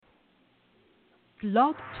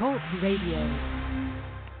Blog Talk Radio.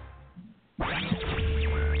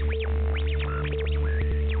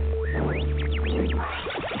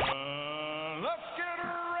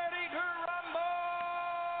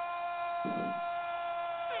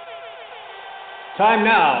 Time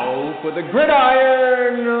now for the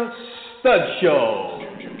Gridiron Stud Show.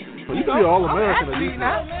 So you can be All-American.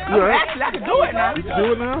 Actually, I can do it now. You can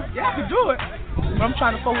do it now? Yeah, I can do it. But I'm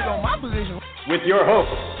trying to focus on my position. With your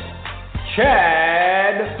host,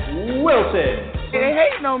 Chad Wilson. They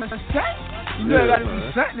hating on me. You know, got to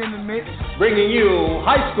be something in the mix. Bringing you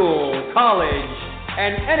high school, college,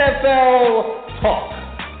 and NFL talk.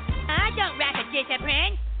 I don't lack a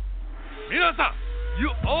discipline. 皆さん You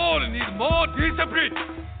all need more discipline.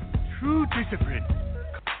 True discipline.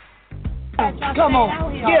 Come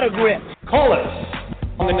on, get a grip. Call us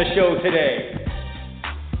on the show today.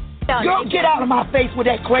 Don't get out of my face with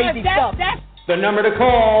that crazy stuff. The number to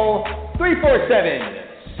call,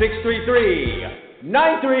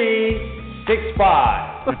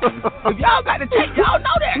 347-633-9365. If y'all got to take, y'all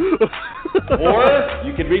know that. Or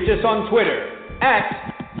you can reach us on Twitter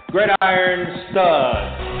at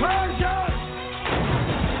GridironStuds.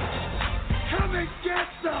 Come and get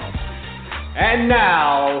some. And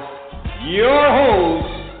now, your host,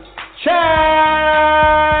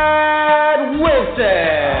 Chad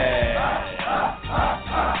Wilson.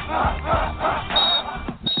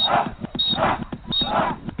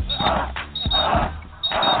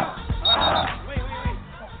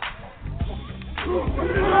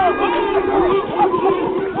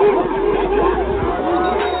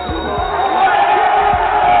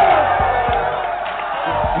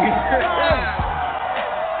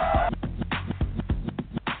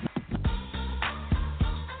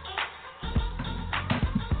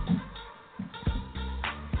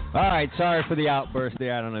 All right, sorry for the outburst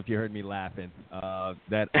there. I don't know if you heard me laughing.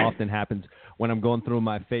 That often happens when I'm going through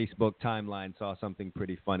my Facebook timeline. Saw something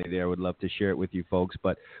pretty funny there. Would love to share it with you folks,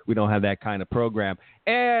 but we don't have that kind of program.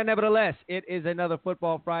 And nevertheless, it is another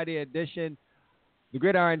Football Friday edition. The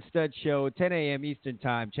Gridiron Stud Show, 10 a.m. Eastern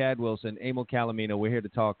Time. Chad Wilson, Emil Calomino. We're here to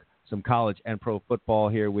talk some college and pro football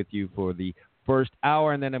here with you for the first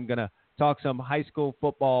hour, and then I'm going to talk some high school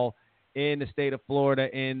football in the state of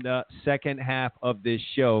Florida in the second half of this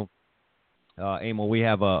show. Emil, we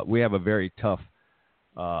have a very tough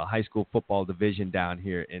high school football division down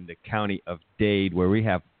here in the county of Dade, where we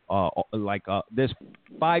have there's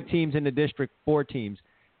 5 teams in the district, 4 teams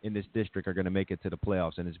in this district are going to make it to the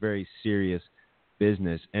playoffs, and it's very serious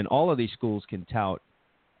business. And all of these schools can tout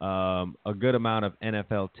a good amount of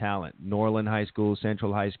NFL talent. Norland High School,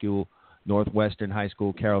 Central High School, Northwestern High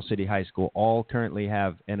School, Carroll City High School, all currently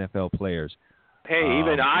have NFL players. Hey,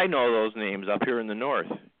 even I know those names up here in the north.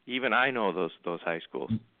 Even I know those high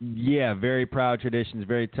schools. Yeah, very proud traditions,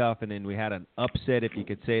 very tough. And then we had an upset, if you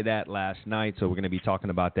could say that, last night. So we're going to be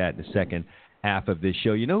talking about that in the second half of this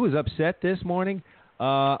show. You know who's upset this morning?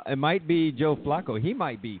 It might be Joe Flacco. He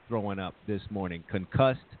might be throwing up this morning,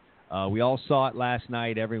 concussed. We all saw it last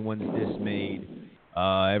night. Everyone's dismayed.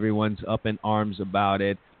 Everyone's up in arms about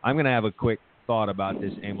it. I'm going to have a quick thought about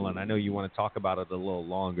this, Emil, and I know you want to talk about it a little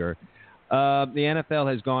longer. The NFL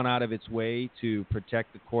has gone out of its way to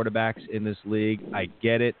protect the quarterbacks in this league. I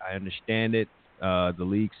get it. I understand it. The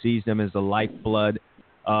league sees them as the lifeblood.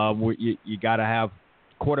 You got to have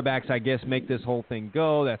quarterbacks, I guess, make this whole thing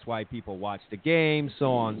go. That's why people watch the game,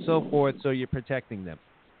 so on and so forth. So you're protecting them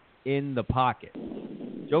in the pocket.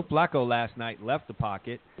 Joe Flacco last night left the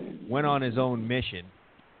pocket, went on his own mission,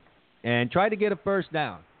 and tried to get a first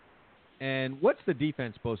down. And what's the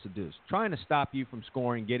defense supposed to do? It's trying to stop you from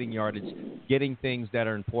scoring, getting yardage, getting things that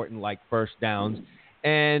are important like first downs.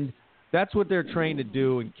 And that's what they're trained to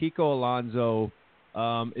do. And Kiko Alonso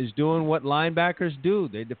is doing what linebackers do.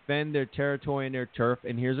 They defend their territory and their turf.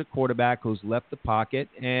 And here's a quarterback who's left the pocket.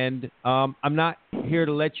 And I'm not here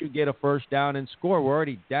to let you get a first down and score. We're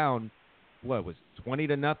already down. What was it,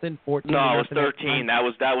 20-0, 14? No, it was 13. That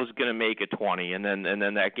was going to make it 20, and then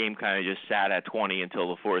that game kind of just sat at 20 until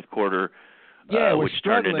the fourth quarter, which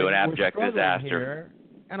turned into an abject disaster. Here,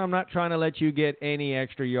 and I'm not trying to let you get any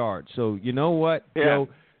extra yards. So you know what, yeah. Joe,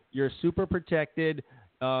 you're super protected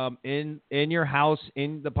in your house,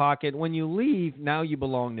 in the pocket. When you leave, now you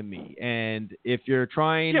belong to me. And if you're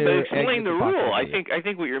trying to but explain the rule. I think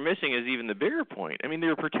what you're missing is even the bigger point. I mean,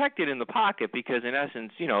 they're protected in the pocket because, in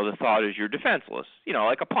essence, the thought is you're defenseless.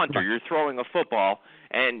 Like a punter, right. You're throwing a football,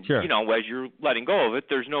 and sure. As you're letting go of it,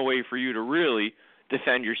 there's no way for you to really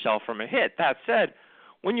defend yourself from a hit. That said,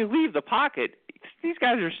 when you leave the pocket, these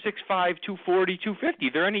guys are 6'5", 240,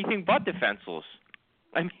 250. They're anything but defenseless.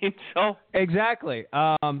 I mean, so exactly.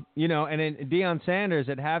 And then Deion Sanders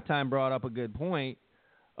at halftime brought up a good point.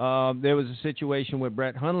 There was a situation with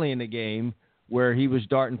Brett Hundley in the game where he was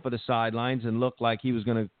darting for the sidelines and looked like he was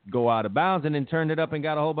going to go out of bounds, and then turned it up and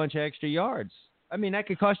got a whole bunch of extra yards. I mean, that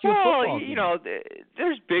could cost you a football game.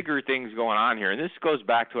 There's bigger things going on here, and this goes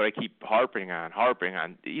back to what I keep harping on.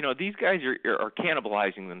 These guys are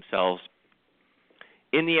cannibalizing themselves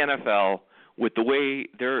in the NFL with the way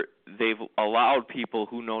they've allowed people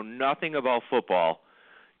who know nothing about football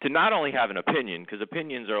to not only have an opinion, because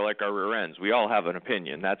opinions are like our rear ends. We all have an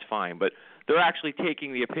opinion. That's fine. But they're actually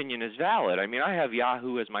taking the opinion as valid. I mean, I have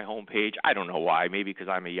Yahoo as my homepage. I don't know why. Maybe because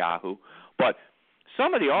I'm a Yahoo. But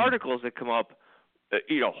some of the articles that come up,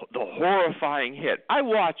 the horrifying hit. I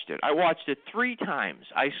watched it. I watched it 3 times.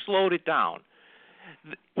 I slowed it down.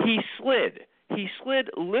 He slid. He slid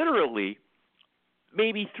literally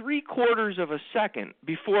maybe 3/4 of a second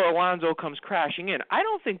before Alonzo comes crashing in. I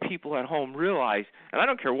don't think people at home realize, and I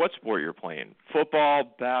don't care what sport you're playing,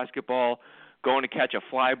 football, basketball, going to catch a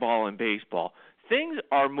fly ball in baseball, things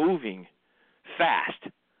are moving fast.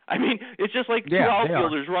 I mean, it's just like two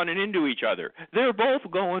outfielders running into each other. They're both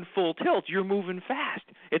going full tilt. You're moving fast.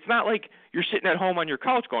 It's not like you're sitting at home on your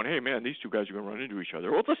couch going, hey, man, these two guys are going to run into each other.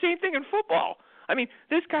 Well, it's the same thing in football. I mean,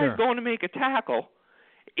 this guy's going to make a tackle.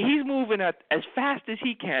 He's moving at as fast as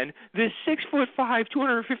he can. This 6'5",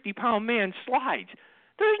 250-pound man slides.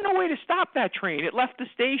 There's no way to stop that train. It left the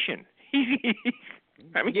station.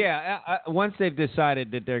 I mean, once they've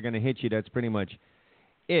decided that they're going to hit you, that's pretty much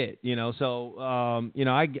it. So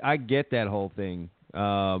I get that whole thing.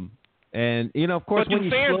 And of course, but when do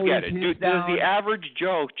fans get it? Does the down, average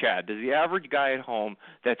Joe, Chad, does the average guy at home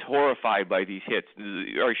that's horrified by these hits,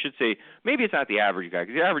 or I should say, maybe it's not the average guy,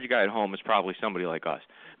 because the average guy at home is probably somebody like us.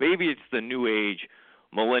 Maybe it's the new age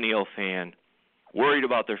millennial fan worried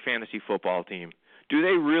about their fantasy football team. Do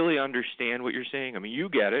they really understand what you're saying? I mean, you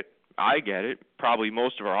get it. I get it. Probably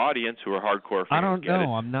most of our audience who are hardcore fans I don't get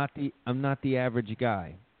know. it. I'm not the average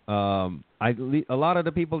guy. A lot of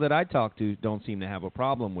the people that I talk to don't seem to have a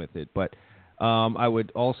problem with it, but I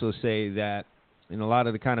would also say that a lot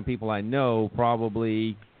of the kind of people I know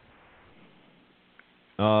probably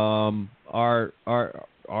are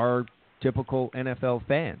typical NFL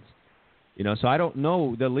fans. So I don't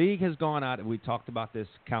know. The league has gone out, and we talked about this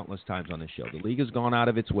countless times on the show. The league has gone out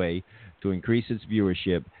of its way to increase its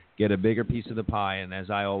viewership, get a bigger piece of the pie, and as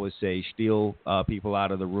I always say, steal people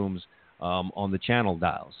out of the rooms on the channel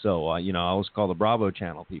dial. So, I always call the Bravo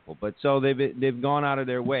channel people. But so they've gone out of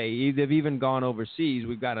their way. They've even gone overseas.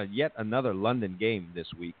 We've got yet another London game this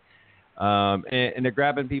week. And they're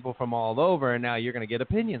grabbing people from all over, and now you're going to get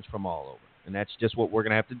opinions from all over. And that's just what we're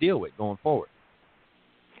going to have to deal with going forward.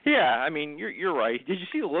 Yeah, I mean, you're right. Did you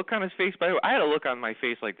see the look on his face? By the way, I had a look on my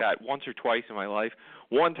face like that once or twice in my life.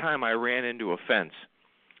 One time I ran into a fence,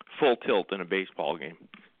 full tilt in a baseball game.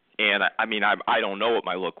 And, I don't know what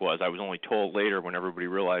my look was. I was only told later when everybody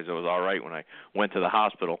realized I was all right when I went to the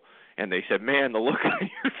hospital. And they said, man, the look on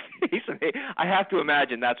your face. And I have to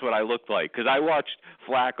imagine that's what I looked like, because I watched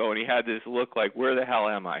Flacco, and he had this look like, where the hell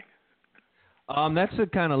am I? That's the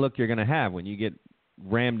kind of look you're going to have when you get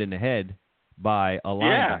rammed in the head by a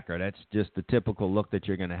linebacker. Yeah. That's just the typical look that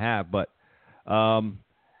you're going to have. But, I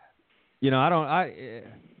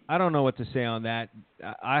don't know what to say on that.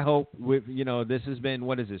 I hope this has been,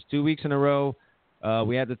 2 weeks in a row.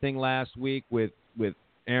 We had the thing last week with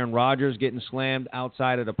Aaron Rodgers getting slammed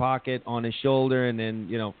outside of the pocket on his shoulder, and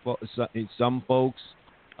then some folks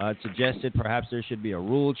suggested perhaps there should be a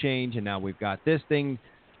rule change, and now we've got this thing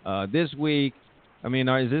this week. I mean,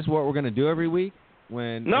 is this what we're going to do every week?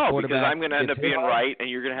 No, because I'm going to end up being right, and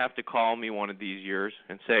you're going to have to call me one of these years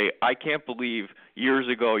and say, I can't believe years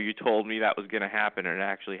ago you told me that was going to happen, and it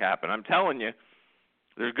actually happened. I'm telling you,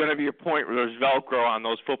 there's going to be a point where there's Velcro on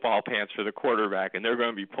those football pants for the quarterback, and they're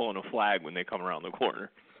going to be pulling a flag when they come around the corner.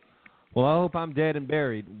 Well, I hope I'm dead and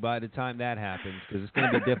buried by the time that happens, because it's going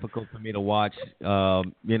to be difficult for me to watch,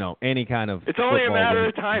 any kind of. It's only a matter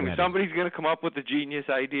of time. Somebody's going to come up with a genius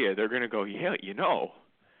idea. They're going to go, yeah,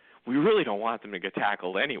 we really don't want them to get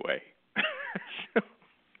tackled anyway.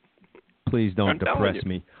 Please don't depress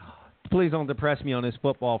me. Please don't depress me on this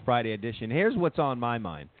Football Friday edition. Here's what's on my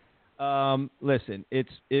mind. Listen,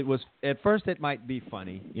 it was at first it might be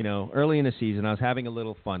funny. Early in the season, I was having a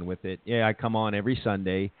little fun with it. Yeah, I come on every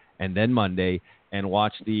Sunday and then Monday and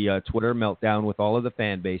watch the Twitter meltdown with all of the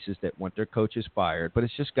fan bases that want their coaches fired. But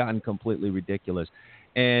it's just gotten completely ridiculous.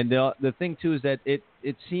 And the thing too is that it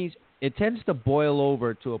tends to boil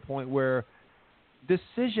over to a point where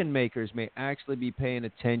decision makers may actually be paying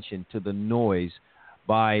attention to the noise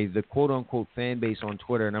by the quote-unquote fan base on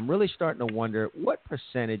Twitter, and I'm really starting to wonder what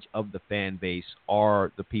percentage of the fan base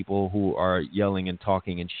are the people who are yelling and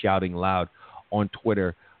talking and shouting loud on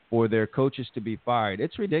Twitter for their coaches to be fired.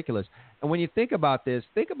 It's ridiculous. And when you think about this,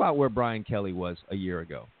 think about where Brian Kelly was a year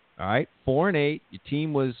ago. All right, 4-8, your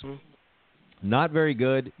team was not very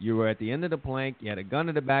good. You were at the end of the plank. You had a gun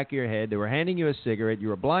in the back of your head. They were handing you a cigarette. You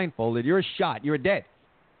were blindfolded. You were shot. You were dead.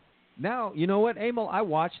 Now, you know what, Emil? I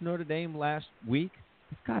watched Notre Dame last week.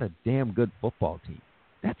 They've got a damn good football team.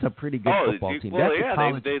 That's a pretty good football team. Well,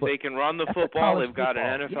 that's they can run the football. They've got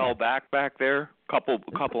an NFL back there, couple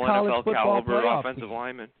NFL caliber offensive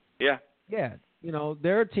linemen. Yeah. Yeah. You know,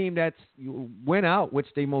 they're a team that's went out, which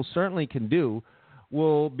they most certainly can do,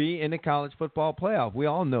 will be in the college football playoff. We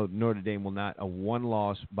all know Notre Dame will not, a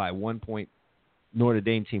one-loss by 1 point Notre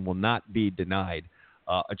Dame team will not be denied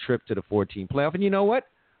a trip to the 14 playoff. And you know what?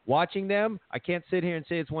 Watching them, I can't sit here and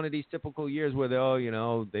say it's one of these typical years where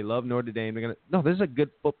they love Notre Dame. No, this is a good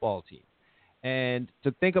football team. And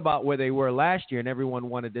to think about where they were last year and everyone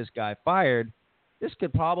wanted this guy fired, this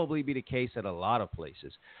could probably be the case at a lot of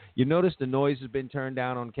places. You notice the noise has been turned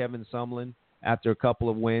down on Kevin Sumlin after a couple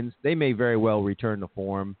of wins. They may very well return to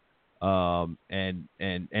form and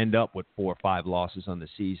end up with 4 or 5 losses on the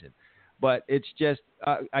season. But it's just,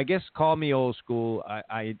 I guess, call me old school.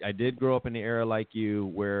 I did grow up in the era like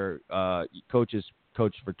you where coaches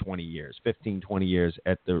coached for 20 years, 15, 20 years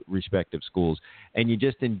at the respective schools. And you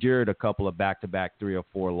just endured a couple of back-to-back 3 or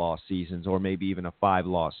 4 loss seasons or maybe even a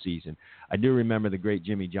 5-loss season. I do remember the great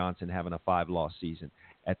Jimmy Johnson having a 5-loss season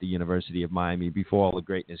at the University of Miami before all the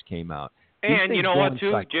greatness came out. And you know what,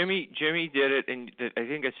 too? Jimmy did it, and I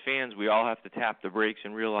think as fans we all have to tap the brakes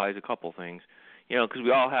and realize a couple things. You know, because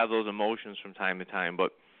we all have those emotions from time to time.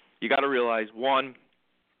 But you got to realize, one,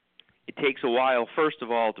 it takes a while, first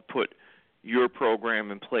of all, to put your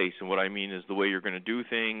program in place. And what I mean is the way you're going to do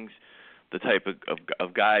things, the type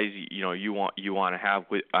of guys you want to have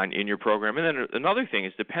in your program. And then another thing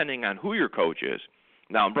is depending on who your coach is.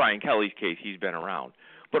 Now, in Brian Kelly's case, he's been around.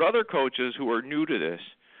 But other coaches who are new to this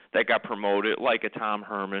that got promoted, like a Tom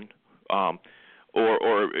Herman,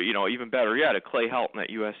 or even better yet, a Clay Helton at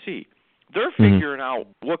USC. They're figuring out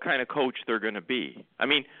what kind of coach they're going to be. I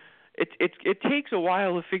mean, it takes a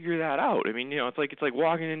while to figure that out. I mean, it's like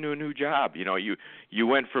walking into a new job. You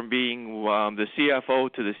went from being the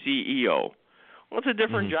CFO to the CEO. Well, it's a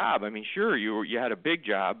different job. I mean, sure, you had a big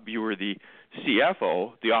job. You were the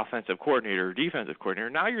CFO, the offensive coordinator or defensive coordinator.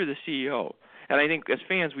 Now you're the CEO. And I think as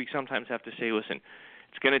fans, we sometimes have to say, listen,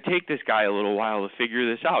 it's going to take this guy a little while to figure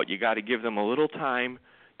this out. You got to give them a little time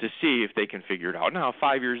to see if they can figure it out. Now,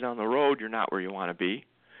 5 years down the road, you're not where you want to be,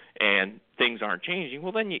 and things aren't changing.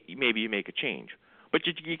 Well, then maybe you make a change. But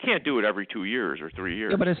you can't do it every 2 years or 3 years.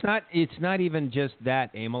 Yeah, but it's not even just that,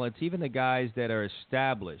 Emil. It's even the guys that are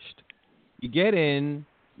established. You get in,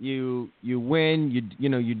 you win,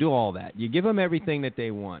 you do all that. You give them everything that they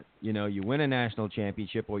want. You win a national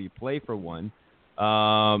championship or you play for one.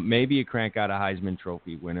 Maybe you crank out a Heisman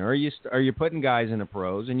Trophy winner, or you're putting guys in the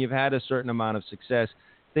pros, and you've had a certain amount of success.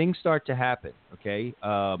 Things start to happen, okay?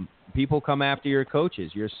 People come after your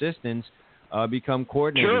coaches. Your assistants become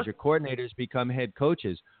coordinators. Sure. Your coordinators become head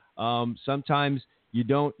coaches. Sometimes you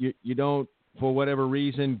don't, for whatever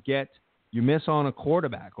reason, you miss on a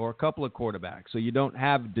quarterback or a couple of quarterbacks. So you don't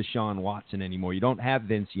have Deshaun Watson anymore. You don't have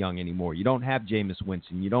Vince Young anymore. You don't have Jameis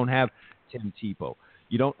Winston. You don't have Tim Tebow.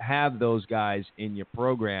 You don't have those guys in your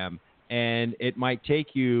program, and it might take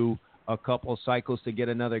you a couple of cycles to get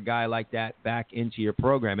another guy like that back into your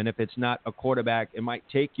program. And if it's not a quarterback, it might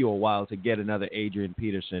take you a while to get another Adrian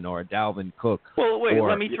Peterson or a Dalvin Cook. Well, wait,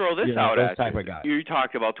 let me throw this out at you. You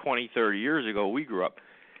talked about 20, 30 years ago we grew up.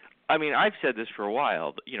 I mean, I've said this for a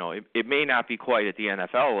while. It may not be quite at the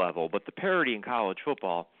NFL level, but the parity in college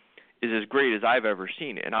football is as great as I've ever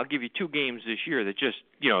seen it. And I'll give you 2 games this year that just,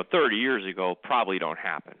 30 years ago probably don't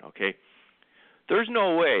happen, okay? There's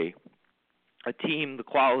no way a team the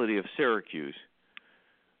quality of Syracuse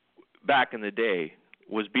back in the day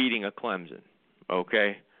was beating a Clemson,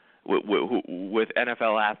 okay, with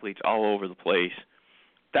NFL athletes all over the place.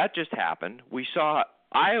 That just happened. We saw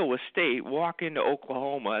Iowa State walk into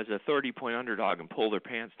Oklahoma as a 30-point underdog and pull their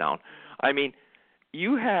pants down. I mean,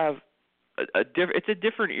 you have it's a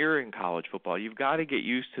different era in college football. You've got to get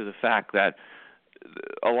used to the fact that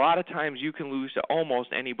a lot of times you can lose to almost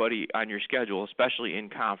anybody on your schedule, especially in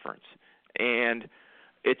conference. And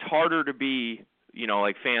it's harder to be,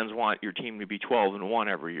 like fans want your team to be 12-1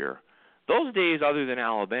 every year. Those days, other than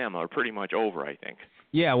Alabama, are pretty much over, I think.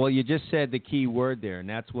 Yeah, well, you just said the key word there, and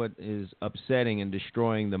that's what is upsetting and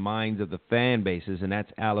destroying the minds of the fan bases, and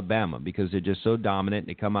that's Alabama, because they're just so dominant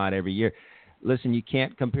and they come out every year. listen, you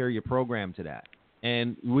can't compare your program to that.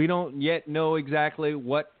 And we don't yet know exactly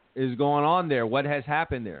what is going on there, what has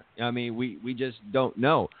happened there. I mean, we just don't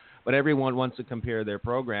know. But everyone wants to compare their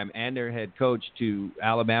program and their head coach to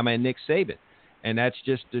Alabama and Nick Saban. And that's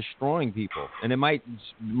just destroying people. And it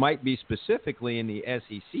might be specifically in the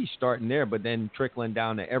SEC starting there, but then trickling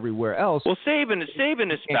down to everywhere else. Well, Saban is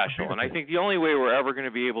special, and I think the only way we're ever going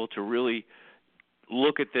to be able to really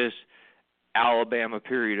look at this Alabama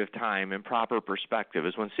period of time in proper perspective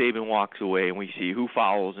is when Saban walks away and we see who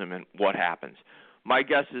follows him and what happens. My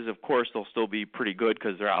guess is, of course, they'll still be pretty good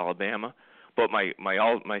because they're Alabama, but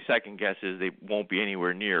my second guess is they won't be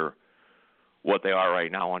anywhere near what they are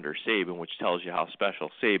right now under Saban, which tells you how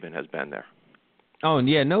special Saban has been there. Oh, and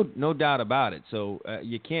yeah, no doubt about it. So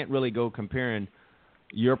you can't really go comparing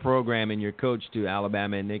your program and your coach to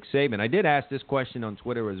Alabama and Nick Saban. I did ask this question on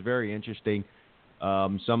Twitter. It was very interesting,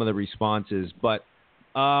 some of the responses. But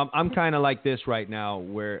I'm kind of like this right now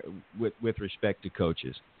with respect to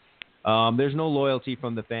coaches. There's no loyalty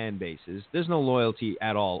from the fan bases. There's no loyalty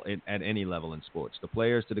at all at any level in sports. The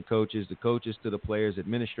players to the coaches to the players,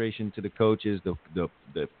 administration to the coaches,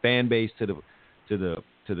 the fan base to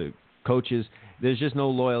the coaches. There's just no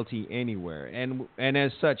loyalty anywhere. And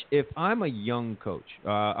as such, if I'm a young coach,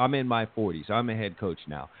 I'm in my 40s, I'm a head coach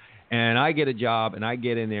now, and I get a job and I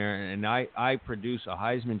get in there and I produce a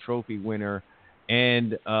Heisman Trophy winner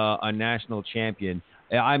and a national champion,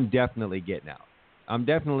 I'm definitely getting out. I'm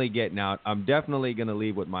definitely going to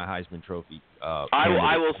leave with my Heisman Trophy.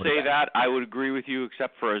 I will say that. I would agree with you,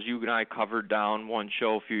 except for as you and I covered down one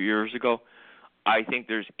show a few years ago, I think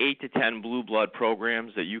there's 8 to 10 blue blood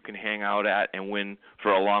programs that you can hang out at and win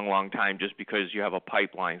for a long, long time just because you have a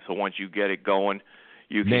pipeline. So once you get it going,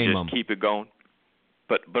 you can just keep it going.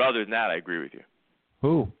 But other than that, I agree with you.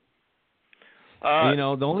 Who?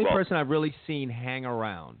 The only person I've really seen hang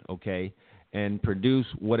around, okay, and produce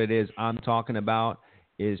what it is I'm talking about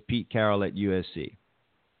is Pete Carroll at USC.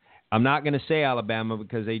 I'm not going to say Alabama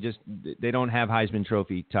because they don't have Heisman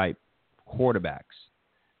Trophy type quarterbacks.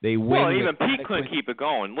 They win. Well, even Pete couldn't keep it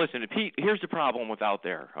going. Listen, Pete, here's the problem with out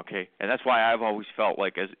there, okay? And that's why I've always felt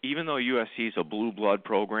like, even though USC is a blue blood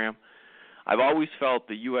program, I've always felt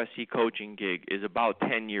the USC coaching gig is about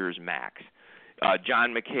 10 years max.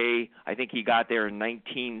 John McKay, I think he got there in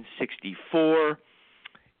 1964.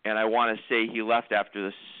 And I want to say he left after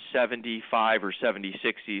the 75 or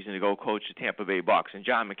 76 season to go coach the Tampa Bay Bucks. And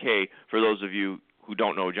John McKay, for those of you who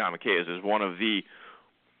don't know who John McKay is one of the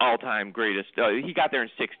all-time greatest. He got there in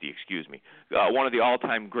 60, excuse me. One of the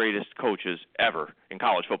all-time greatest coaches ever in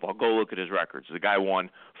college football. Go look at his records. The guy won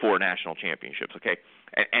 4 national championships, okay?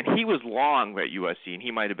 And he was long at USC, and he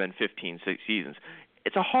might have been 15 seasons.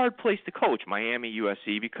 It's a hard place to coach, Miami,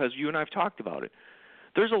 USC, because you and I have talked about it.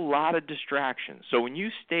 There's a lot of distractions. So when you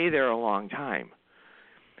stay there a long time,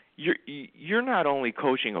 you're not only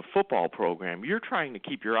coaching a football program, you're trying to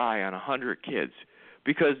keep your eye on 100 kids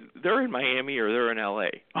because they're in Miami or they're in LA.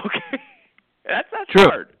 Okay? That's True.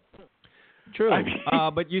 hard. True.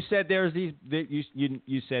 But you said there's these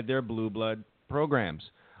you said they're blue blood programs.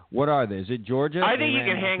 What are they? Is it Georgia? I think you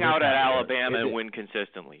can hang out at Alabama and win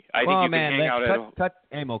consistently. I think you can hang out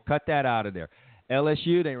at cut that out of there.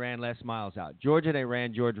 LSU, they ran Les Miles out. Georgia, they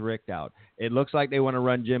ran George Richt out. It looks like they want to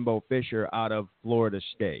run Jimbo Fisher out of Florida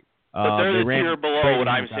State. But they're the tier below what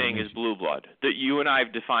I'm saying is blue blood. That you and I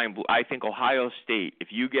have defined. I think Ohio State, if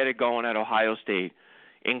you get it going at Ohio State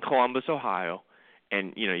in Columbus, Ohio,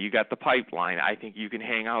 and you got the pipeline, I think you can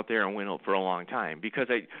hang out there and win for a long time. Because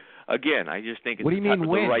I just think it's what do you mean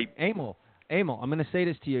win? Right. Emil, I'm going to say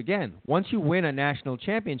this to you again. Once you win a national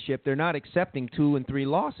championship, they're not accepting 2 and 3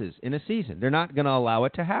 losses in a season. They're not going to allow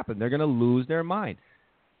it to happen. They're going to lose their mind.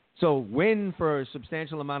 So win for a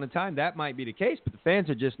substantial amount of time, that might be the case, but the fans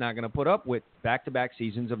are just not going to put up with back-to-back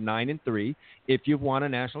seasons of 9 and 3 if you've won a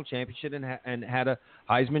national championship and had a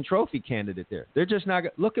Heisman Trophy candidate there. They're just not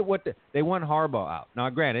 – look at what they won Harbaugh out. Now,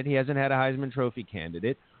 granted, he hasn't had a Heisman Trophy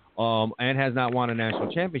candidate. And has not won a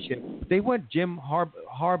national championship. They want Jim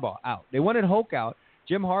Harbaugh out. They wanted Hoke out.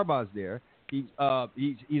 Jim Harbaugh's there. He's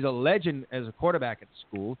a legend as a quarterback at the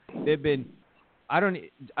school. They've been, I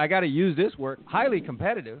got to use this word, highly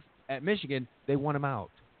competitive at Michigan. They want him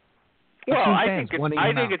out. Well, I think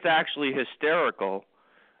it's actually hysterical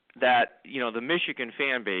that the Michigan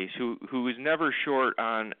fan base, who is never short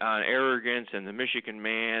on arrogance and the Michigan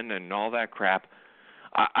man and all that crap.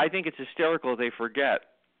 I think it's hysterical they forget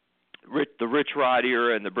the Rich Rod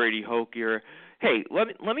era and the Brady Hoke era. Hey,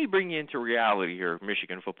 let me bring you into reality here,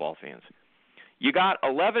 Michigan football fans. You got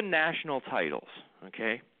 11 national titles,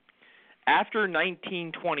 okay? After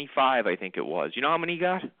 1925, I think it was. You know how many you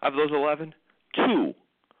got of those 11? 2,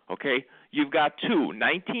 okay? you've got two,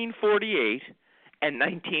 1948 and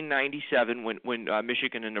 1997 when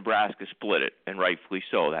Michigan and Nebraska split it, and rightfully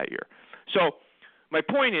so that year. So my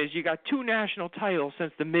point is you got two national titles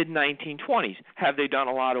since the mid-1920s. Have they done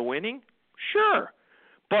a lot of winning? Sure.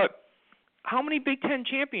 But how many Big Ten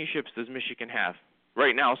championships does Michigan have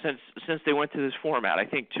right now since they went to this format? I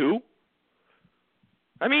think 2.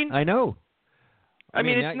 I know. I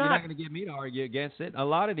mean, it's not, you're not going to get me to argue against it. A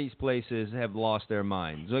lot of these places have lost their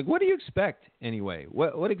minds. Like, what do you expect anyway?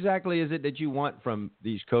 What exactly is it that you want from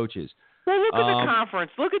these coaches? Well, look at the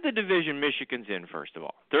conference. Look at the division Michigan's in, first of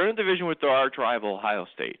all. They're in a division with their arch rival, Ohio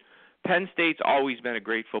State. Penn State's always been a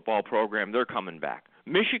great football program. They're coming back.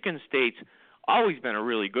 Michigan State's always been a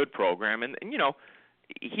really good program. And you know,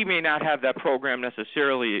 he may not have that program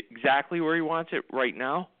necessarily exactly where he wants it right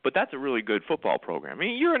now, but that's a really good football program. I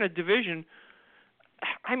mean, you're in a division.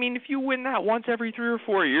 I mean, if you win that once every 3 or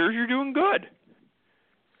 4 years, you're doing good.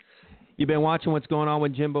 You've been watching what's going on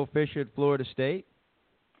with Jimbo Fisher at Florida State?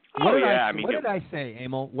 What did I say,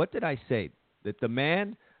 Emil? What did I say? That the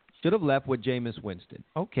man should have left with Jameis Winston.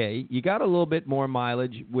 Okay, you got a little bit more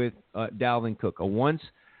mileage with Dalvin Cook, a once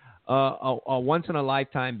in a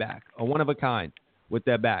lifetime back, a one of a kind with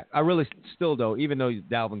that back. I really still, though, even though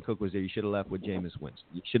Dalvin Cook was there, you should have left with Jameis Winston.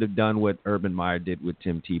 You should have done what Urban Meyer did with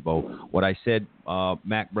Tim Tebow. What I said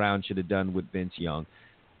Mac Brown should have done with Vince Young.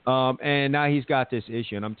 And now he's got this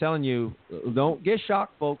issue. And I'm telling you, don't get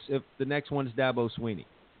shocked, folks, if the next one is Dabo Swinney.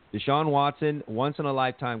 Deshaun Watson,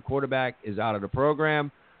 once-in-a-lifetime quarterback, is out of the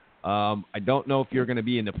program. I don't know if you're going to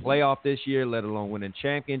be in the playoff this year, let alone win a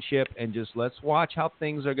championship. And just let's watch how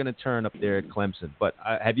things are going to turn up there at Clemson. But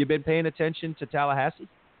have you been paying attention to Tallahassee?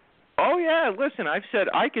 Oh, yeah. Listen, I've said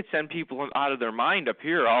I could send people out of their mind up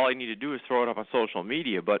here. All I need to do is throw it up on social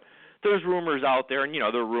media. But there's rumors out there, and, you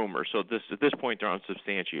know, they're rumors. So at this point, they're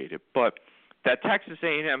unsubstantiated. But that Texas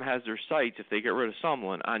A&M has their sights, if they get rid of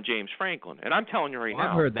Sumlin, on James Franklin. And I'm telling you right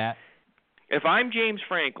now. I've heard that. If I'm James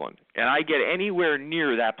Franklin and I get anywhere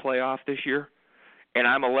near that playoff this year, and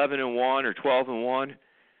I'm 11-1 or 12-1,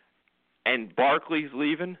 and Barkley's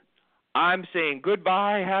leaving, I'm saying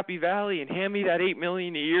goodbye, Happy Valley, and hand me that $8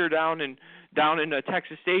 million a year down in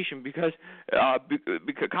Texas Station because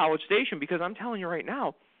College Station, because I'm telling you right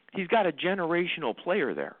now, he's got a generational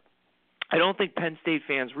player there. I don't think Penn State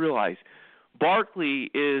fans realize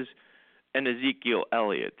Barkley is an Ezekiel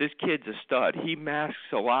Elliott. This kid's a stud. He masks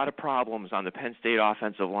a lot of problems on the Penn State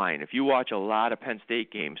offensive line. If you watch a lot of Penn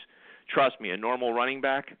State games, trust me, a normal running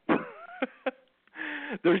back,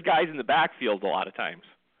 there's guys in the backfield a lot of times.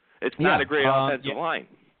 It's not a great offensive line.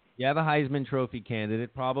 You have a Heisman Trophy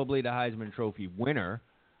candidate, probably the Heisman Trophy winner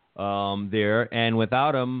there. And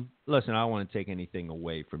without him, listen, I don't want to take anything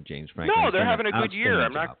away from James Franklin. No, they're having a good year.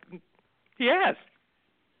 He has.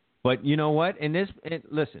 But you know what?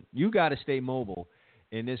 Listen, you got to stay mobile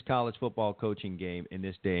in this college football coaching game in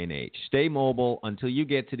this day and age. Stay mobile until you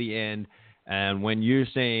get to the end. And when you're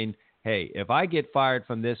saying, hey, if I get fired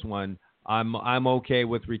from this one, I'm okay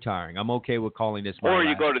with retiring. I'm okay with calling this my Or you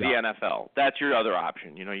last go to job. the NFL. That's your other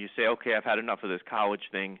option. You know, you say, okay, I've had enough of this college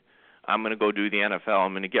thing. I'm going to go do the NFL.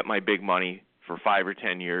 I'm going to get my big money for 5 or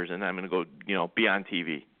 10 years, and I'm going to go, you know, be on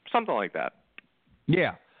TV. Something like that.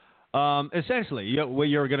 Yeah. Essentially,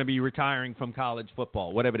 you're going to be retiring from college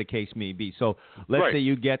football, whatever the case may be. So let's say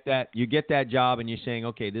you get that job, and you're saying,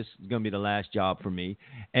 okay, this is going to be the last job for me,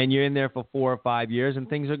 and you're in there for 4 or 5 years, and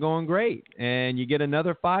things are going great, and you get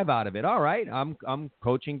another 5 out of it. All right, I'm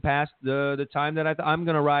coaching past the time that I'm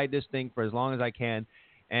going to ride this thing for as long as I can,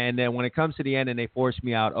 and then when it comes to the end and they force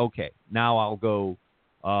me out, okay, now I'll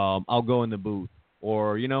go in the booth.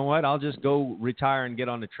 Or, you know what, I'll just go retire and get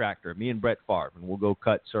on the tractor, me and Brett Favre, and we'll go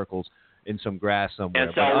cut circles in some grass somewhere.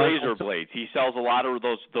 And sell razor blades. He sells a lot of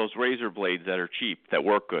those razor blades that are cheap, that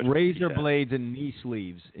work good. Razor blades and knee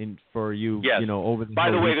sleeves for you, yes. You know, over the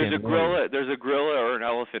By the way, weekend. there's a gorilla or an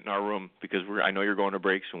elephant in our room because I know you're going to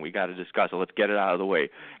breaks and we got to discuss it. Let's get it out of the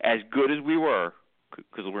way. As good as we were,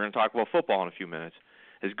 because we're going to talk about football in a few minutes,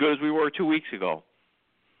 as good as we were 2 weeks ago,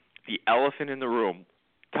 the elephant in the room.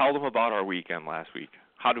 Tell them about our weekend last week.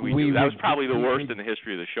 How did we do? That was probably the worst in the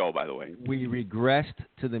history of the show, by the way. We regressed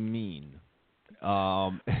to the mean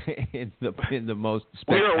in the most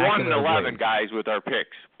spectacular way. We were 1-11, guys, with our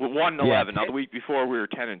picks. We're 1-11. Now, the week before, we were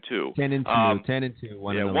 10-2. 10-2,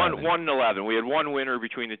 1-11. 1-11. We had one winner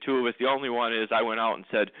between the two of us. The only one is I went out and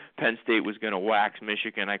said Penn State was going to wax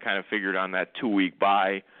Michigan. I kind of figured on that 2-week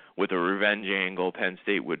bye with a revenge angle, Penn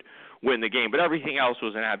State would win the game. But everything else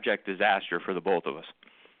was an abject disaster for the both of us.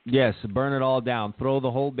 Yes, burn it all down. Throw the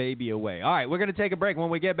whole baby away. All right, we're going to take a break. When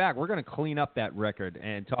we get back, we're going to clean up that record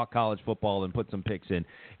and talk college football and put some picks in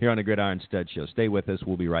here on the Gridiron Stud Show. Stay with us.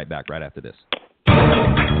 We'll be right back right after this.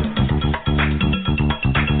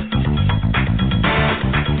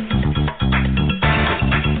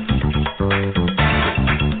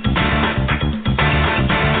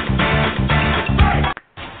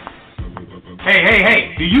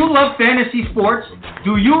 Hey, do you love fantasy sports?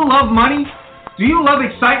 Do you love money? Do you love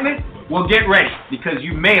excitement? Well, get ready, because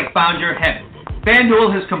you may have found your heaven.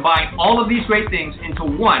 FanDuel has combined all of these great things into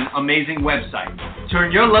one amazing website.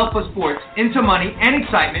 Turn your love for sports into money and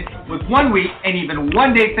excitement with 1 week and even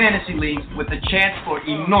 1 day fantasy leagues with a chance for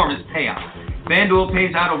enormous payouts. FanDuel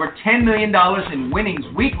pays out over $10 million in winnings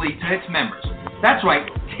weekly to its members. That's right,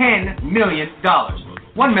 $10 million.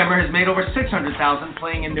 One member has made over $600,000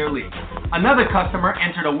 playing in their league. Another customer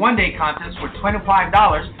entered a 1 day contest for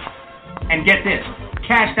 $25 and get this,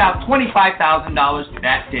 cashed out $25,000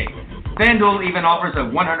 that day. FanDuel even offers a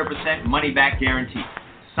 100% money-back guarantee.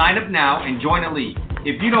 Sign up now and join a league.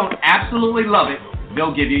 If you don't absolutely love it,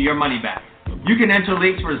 they'll give you your money back. You can enter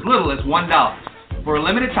leagues for as little as $1. For a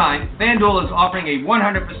limited time, FanDuel is offering a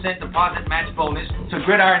 100% deposit match bonus to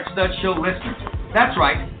Gridiron Stud Show listeners. That's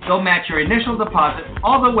right, they'll match your initial deposit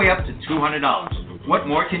all the way up to $200. What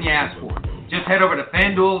more can you ask for? Just head over to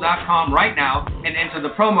FanDuel.com right now and enter the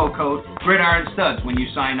promo code GridironStuds when you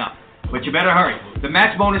sign up. But you better hurry. The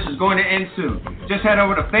match bonus is going to end soon. Just head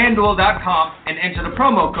over to FanDuel.com and enter the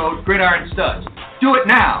promo code GridironStuds. Do it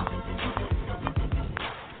now!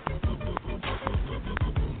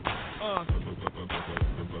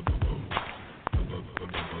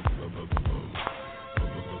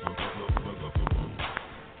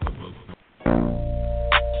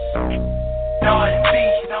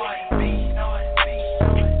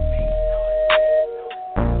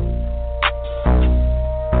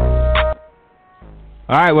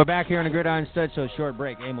 All right, we're back here on the Gridiron Stud Show. Short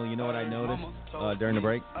break. Emil, you know what I noticed during the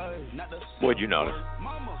break? What'd you notice?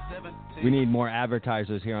 We need more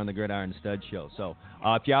advertisers here on the Gridiron Stud Show. So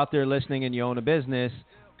if you're out there listening and you own a business,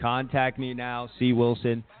 contact me now,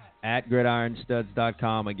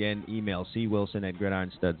 cwilson@gridironstuds.com. Again, email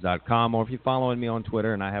cwilson@gridironstuds.com. Or if you're following me on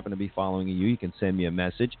Twitter and I happen to be following you can send me a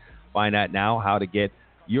message. Find out now how to get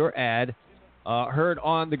your ad heard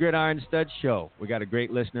on the Gridiron Stud Show. We got a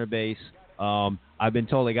great listener base. I've been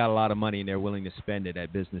told they got a lot of money and they're willing to spend it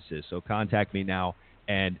at businesses. So contact me now,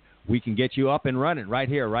 and we can get you up and running right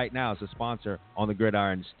here, right now, as a sponsor on the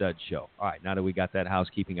Gridiron Stud Show. All right, now that we got that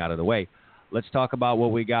housekeeping out of the way, let's talk about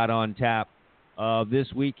what we got on tap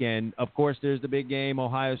this weekend. Of course, there's the big game,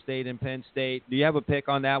 Ohio State and Penn State. Do you have a pick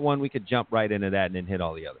on that one? We could jump right into that and then hit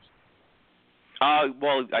all the others.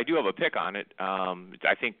 Well, I do have a pick on it.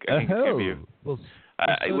 I think it's going to be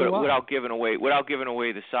without giving away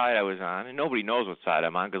the side I was on, and nobody knows what side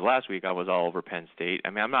I'm on because last week I was all over Penn State. I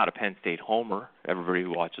mean, I'm not a Penn State homer. Everybody who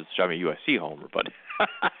watches the show, I'm a USC homer, but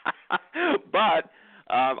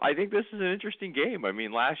I think this is an interesting game. I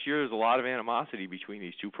mean, last year there was a lot of animosity between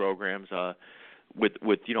these two programs. With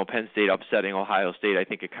Penn State upsetting Ohio State, I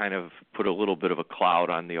think it kind of put a little bit of a cloud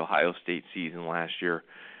on the Ohio State season last year,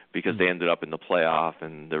 because they ended up in the playoff,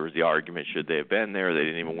 and there was the argument, should they have been there? They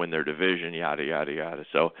didn't even win their division, yada, yada, yada.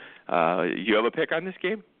 So you have a pick on this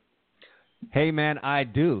game? Hey, man, I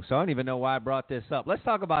do. So I don't even know why I brought this up. Let's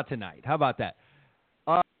talk about tonight. How about that?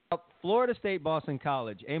 Florida State, Boston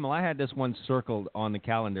College. Emil, I had this one circled on the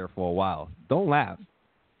calendar for a while. Don't laugh.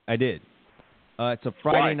 I did. It's a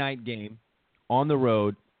Friday night game on the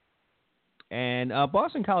road. And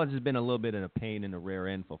Boston College has been a little bit in a pain in the rear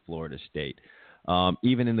end for Florida State.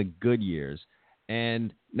 Even in the good years.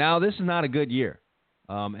 And now this is not a good year,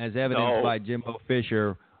 as evidenced by Jimbo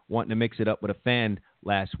Fisher wanting to mix it up with a fan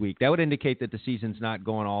last week. That would indicate that the season's not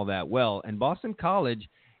going all that well. And Boston College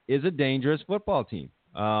is a dangerous football team.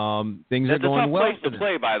 Things are going well. It's a tough place to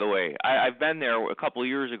play, by the way. I've been there a couple of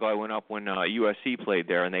years ago. I went up when USC played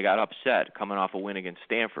there, and they got upset coming off a win against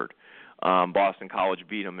Stanford. Boston College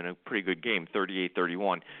beat them in a pretty good game,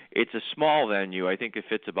 38-31. It's a small venue. I think it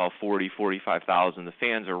fits about 45,000. The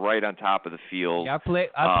fans are right on top of the field. Yeah,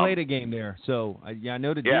 I played a game there, so I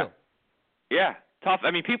know the deal. Yeah, tough.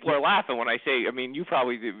 I mean, people are laughing when I say, I mean, you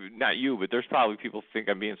probably, not you, but there's probably people think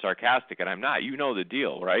I'm being sarcastic, and I'm not. You know the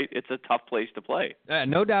deal, right? It's a tough place to play.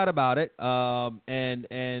 No doubt about it.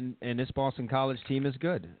 And this Boston College team is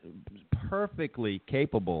good. Perfectly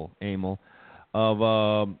capable, Emil,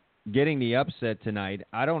 of getting the upset tonight.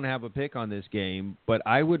 I don't have a pick on this game, but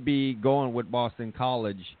I would be going with Boston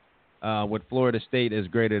College with Florida State as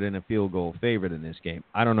greater than a field goal favorite in this game.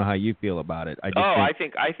 I don't know how you feel about it. I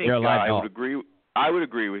think I would agree. I would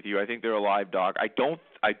agree with you. I think they're a live dog.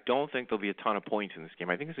 I don't think there'll be a ton of points in this game.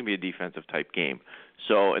 I think it's going to be a defensive type game.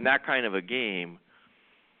 So in that kind of a game,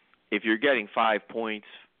 if you're getting 5 points,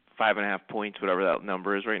 5.5 points, whatever that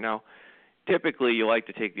number is right now, typically you like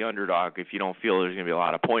to take the underdog if you don't feel there's going to be a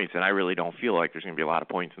lot of points, and I really don't feel like there's going to be a lot of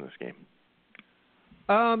points in this game.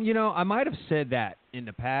 I might have said that in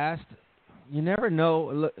the past. You never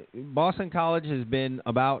know. Look, Boston College has been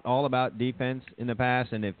all about defense in the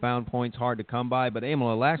past, and they've found points hard to come by. But, Emil,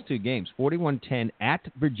 the last two games, 41-10 at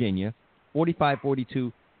Virginia,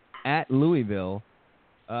 45-42 at Louisville,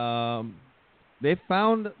 they've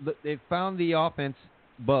found the offense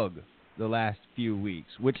bug the last few weeks,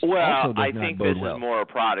 which also does not bode well. I think this is more a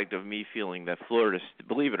product of me feeling that Florida,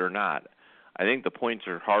 believe it or not, I think the points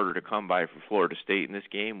are harder to come by for Florida State in this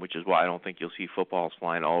game, which is why I don't think you'll see footballs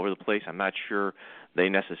flying all over the place. I'm not sure they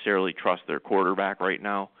necessarily trust their quarterback right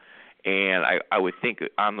now. And I would think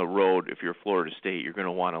on the road, if you're Florida State, you're going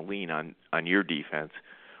to want to lean on your defense,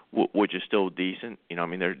 which is still decent.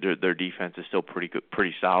 Their defense is still pretty good,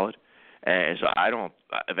 pretty solid. And so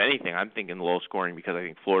if anything, I'm thinking low scoring because I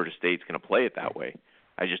think Florida State's going to play it that way.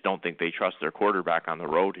 I just don't think they trust their quarterback on the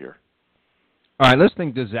road here. All right, let's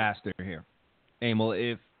think disaster here. Emil,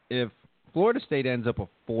 if Florida State ends up a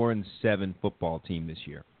 4-7 football team this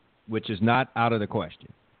year, which is not out of the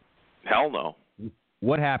question. Hell no.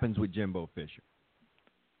 What happens with Jimbo Fisher?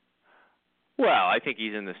 Well, I think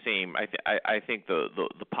he's in the same. I think the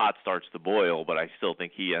pot starts to boil, but I still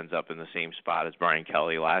think he ends up in the same spot as Brian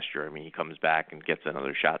Kelly last year. I mean, he comes back and gets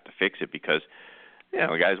another shot to fix it because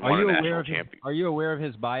the guy's won a national championship. Are you aware of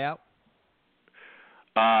his buyout?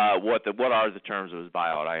 What are the terms of his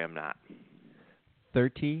buyout? I am not.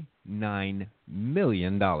 $39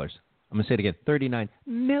 million. I'm going to say it again, $39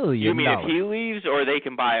 million. You mean if he leaves, or they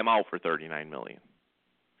can buy him out for $39 million?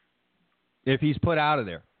 If he's put out of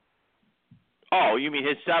there. Oh, you mean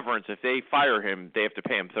his severance? If they fire him, they have to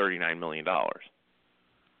pay him $39 million.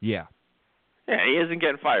 Yeah. Yeah, he isn't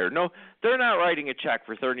getting fired. No, they're not writing a check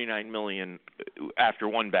for $39 million after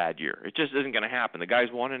one bad year. It just isn't going to happen. The guy's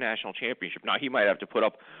won a national championship. Now, he might have to put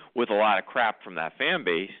up with a lot of crap from that fan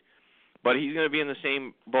base, but he's going to be in the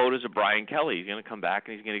same boat as a Brian Kelly. He's going to come back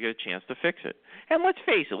and he's going to get a chance to fix it. And let's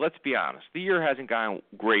face it, let's be honest. The year hasn't gone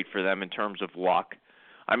great for them in terms of luck.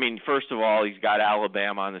 I mean, first of all, he's got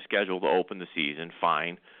Alabama on the schedule to open the season,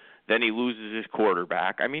 fine. Then he loses his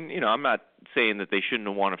quarterback. I mean, I'm not saying that they shouldn't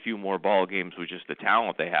have won a few more ball games with just the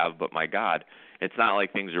talent they have, but my God, it's not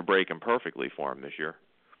like things are breaking perfectly for him this year.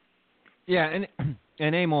 Yeah,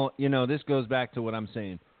 and Emil, this goes back to what I'm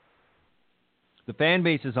saying. The fan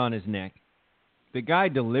base is on his neck. The guy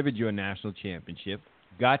delivered you a national championship,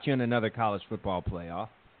 got you in another college football playoff.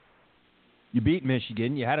 You beat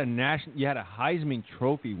Michigan. You had a Heisman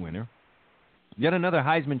Trophy winner. You had another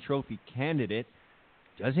Heisman Trophy candidate.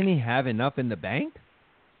 Doesn't he have enough in the bank?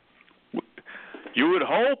 You would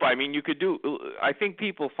hope. I mean, you could do. I think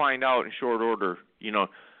people find out in short order.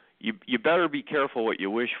 You better be careful what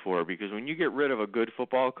you wish for, because when you get rid of a good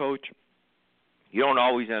football coach, you don't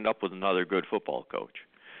always end up with another good football coach.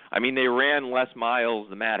 I mean, they ran Les Miles,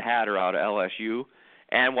 the Mad Hatter, out of LSU,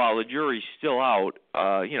 and while the jury's still out,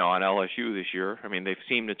 on LSU this year, I mean, they've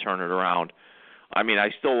seemed to turn it around. I mean, I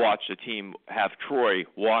still watch the team have Troy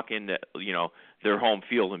walk into, their home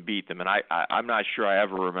field and beat them, and I'm not sure I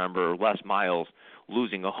ever remember Les Miles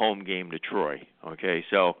losing a home game to Troy. Okay,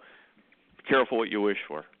 so be careful what you wish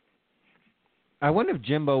for. I wonder if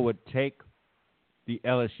Jimbo would take the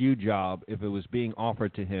LSU job if it was being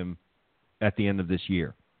offered to him at the end of this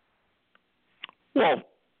year. Well,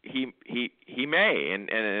 he may, and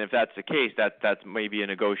if that's the case, that's maybe a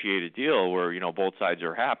negotiated deal where both sides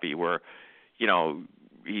are happy. Where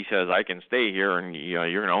he says I can stay here, and you're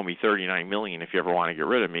going to owe me $39 million if you ever want to get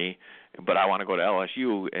rid of me, but I want to go to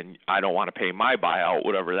LSU, and I don't want to pay my buyout,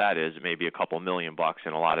 whatever that is, maybe a couple $1 million bucks.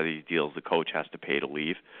 In a lot of these deals, the coach has to pay to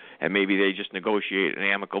leave, and maybe they just negotiate an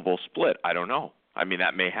amicable split. I don't know. I mean,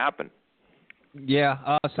 that may happen.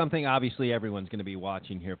 Yeah, something obviously everyone's going to be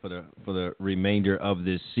watching here for the remainder of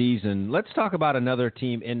this season. Let's talk about another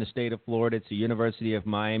team in the state of Florida. It's the University of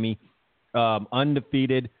Miami,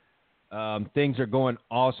 undefeated. Things are going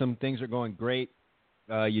awesome. Things are going great.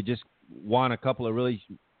 You just won a couple of really,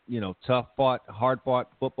 tough-fought, hard-fought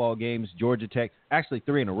football games. Georgia Tech, actually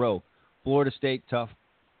 3 in a row. Florida State, tough.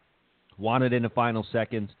 Won it in the final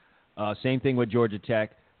seconds. Same thing with Georgia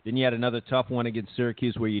Tech. Then you had another tough one against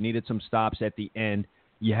Syracuse where you needed some stops at the end.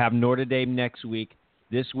 You have Notre Dame next week.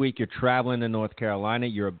 This week you're traveling to North Carolina.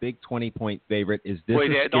 You're a big 20-point favorite. Is this a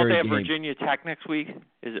scary don't they have game? Virginia Tech next week?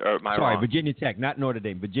 Am I Sorry, wrong? Virginia Tech, not Notre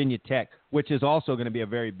Dame. Virginia Tech, which is also going to be a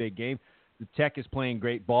very big game. The Tech is playing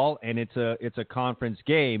great ball, and it's a conference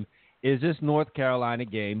game. is this North Carolina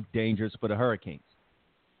game dangerous for the Hurricanes?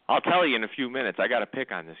 I'll tell you in a few minutes. I got a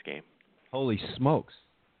pick on this game. Holy smokes.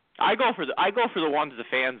 I go for the ones the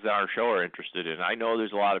fans that our show are interested in. I know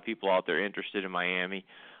there's a lot of people out there interested in Miami.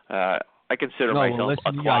 I consider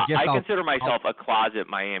myself a closet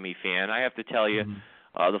Miami fan. I have to tell you,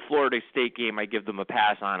 the Florida State game, I give them a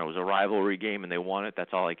pass on. It was a rivalry game, and they won it.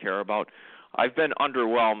 That's all I care about. I've been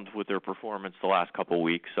underwhelmed with their performance the last couple of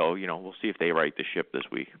weeks, so we'll see if they right the ship this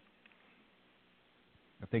week.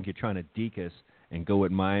 I think you're trying to deke us and go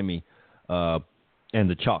with Miami and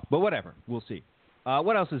the chalk, but whatever, we'll see.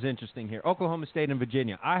 What else is interesting here? Oklahoma State and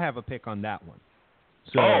Virginia. I have a pick on that one.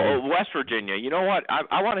 So, West Virginia. You know what?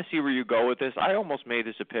 I want to see where you go with this. I almost made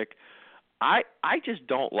this a pick. I just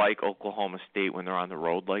don't like Oklahoma State when they're on the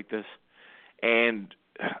road like this. And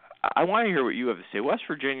I want to hear what you have to say. West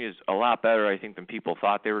Virginia is a lot better, I think, than people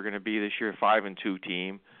thought they were going to be this year. 5-2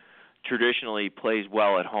 team. Traditionally plays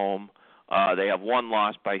well at home. They have one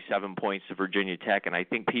loss by 7 points to Virginia Tech, and I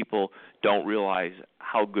think people don't realize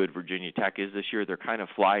how good Virginia Tech is this year. They're kind of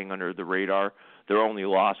flying under the radar. Their only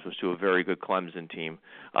loss was to a very good Clemson team.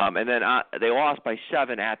 And then they lost by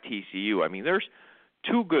 7 at TCU. I mean, there's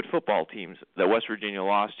two good football teams that West Virginia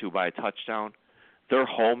lost to by a touchdown. They're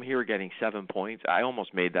home here getting 7 points. I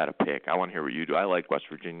almost made that a pick. I want to hear what you do. I like West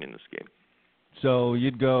Virginia in this game. So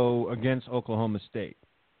you'd go against Oklahoma State?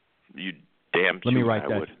 You damn Let me write I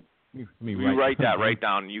that. would. Let me you write that right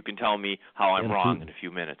down, and you can tell me how I'm wrong tootin'. in a few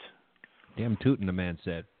minutes. Damn tootin', the man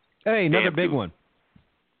said. Hey, another big one.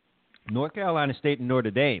 North Carolina State and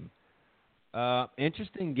Notre Dame.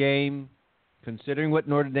 Interesting game, considering what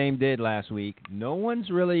Notre Dame did last week. No one's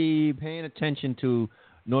really paying attention to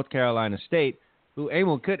North Carolina State, who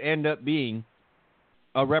Emil could end up being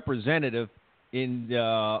a representative in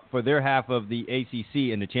for their half of the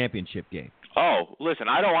ACC in the championship game. Oh, listen,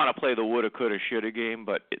 I don't want to play the woulda, coulda, shoulda game,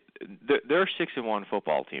 but they're a 6-1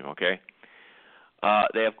 football team, okay?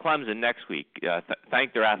 They have Clemson next week.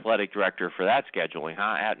 Thank their athletic director for that scheduling,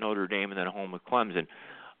 at Notre Dame and then home with Clemson.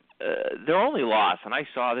 Their only loss, and I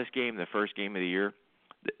saw this game, the first game of the year,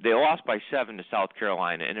 they lost by 7 to South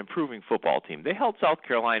Carolina, an improving football team. They held South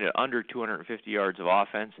Carolina at under 250 yards of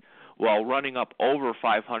offense while running up over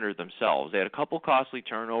 500 themselves. They had a couple costly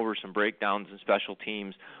turnovers, some breakdowns in special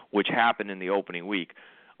teams, which happened in the opening week.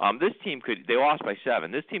 This team they lost by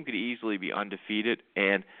 7. This team could easily be undefeated,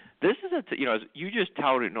 and this is as you just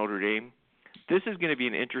touted Notre Dame, this is going to be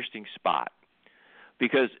an interesting spot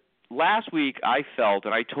because last week I felt,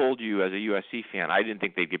 and I told you as a USC fan, I didn't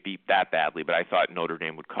think they'd get beat that badly, but I thought Notre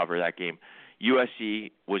Dame would cover that game.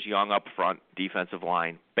 USC was young up front, defensive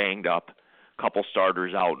line, banged up, couple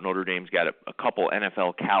starters out. Notre Dame's got a couple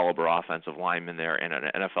NFL caliber offensive linemen there and an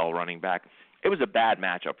NFL running back. It was a bad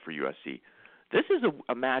matchup for USC. This is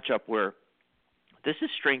a matchup where this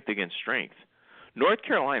is strength against strength. North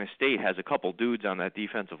Carolina State has a couple dudes on that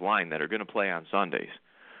defensive line that are going to play on Sundays.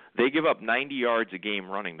 They give up 90 yards a game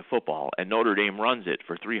running the football, and Notre Dame runs it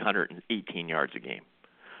for 318 yards a game.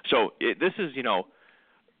 So this is,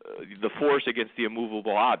 the force against the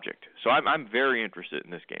immovable object. So I'm very interested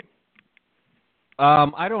in this game.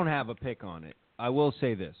 I don't have a pick on it. I will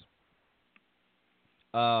say this.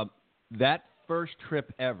 That first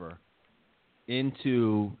trip ever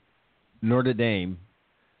into Notre Dame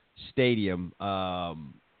Stadium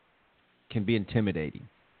can be intimidating.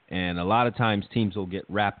 And a lot of times teams will get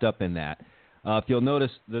wrapped up in that. If you'll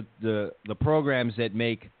notice, the programs that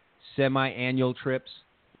make semi-annual trips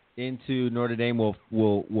into Notre Dame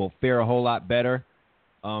will fare a whole lot better.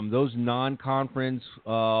 Those non-conference,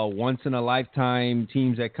 once-in-a-lifetime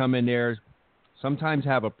teams that come in there sometimes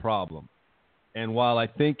have a problem. And while I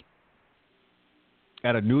think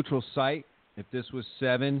at a neutral site, if this was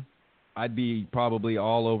 7, I'd be probably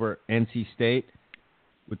all over NC State.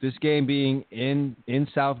 With this game being in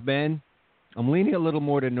South Bend, I'm leaning a little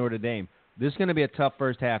more to Notre Dame. This is going to be a tough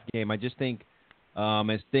first half game. I just think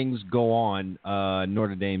as things go on,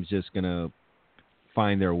 Notre Dame's just going to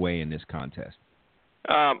find their way in this contest.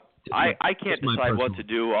 I can't decide what to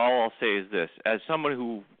do. All I'll say is this. As someone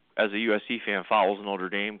who, as a USC fan, follows Notre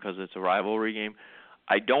Dame because it's a rivalry game,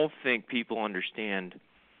 I don't think people understand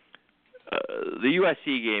the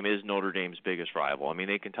USC game is Notre Dame's biggest rival. I mean,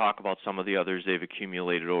 they can talk about some of the others they've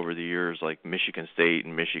accumulated over the years, like Michigan State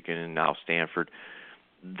and Michigan and now Stanford.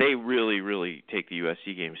 They really, really take the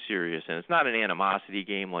USC game serious, and it's not an animosity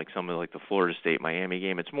game like something like the Florida State-Miami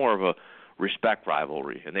game. It's more of a respect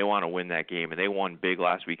rivalry, and they want to win that game, and they won big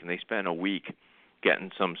last week, and they spent a week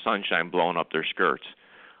getting some sunshine blowing up their skirts.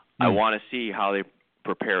 I want to see how they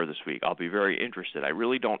prepare this week. I'll be very interested. I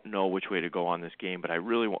really don't know which way to go on this game, but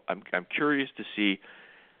I'm curious to see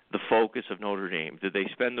the focus of Notre Dame? Did they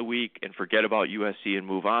spend the week and forget about USC and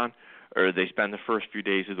move on, or did they spend the first few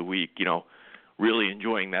days of the week, really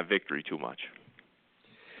enjoying that victory too much?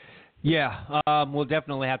 Yeah, we'll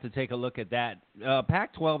definitely have to take a look at that.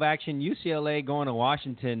 Pac-12 action, UCLA going to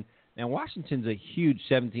Washington. And Washington's a huge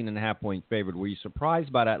 17.5-point favorite. Were you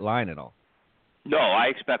surprised by that line at all? No, I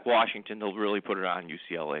expect Washington to really put it on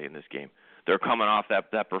UCLA in this game. They're coming off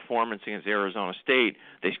that performance against Arizona State.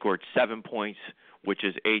 They scored 7 points, which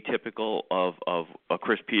is atypical of a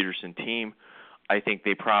Chris Peterson team. I think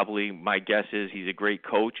they probably, my guess is he's a great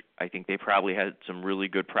coach. I think they probably had some really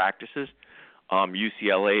good practices.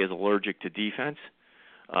 UCLA is allergic to defense.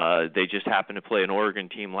 They just happened to play an Oregon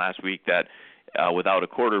team last week that, without a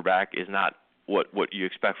quarterback, is not what you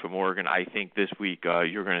expect from Oregon. I think this week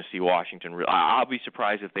you're going to see Washington. I'll be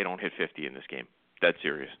surprised if they don't hit 50 in this game. That's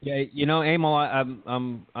serious. Yeah, Emil,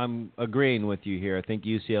 I'm agreeing with you here. I think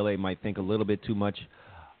UCLA might think a little bit too much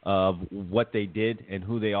of what they did and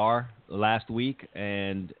who they are last week,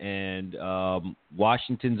 and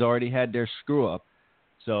Washington's already had their screw up.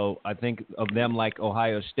 So I think of them like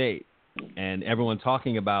Ohio State, and everyone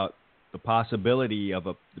talking about the possibility of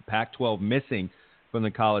the Pac-12 missing from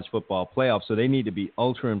the college football playoff. So they need to be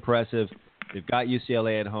ultra impressive. They've got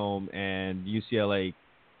UCLA at home, and UCLA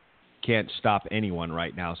can't stop anyone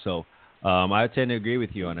right now. So I tend to agree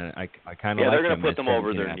with you on it. I kind of like they're going to put them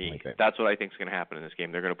over their knee. Like that's what I think is going to happen in this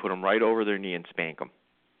game. They're going to put them right over their knee and spank them.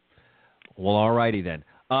 Well, all righty then.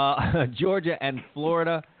 Georgia and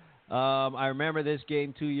Florida. I remember this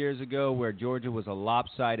game 2 years ago where Georgia was a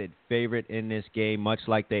lopsided favorite in this game, much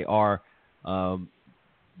like they are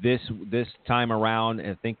this time around.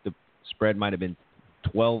 I think the spread might have been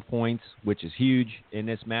 12 points, which is huge in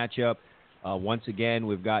this matchup. Once again,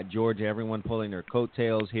 we've got Georgia, everyone pulling their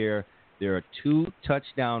coattails here. They're a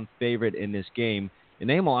 2-touchdown favorite in this game. And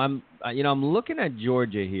Emil, I'm looking at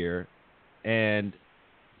Georgia here, and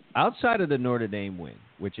outside of the Notre Dame win,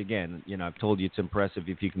 which again, I've told you it's impressive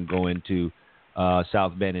if you can go into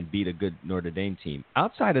South Bend and beat a good Notre Dame team.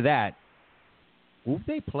 Outside of that, who've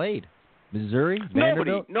they played? Missouri,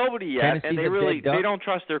 Vanderbilt, nobody yet, Tennessee's and they don't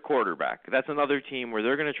trust their quarterback. That's another team where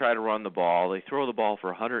they're going to try to run the ball. They throw the ball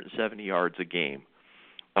for 170 yards a game.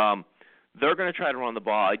 They're going to try to run the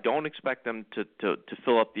ball. I don't expect them to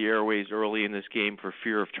fill up the airways early in this game for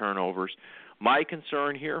fear of turnovers. My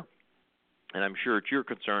concern here, and I'm sure it's your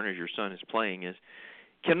concern as your son is playing, is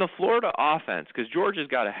can the Florida offense, because Georgia's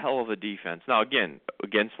got a hell of a defense, now again,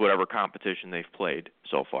 against whatever competition they've played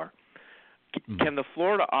so far, can the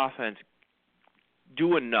Florida offense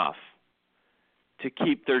do enough to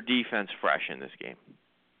keep their defense fresh in this game?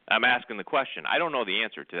 I'm asking the question. I don't know the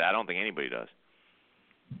answer to that. I don't think anybody does.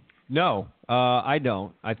 No, I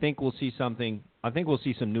don't. I think we'll see something. I think we'll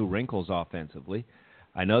see some new wrinkles offensively.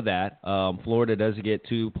 I know that. Florida does get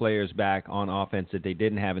 2 players back on offense that they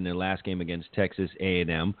didn't have in their last game against Texas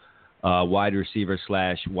A&M. Wide receiver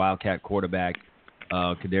 / Wildcat quarterback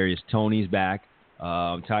Kadarius Toney's back.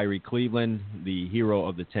 Tyree Cleveland, the hero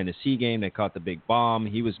of the Tennessee game that caught the big bomb,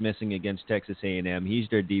 he was missing against Texas A&M. He's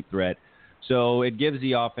their deep threat. So it gives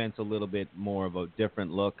the offense a little bit more of a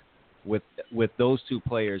different look with those 2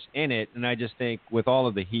 players in it. And I just think with all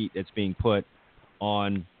of the heat that's being put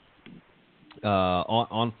on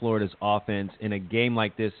Florida's offense in a game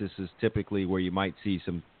like this is typically where you might see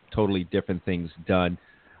some totally different things done.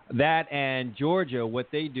 That and Georgia, what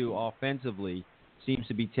they do offensively seems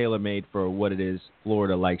to be tailor-made for what it is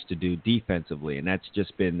Florida likes to do defensively, and that's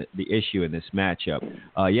just been the issue in this matchup.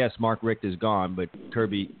 Yes, Mark Richt is gone, but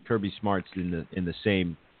Kirby Smart's in the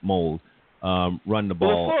same mold. Run the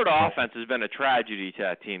ball. Well, the Florida offense has been a tragedy to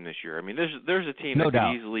that team this year. I mean, there's a team that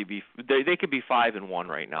could easily be they could be 5-1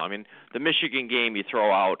 right now. I mean, the Michigan game you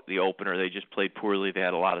throw out the opener. They just played poorly. They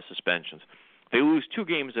had a lot of suspensions. They lose 2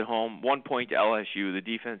 games at home, 1 point to LSU. The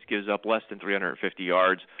defense gives up less than 350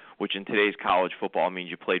 yards, which in today's college football means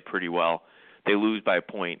you played pretty well. They lose by a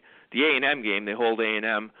point. The A&M game, they hold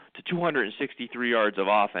A&M to 263 yards of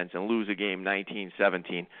offense and lose a game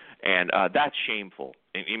 19-17, and that's shameful.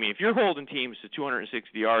 I mean, if you're holding teams to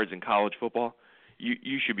 260 yards in college football,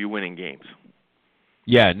 you should be winning games.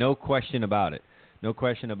 Yeah, no question about it. No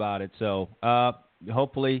question about it. So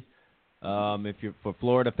hopefully, if you're for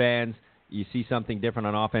Florida fans, you see something different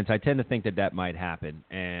on offense. I tend to think that might happen,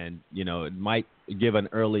 and it might give an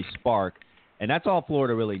early spark, and that's all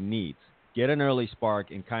Florida really needs. Get an early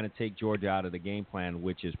spark and kind of take Georgia out of the game plan,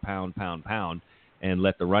 which is pound, pound, pound, and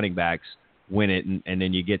let the running backs win it, and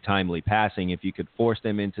then you get timely passing. If you could force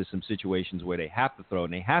them into some situations where they have to throw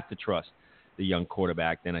and they have to trust the young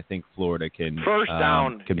quarterback, then I think Florida can. First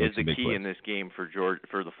down can is the key in this game for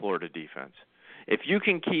the Florida defense. If you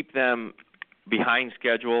can keep them behind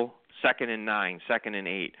schedule, 2nd and 9, 2nd and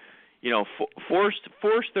 8.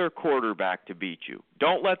 Force their quarterback to beat you.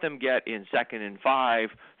 Don't let them get in 2nd and 5,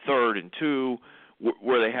 3rd and 2,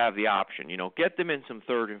 where they have the option. Get them in some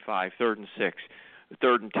 3rd and 5, 3rd and 6,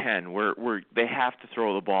 3rd and 10, where they have to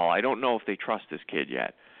throw the ball. I don't know if they trust this kid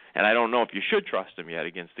yet, and I don't know if you should trust him yet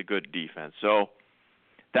against a good defense. So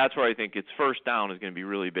that's where I think it's first down is going to be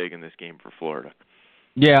really big in this game for Florida.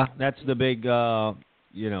 Yeah, that's the big,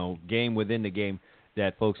 game within the game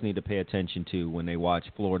that folks need to pay attention to when they watch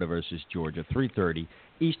Florida versus Georgia, 3:30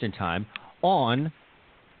 Eastern Time on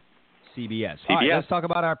CBS. All right, let's talk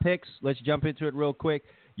about our picks. Let's jump into it real quick.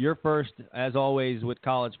 You're first, as always, with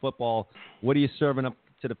college football. What are you serving up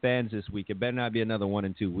to the fans this week? It better not be another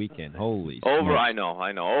 1-2 weekend. Holy smokes. I know.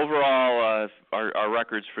 Overall, our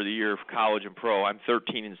records for the year of college and pro, I'm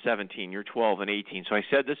 13-17. You're 12-18. So I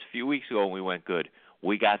said this a few weeks ago when we went good.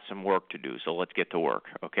 We got some work to do, so let's get to work,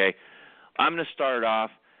 okay? I'm going to start off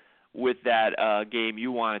with that game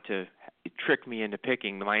you wanted to trick me into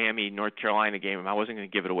picking, the Miami-North Carolina game. I wasn't going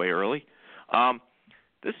to give it away early.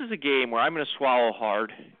 This is a game where I'm going to swallow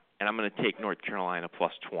hard, and I'm going to take North Carolina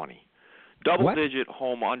plus 20. Double-digit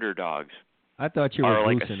home underdogs. I thought you were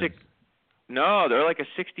like No, they're like a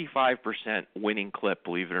 65% winning clip,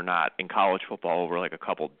 believe it or not, in college football over like a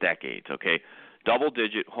couple decades, okay?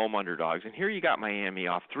 Double-digit home underdogs. And here you got Miami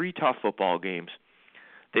off 3 tough football games.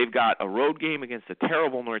 They've got a road game against a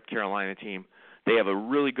terrible North Carolina team. They have a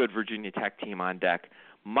really good Virginia Tech team on deck.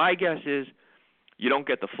 My guess is you don't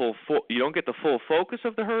get the full focus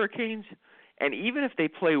of the Hurricanes, and even if they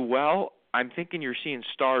play well, I'm thinking you're seeing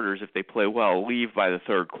starters, if they play well, leave by the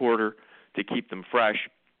third quarter to keep them fresh.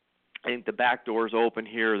 I think the back door's open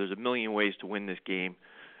here. There's a million ways to win this game.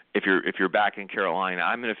 If you're back in Carolina,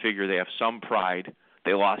 I'm going to figure they have some pride.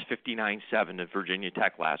 They lost 59-7 to Virginia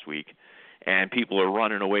Tech last week, and people are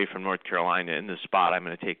running away from North Carolina in this spot. I'm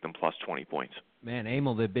going to take them plus 20 points. Man,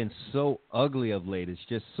 Emil, they've been so ugly of late. It's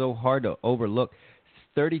just so hard to overlook.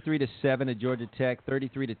 33-7 at Georgia Tech,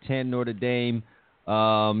 33-10 Notre Dame.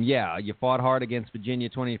 You fought hard against Virginia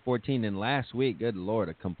 2014, and last week, good Lord,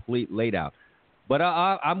 a complete laid-out. But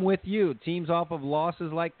I'm with you. Teams off of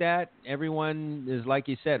losses like that, everyone is, like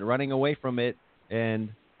you said, running away from it, and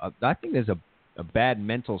I think there's a bad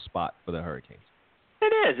mental spot for the Hurricanes.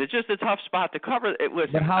 It is. It's just a tough spot to cover.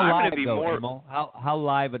 Listen, but how I'm live, going to be though, more. Emil? How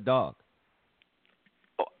live a dog?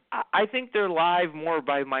 I think they're live more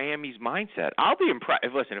by Miami's mindset. I'll be impressed.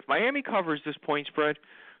 Listen, if Miami covers this point spread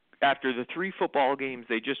after the 3 football games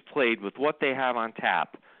they just played with what they have on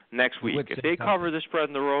tap next week, if they cover the spread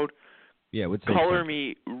on the road, color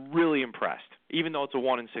me really impressed, even though it's a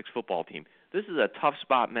 1-6 football team. This is a tough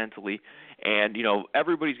spot mentally, and,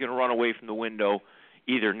 everybody's going to run away from the window,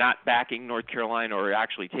 either not backing North Carolina or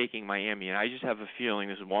actually taking Miami. And I just have a feeling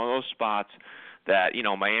this is one of those spots that,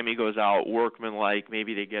 Miami goes out workmanlike.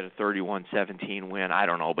 Maybe they get a 31-17 win. I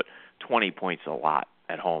don't know, but 20 points is a lot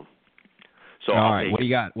at home. So all right, what do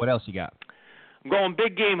you got? What else you got? I'm going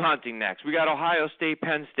big game hunting next. We got Ohio State,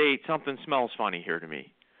 Penn State. Something smells funny here to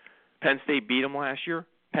me. Penn State beat them last year.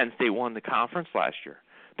 Penn State won the conference last year.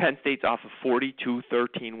 Penn State's off a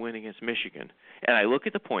 42-13 win against Michigan. And I look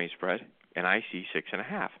at the point spread, and I see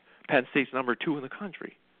 6.5. Penn State's number 2 in the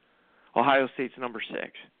country. Ohio State's number 6.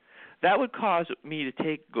 That would cause me to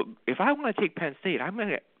take – if I want to take Penn State, I'm going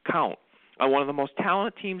to count on one of the most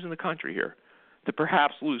talented teams in the country here to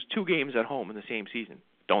perhaps lose 2 games at home in the same season.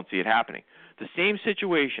 Don't see it happening. The same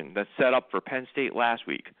situation that's set up for Penn State last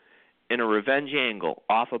week in a revenge angle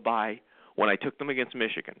off a bye when I took them against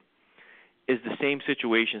Michigan is the same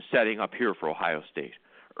situation setting up here for Ohio State.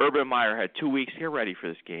 Urban Meyer had 2 weeks to get ready for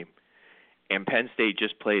this game, and Penn State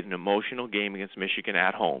just played an emotional game against Michigan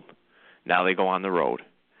at home. Now they go on the road.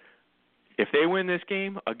 If they win this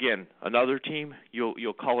game, again, another team,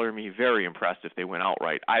 you'll color me very impressed if they win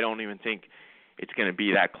outright. I don't even think it's going to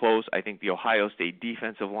be that close. I think the Ohio State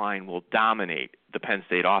defensive line will dominate the Penn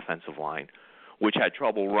State offensive line, which had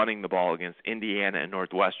trouble running the ball against Indiana and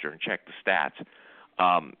Northwestern. Check the stats.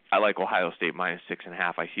 I like Ohio State minus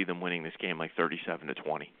 6.5. I see them winning this game like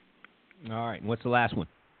 37-20. All right. And what's the last one?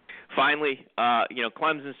 Finally,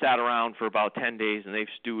 Clemson sat around for about 10 days, and they've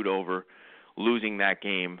stewed over losing that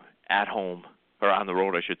game at home, or on the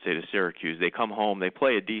road, I should say, to Syracuse. They come home. They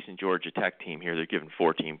play a decent Georgia Tech team here. They're given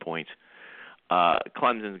 14 points.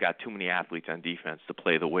 Clemson's got too many athletes on defense to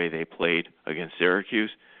play the way they played against Syracuse.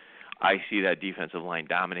 I see that defensive line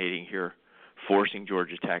dominating here, forcing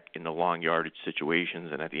Georgia Tech into long yardage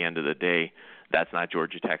situations, and at the end of the day, that's not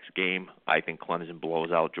Georgia Tech's game. I think Clemson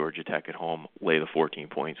blows out Georgia Tech at home, lay the 14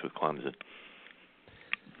 points with Clemson.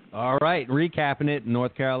 All right, recapping it,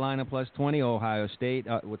 North Carolina plus 20, Ohio State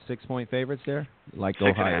with 6-point favorites there. Like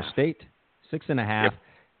Ohio State, 6.5, Yep.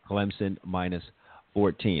 Clemson minus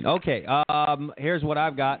 14. Okay, here's what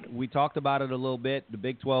I've got. We talked about it a little bit. The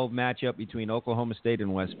Big 12 matchup between Oklahoma State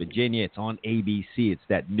and West Virginia. It's on ABC. It's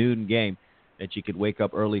that noon game that you could wake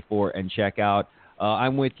up early for and check out.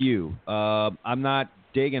 I'm with you. I'm not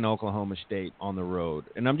digging Oklahoma State on the road,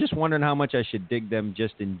 and I'm just wondering how much I should dig them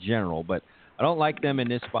just in general, but I don't like them in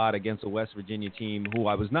this spot against a West Virginia team who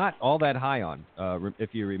I was not all that high on,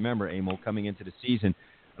 if you remember, Emil, coming into the season.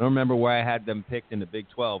 I don't remember where I had them picked in the Big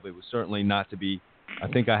 12. It was certainly not to be. I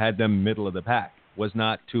think I had them middle of the pack. Was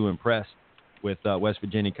not too impressed with West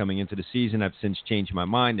Virginia coming into the season. I've since changed my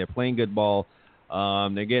mind. They're playing good ball.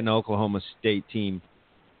 They're getting an Oklahoma State team.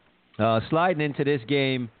 Sliding into this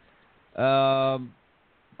game, I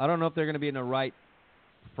don't know if they're going to be in the right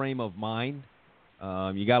frame of mind.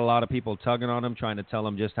 You got a lot of people tugging on them, trying to tell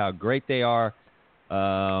them just how great they are.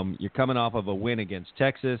 You're coming off of a win against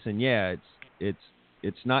Texas, and yeah,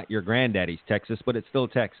 it's not your granddaddy's Texas, but it's still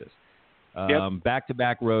Texas.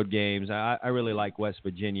 Back-to-back road games. I really like West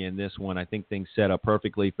Virginia in this one. I think things set up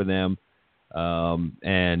perfectly for them,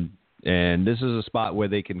 and this is a spot where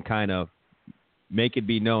they can kind of make it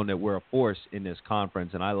be known that we're a force in this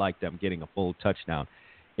conference, and I like them getting a full touchdown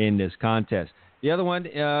in this contest. The other one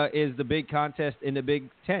is the big contest in the Big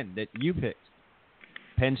Ten that you picked,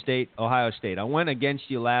 Penn State, Ohio State. I went against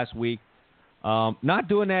you last week. Not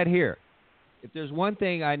doing that here. If there's one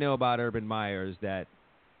thing I know about Urban Meyer is that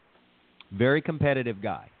very competitive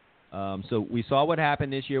guy. So we saw what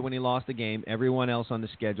happened this year when he lost the game. Everyone else on the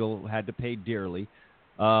schedule had to pay dearly.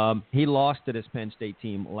 He lost to this Penn State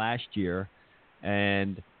team last year,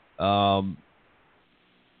 and Urban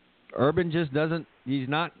just doesn't. He's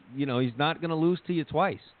not going to lose to you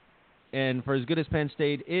twice. And for as good as Penn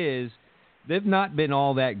State is, they've not been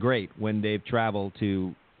all that great when they've traveled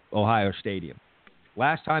to Ohio Stadium.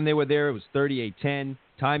 Last time they were there, it was 38-10.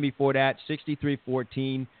 Time before that,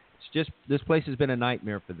 63-14. It's just this place has been a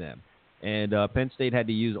nightmare for them. And Penn State had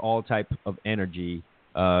to use all type of energy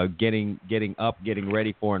getting up, getting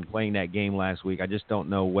ready for, and playing that game last week. I just don't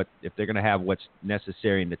know if they're going to have what's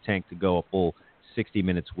necessary in the tank to go a full 60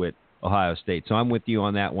 minutes with Ohio State. So I'm with you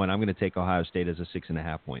on that one. I'm going to take Ohio State as a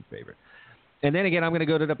 6.5-point favorite. And then again, I'm going to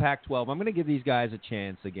go to the Pac-12. I'm going to give these guys a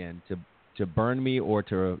chance again to burn me or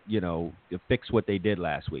to fix what they did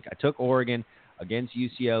last week. I took Oregon against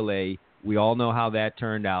UCLA. We all know how that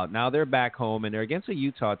turned out. Now they're back home, and they're against a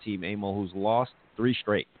Utah team, Emil, who's lost 3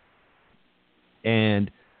 straight. And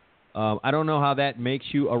I don't know how that makes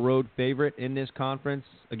you a road favorite in this conference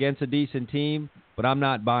against a decent team, but I'm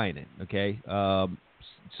not buying it, okay?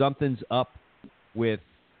 Something's up with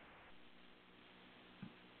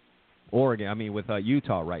with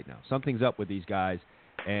Utah right now. Something's up with these guys.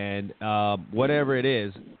 And whatever it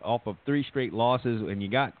is, off of 3 straight losses, and you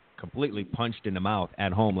got completely punched in the mouth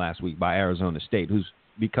at home last week by Arizona State, who's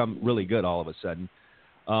become really good all of a sudden.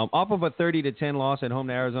 Off of a 30-10 loss at home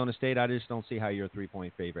to Arizona State, I just don't see how you're a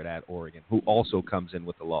 3-point favorite at Oregon, who also comes in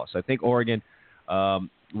with the loss. I think Oregon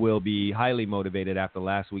will be highly motivated after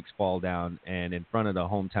last week's fall down, and in front of the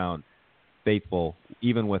hometown faithful,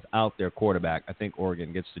 even without their quarterback, I think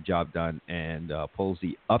Oregon gets the job done and pulls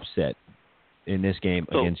the upset in this game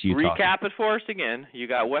against Utah. Recap it for us again. You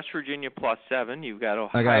got West Virginia plus 7. You've got Ohio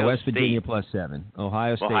State. I got West Virginia plus 7.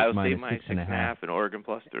 Ohio State minus 6.5, and Oregon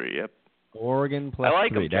plus 3. Yep. Oregon plus 3. I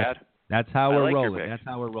like them, Chad. That's how we're rolling. That's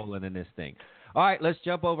how we're rolling in this thing. All right, let's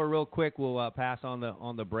jump over real quick. We'll pass on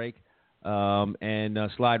the break and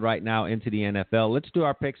slide right now into the NFL. Let's do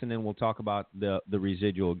our picks, and then we'll talk about the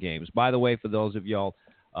residual games. By the way, for those of y'all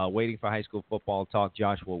waiting for high school football talk,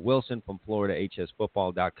 Joshua Wilson from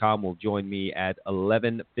FloridaHSFootball.com will join me at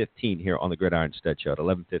 11:15 here on the Gridiron Stud Show at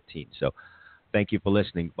 11:15. So thank you for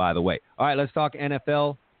listening, by the way. All right, let's talk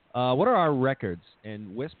NFL. What are our records?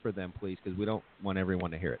 And whisper them, please, because we don't want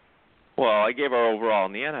everyone to hear it. Well, I gave our overall.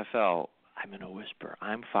 In the NFL, I'm going to whisper.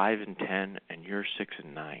 I'm 5-10, and you're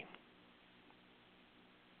 6-9.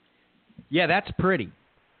 Yeah, that's pretty.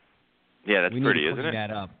 Yeah, that's pretty, isn't it?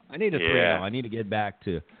 That up. I need to I need to get back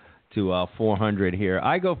to 400 here.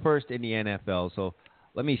 I go first in the NFL, so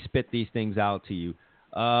let me spit these things out to you.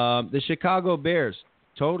 The Chicago Bears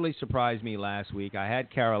totally surprised me last week. I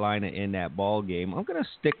had Carolina in that ball game. I'm going to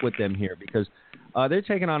stick with them here because they're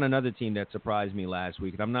taking on another team that surprised me last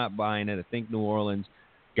week, and I'm not buying it. I think New Orleans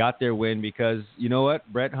got their win because, you know what,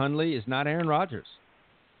 Brett Hundley is not Aaron Rodgers.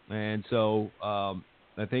 And so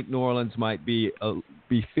I think New Orleans might be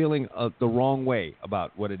feeling the wrong way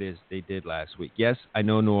about what it is they did last week. Yes, I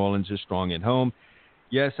know New Orleans is strong at home.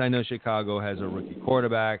 Yes, I know Chicago has a rookie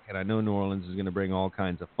quarterback, and I know New Orleans is going to bring all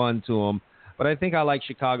kinds of fun to them. But I think I like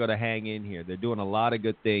Chicago to hang in here. They're doing a lot of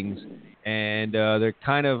good things, and they're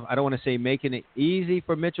kind of, I don't want to say making it easy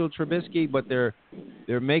for Mitchell Trubisky, but they're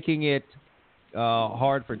making it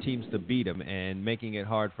hard for teams to beat him and making it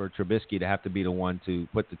hard for Trubisky to have to be the one to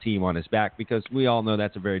put the team on his back, because we all know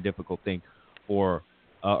that's a very difficult thing for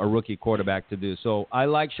a rookie quarterback to do. So I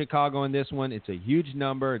like Chicago in this one. It's a huge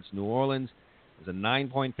number. It's New Orleans. It's a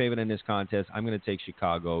 9-point favorite in this contest. I'm going to take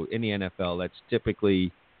Chicago. In the NFL, that's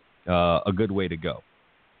typically a good way to go.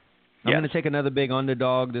 I'm going to take another big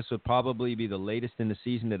underdog. This would probably be the latest in the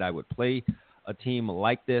season that I would play a team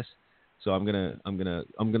like this. So I'm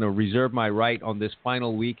gonna reserve my right on this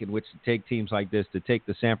final week in which to take teams like this, to take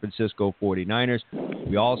the San Francisco 49ers.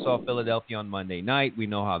 We all saw Philadelphia on Monday night. We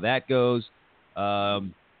know how that goes.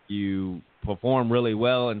 You perform really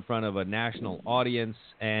well in front of a national audience,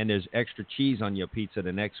 and there's extra cheese on your pizza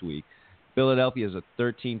the next week. Philadelphia is a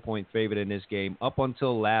 13-point favorite in this game. Up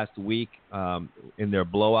until last week, in their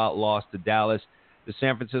blowout loss to Dallas, the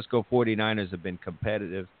San Francisco 49ers have been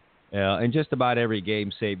competitive in just about every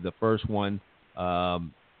game, save the first one.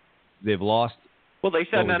 They've lost. Well, they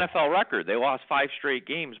set an NFL record. They lost 5 straight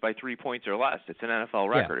games by 3 points or less. It's an NFL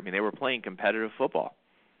record. I mean, they were playing competitive football.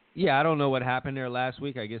 Yeah, I don't know what happened there last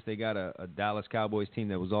week. I guess they got a Dallas Cowboys team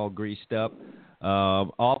that was all greased up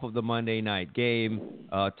off of the Monday night game.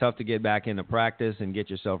 Tough to get back into practice and get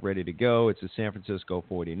yourself ready to go. It's the San Francisco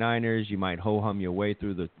 49ers. You might ho-hum your way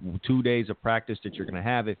through the 2 days of practice that you're going to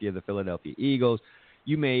have if you're the Philadelphia Eagles.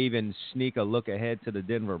 You may even sneak a look ahead to the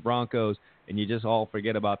Denver Broncos, and you just all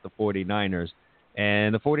forget about the 49ers.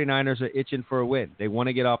 And the 49ers are itching for a win. They want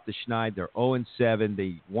to get off the schneid. They're 0-7.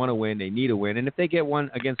 They want to win. They need a win. And if they get one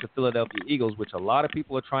against the Philadelphia Eagles, which a lot of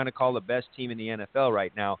people are trying to call the best team in the NFL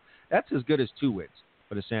right now, that's as good as 2 wins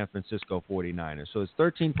for the San Francisco 49ers. So it's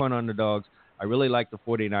 13-point underdogs. I really like the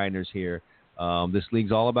 49ers here. This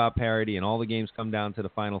league's all about parity, and all the games come down to the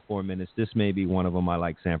final 4 minutes. This may be one of them. I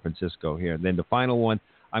like San Francisco here. And then the final one,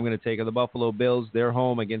 I'm going to take the Buffalo Bills. They're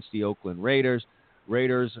home against the Oakland Raiders.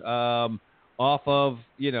 Raiders, off of,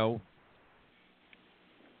 an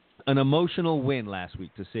emotional win last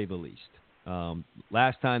week, to say the least.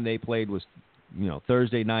 Last time they played was,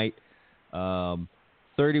 Thursday night, 31-30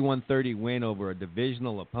 win over a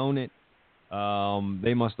divisional opponent.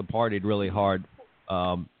 They must have partied really hard.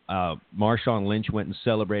 Marshawn Lynch went and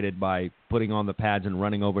celebrated by putting on the pads and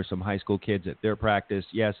running over some high school kids at their practice.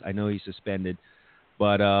 Yes, I know he's suspended,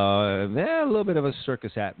 but a little bit of a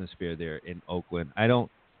circus atmosphere there in Oakland. I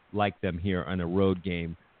don't like them here on a road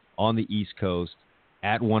game on the East Coast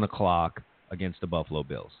at 1 o'clock against the Buffalo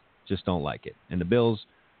Bills. Just don't like it. And the Bills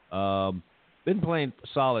been playing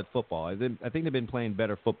solid football. I think they've been playing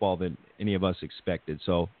better football than any of us expected.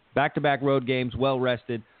 So back-to-back road games,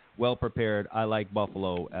 well-rested, well-prepared. I like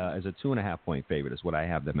Buffalo as a 2.5-point favorite is what I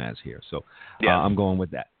have them as here. So I'm going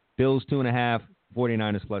with that. Bills 2.5,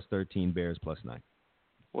 49ers plus 13, Bears plus 9.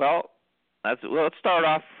 Well, let's start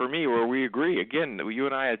off for me where we agree. Again, you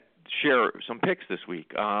and I share some picks this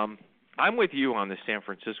week. I'm with you on the San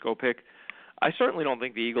Francisco pick. I certainly don't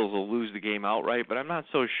think the Eagles will lose the game outright, but I'm not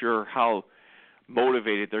so sure how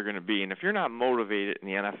motivated they're going to be. And if you're not motivated in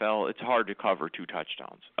the NFL, it's hard to cover 2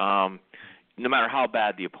 touchdowns, no matter how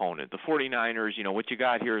bad the opponent. The 49ers, what you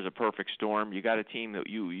got here is a perfect storm. You got a team that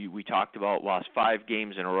we talked about lost 5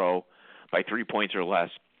 games in a row by 3 points or less.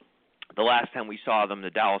 The last time we saw them, the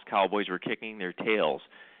Dallas Cowboys were kicking their tails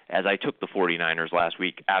as I took the 49ers last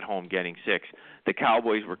week at home getting 6. The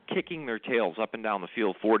Cowboys were kicking their tails up and down the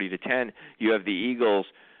field 40-10. You have the Eagles,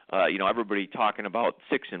 everybody talking about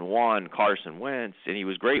 6-1, Carson Wentz, and he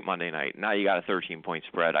was great Monday night. Now you got a 13-point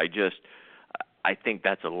spread. I think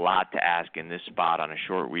that's a lot to ask in this spot on a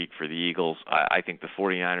short week for the Eagles. I think the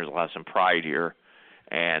 49ers will have some pride here,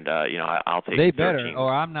 and I'll take. They 13. better,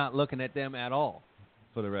 or I'm not looking at them at all.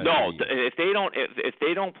 For the rest of the year. If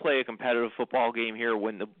they don't play a competitive football game here,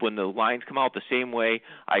 when the lines come out the same way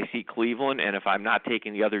I see Cleveland, and if I'm not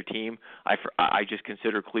taking the other team, I just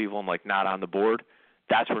consider Cleveland like not on the board.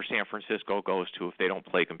 That's where San Francisco goes to if they don't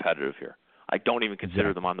play competitive here. I don't even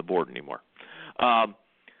consider them on the board anymore.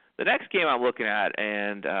 The next game I'm looking at,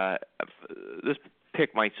 and this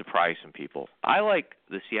pick might surprise some people. I like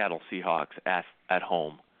the Seattle Seahawks at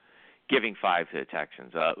home, giving 5 to the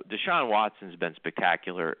Texans. Deshaun Watson's been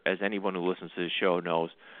spectacular. As anyone who listens to the show knows,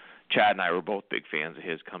 Chad and I were both big fans of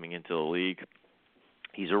his coming into the league.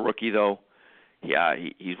 He's a rookie, though. Yeah,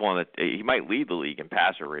 he's one that he might lead the league in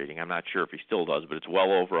passer rating. I'm not sure if he still does, but it's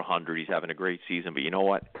well over 100. He's having a great season. But you know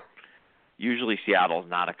what? Usually Seattle's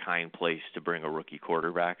not a kind place to bring a rookie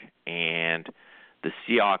quarterback. And the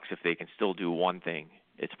Seahawks, if they can still do one thing,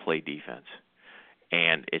 it's play defense,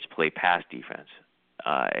 and it's play pass defense.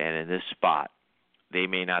 And in this spot, they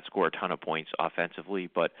may not score a ton of points offensively,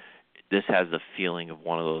 but this has the feeling of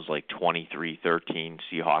one of those like 23-13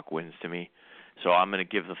 Seahawk wins to me. So I'm going to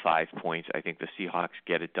give the 5 points. I think the Seahawks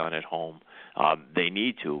get it done at home. They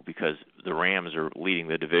need to because the Rams are leading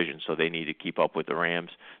the division, so they need to keep up with the Rams.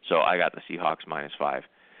 So I got the Seahawks -5.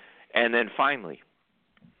 And then finally,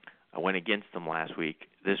 I went against them last week.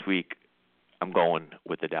 This week, I'm going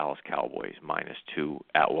with the Dallas Cowboys -2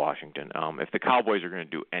 at Washington. If the Cowboys are going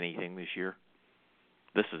to do anything this year,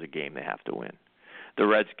 this is a game they have to win. The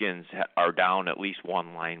Redskins are down at least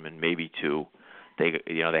one lineman, maybe two. They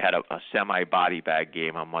had a semi-body bag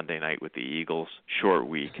game on Monday night with the Eagles. Short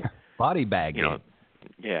week. Body bag game.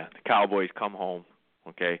 Yeah. The Cowboys come home.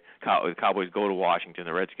 Okay. The Cowboys go to Washington.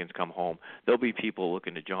 The Redskins come home. There'll be people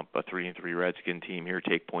looking to jump a 3-3 Redskin team here,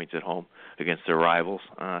 take points at home against their rivals.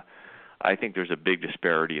 I think there's a big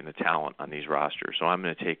disparity in the talent on these rosters, so I'm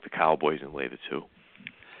going to take the Cowboys and lay the 2.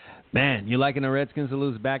 Man, you liking the Redskins to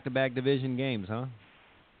lose back-to-back division games, huh?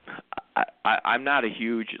 I'm not a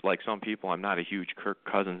huge, like some people, I'm not a huge Kirk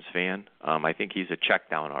Cousins fan. I think he's a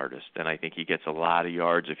check-down artist, and I think he gets a lot of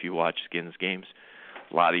yards if you watch Skins games,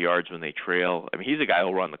 a lot of yards when they trail. I mean, he's a guy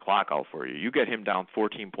who'll run the clock out for you. You get him down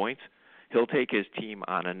 14 points, he'll take his team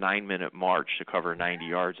on a 9-minute march to cover 90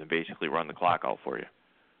 yards and basically run the clock out for you.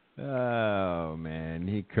 Oh,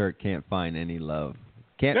 man, Kirk can't find any love.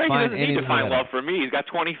 He doesn't need to find love for me. He's got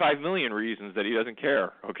 25 million reasons that he doesn't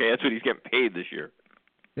care. Okay, that's what he's getting paid this year.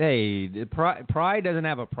 Hey, pride doesn't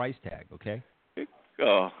have a price tag, okay?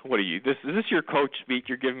 Oh, what are you? Is this your coach speak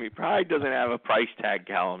you're giving me? Pride doesn't have a price tag,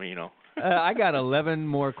 Calomino. I got 11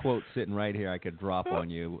 more quotes sitting right here I could drop on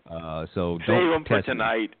you. So save don't them for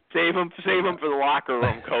tonight. Save them for the locker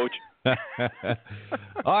room, Coach.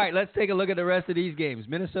 All right, let's take a look at the rest of these games.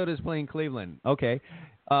 Minnesota's playing Cleveland. Okay.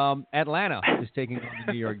 Atlanta is taking on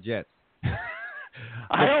the New York Jets.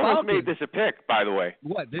 I almost made this a pick, by the way.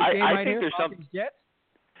 What, this game right here, there's Falcons Jets?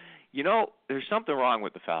 There's something wrong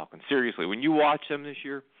with the Falcons. Seriously, when you watch them this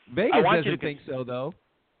year, Vegas I want doesn't you to think so, though.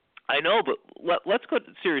 I know, but let's go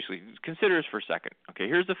seriously. Consider this for a second. Okay,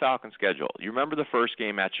 here's the Falcons' schedule. You remember the first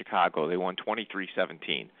game at Chicago? They won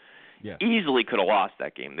 23-17. Yeah. Easily could have lost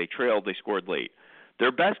that game. They trailed. They scored late.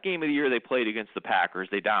 Their best game of the year, they played against the Packers.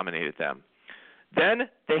 They dominated them. Then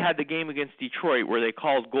they had the game against Detroit where they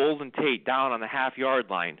called Golden Tate down on the half-yard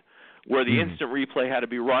line where the instant replay had to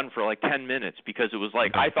be run for like 10 minutes because it was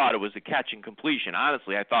like I thought it was a catch and completion.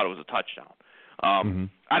 Honestly, I thought it was a touchdown.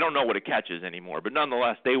 I don't know what a catch is anymore, but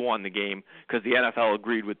nonetheless, they won the game because the NFL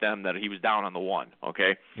agreed with them that he was down on the one,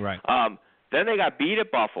 okay? Right. Then they got beat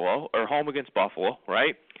at Buffalo, or home against Buffalo,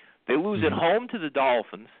 right? They lose at home to the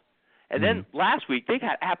Dolphins. And then last week, they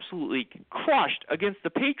got absolutely crushed against the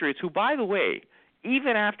Patriots, who, by the way,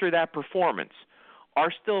 even after that performance,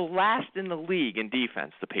 are still last in the league in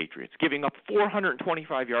defense, the Patriots, giving up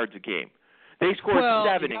 425 yards a game. They scored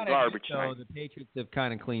 7 in garbage time. The Patriots have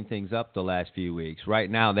kind of cleaned things up the last few weeks. Right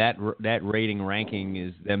now, that rating ranking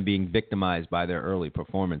is them being victimized by their early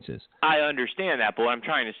performances. I understand that, but what I'm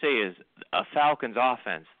trying to say is a Falcons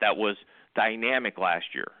offense that was dynamic last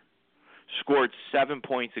year scored 7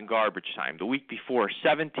 points in garbage time. The week before,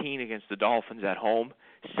 17 against the Dolphins at home,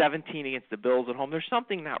 17 against the Bills at home. There's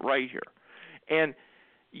something not right here. And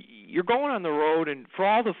you're going on the road, and for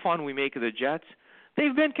all the fun we make of the Jets,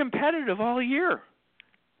 they've been competitive all year.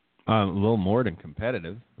 A little more than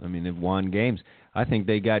competitive. I mean, they've won games. I think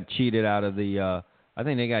they got cheated out of the.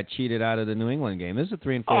 New England game. This is a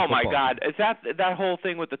 3-4. Oh my God! Is that whole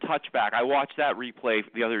thing with the touchback? I watched that replay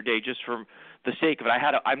the other day just for the sake of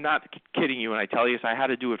it. I'm not kidding you when I tell you this. I had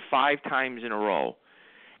to do it 5 times in a row,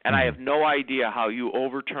 and I have no idea how you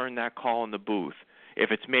overturn that call in the booth if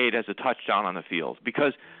it's made as a touchdown on the field,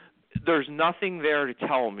 because there's nothing there to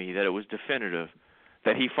tell me that it was definitive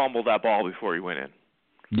that he fumbled that ball before he went in.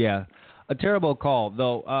 Yeah, a terrible call,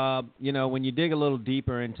 though. When you dig a little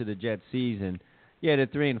deeper into the Jets season, yeah, they're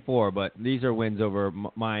 3-4, but these are wins over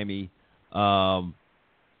Miami,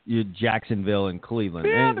 Jacksonville, and Cleveland.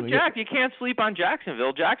 Yeah, but Jack, you can't sleep on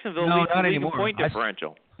Jacksonville. Jacksonville leads the league in point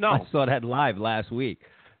differential. No, I saw that live last week.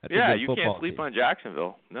 Yeah, you can't sleep on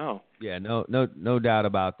Jacksonville. No. Yeah, no doubt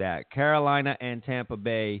about that. Carolina and Tampa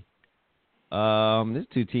Bay. There's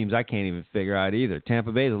 2 teams I can't even figure out either.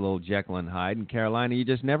 Tampa Bay is a little Jekyll and Hyde, and Carolina, you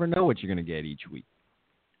just never know what you're going to get each week.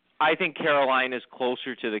 I think Carolina is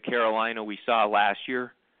closer to the Carolina we saw last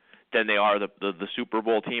year than they are the Super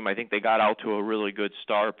Bowl team. I think they got out to a really good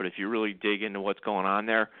start, but if you really dig into what's going on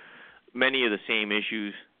there, many of the same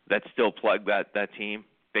issues that still plague that team.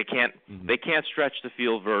 They can't stretch the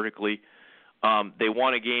field vertically. They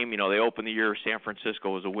won a game. They opened the year. San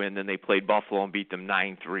Francisco was a win. Then they played Buffalo and beat them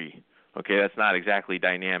 9-3. Okay, that's not exactly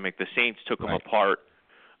dynamic. The Saints took them apart.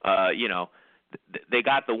 They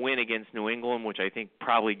got the win against New England, which I think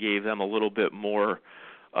probably gave them a little bit more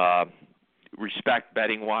respect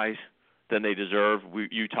betting-wise than they deserve.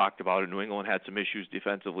 You talked about it. New England had some issues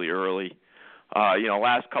defensively early.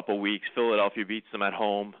 Last couple of weeks, Philadelphia beats them at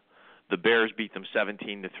home. The Bears beat them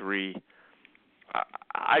 17-3.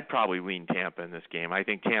 I'd probably lean Tampa in this game. I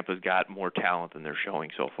think Tampa's got more talent than they're showing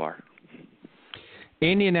so far.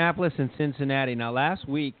 Indianapolis and Cincinnati. Now, last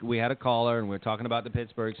week we had a caller, and we were talking about the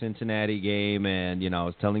Pittsburgh-Cincinnati game, and, I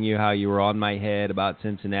was telling you how you were on my head about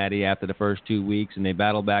Cincinnati after the first 2 weeks, and they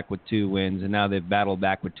battled back with 2 wins, and now they've battled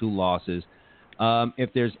back with 2 losses.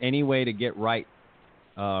 If there's any way to get right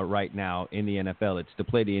now in the NFL, it's to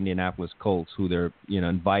play the Indianapolis Colts, who they're,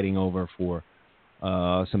 inviting over for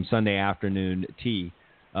some Sunday afternoon tea.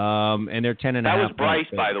 And they're 10.5. That was Bryce,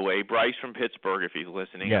 by the way. Bryce from Pittsburgh, if he's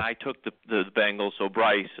listening. Yes. And I took the Bengals. So,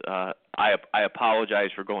 Bryce, I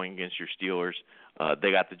apologize for going against your Steelers.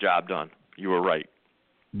 They got the job done. You were right.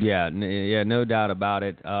 Yeah, no doubt about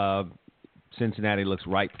it. Cincinnati looks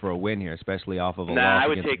ripe for a win here, especially off of a loss. I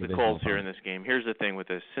would against take the Colts here in this game. Here's the thing with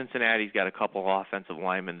this. Cincinnati's got a couple of offensive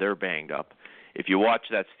linemen. They're banged up. If you watch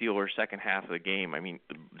that Steelers second half of the game,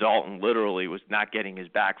 Dalton literally was not getting his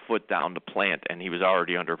back foot down to plant, and he was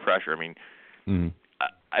already under pressure. I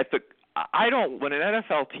think when an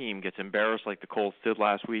NFL team gets embarrassed like the Colts did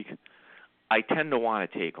last week, I tend to want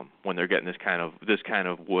to take them when they're getting this kind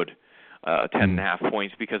of wood, 10.5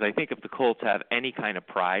 points, because I think if the Colts have any kind of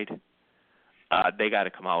pride, they got to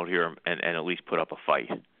come out here and at least put up a fight.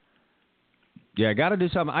 Yeah, got to do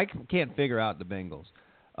something. I can't figure out the Bengals.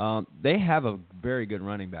 They have a very good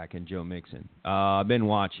running back in Joe Mixon. I've been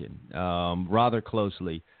watching rather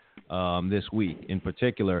closely this week. In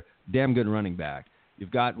particular, damn good running back.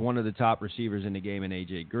 You've got one of the top receivers in the game in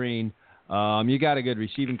A.J. Green. You got a good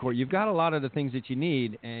receiving core. You've got a lot of the things that you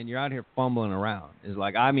need, and you're out here fumbling around. It's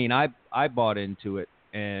like, I bought into it,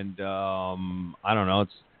 and I don't know.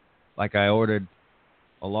 It's like I ordered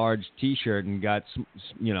a large T-shirt and got,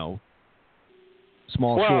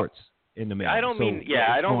 small shorts in the mail. I don't mean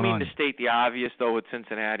to state the obvious though with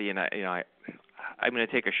Cincinnati, and I'm going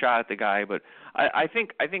to take a shot at the guy, but I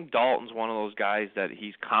think Dalton's one of those guys that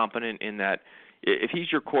he's competent in that if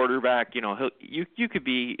he's your quarterback, you could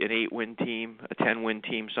be an 8-win team, a 10-win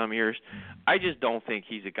team some years. I just don't think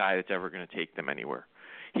he's a guy that's ever going to take them anywhere.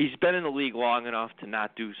 He's been in the league long enough to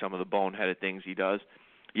not do some of the boneheaded things he does.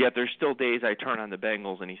 Yet there's still days I turn on the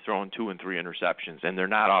Bengals and he's throwing 2 and 3 interceptions, and they're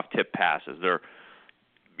not off tip passes. They're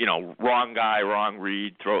wrong guy, wrong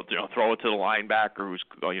read, throw it to the linebacker who's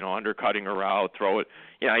undercutting a route, throw it.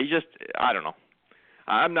 I don't know.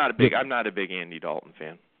 I'm not a big Andy Dalton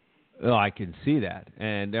fan. Oh, I can see that,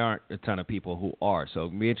 and there aren't a ton of people who are. So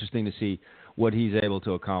it'll be interesting to see what he's able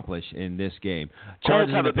to accomplish in this game.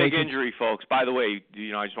 Colts have a big injury, folks. By the way,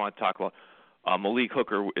 I just want to talk about Malik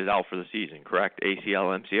Hooker is out for the season, correct?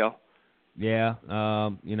 ACL, MCL. Yeah, again,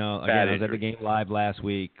 I was at the game live last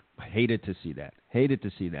week. Hated to see that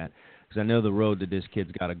because I know the road that this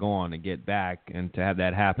kid's got to go on to get back, and to have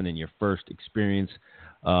that happen in your first experience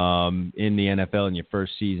in the NFL in your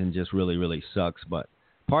first season just really, really sucks. But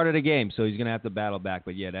part of the game, so he's going to have to battle back.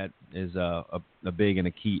 But, yeah, that is a big and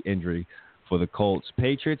a key injury for the Colts.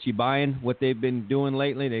 Patriots, you buying what they've been doing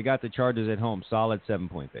lately? They got the Chargers at home, solid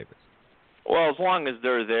 7-point favorites. Well, as long as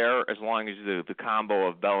they're there, as long as the combo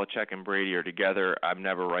of Belichick and Brady are together, I'm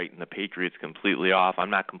never writing the Patriots completely off. I'm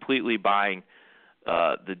not completely buying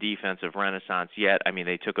the defensive renaissance yet.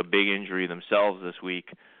 They took a big injury themselves this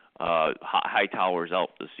week. Hightower's out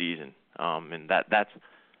for the season, and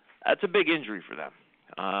that's a big injury for them.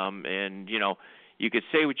 And you could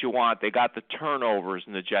say what you want. They got the turnovers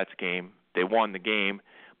in the Jets game. They won the game,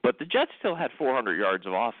 but the Jets still had 400 yards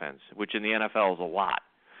of offense, which in the NFL is a lot.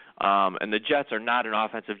 And the Jets are not an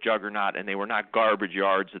offensive juggernaut, and they were not garbage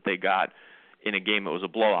yards that they got in a game that was a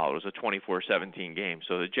blowout. It was a 24-17 game.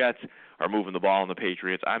 So the Jets are moving the ball on the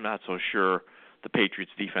Patriots. I'm not so sure the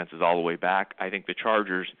Patriots' defense is all the way back. I think the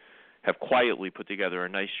Chargers have quietly put together a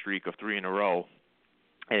nice streak of 3 in a row.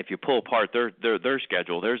 And if you pull apart their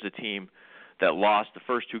schedule, there's a team that lost the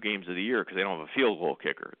first 2 games of the year because they don't have a field goal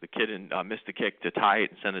kicker. The kid missed the kick to tie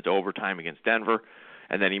it and send it to overtime against Denver.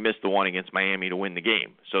 And then he missed the one against Miami to win the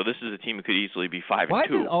game. So this is a team that could easily be 5-2. Why is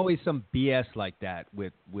there always some BS like that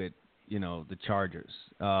with the Chargers?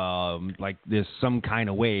 Like there's some kind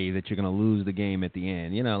of way that you're going to lose the game at the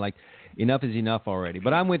end. Like enough is enough already.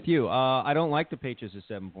 But I'm with you. I don't like the Patriots as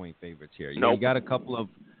 7-point favorites here. Nope. You got a couple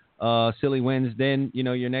of silly wins. Then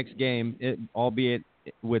your next game, albeit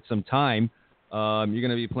with some time, You're going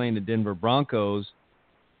to be playing the Denver Broncos.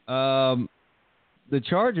 The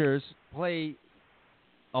Chargers play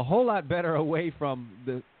a whole lot better away from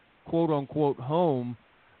the quote-unquote home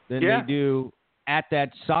than they do at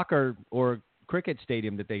that soccer or cricket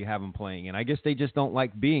stadium that they have them playing. And I guess they just don't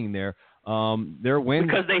like being there. Their win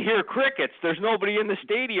because they hear crickets. There's nobody in the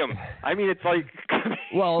stadium. I mean, it's like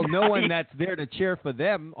well, no one that's there to cheer for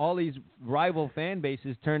them. All these rival fan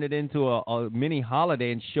bases turn it into a mini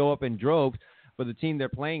holiday and show up in droves for the team they're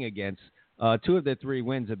playing against. 2 of their 3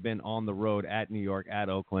 wins have been on the road at New York, at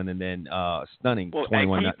Oakland, and then stunning 21-0.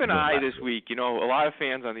 Well, keep an eye this week. You know, a lot of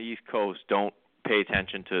fans on the East Coast don't pay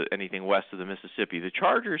attention to anything west of the Mississippi. The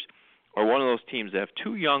Chargers are one of those teams that have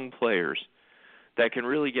 2 young players that can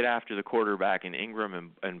really get after the quarterback in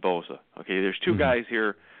Ingram and Bosa. Okay, there's 2 guys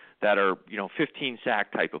here that are,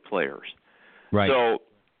 15-sack type of players. Right. So,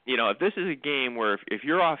 if this is a game where if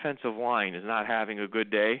your offensive line is not having a good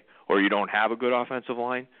day or you don't have a good offensive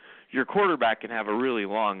line, your quarterback can have a really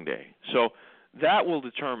long day. So that will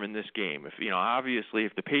determine this game. If obviously,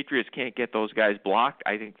 if the Patriots can't get those guys blocked,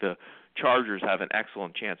 I think the Chargers have an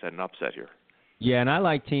excellent chance at an upset here. Yeah, and I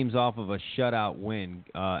like teams off of a shutout win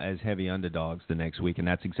as heavy underdogs the next week, and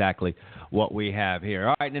that's exactly what we have here.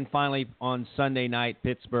 All right, and then finally on Sunday night,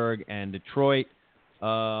 Pittsburgh and Detroit.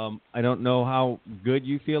 I don't know how good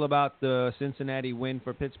you feel about the Cincinnati win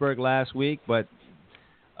for Pittsburgh last week, but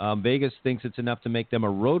Vegas thinks it's enough to make them a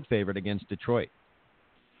road favorite against Detroit.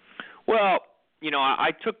 Well, I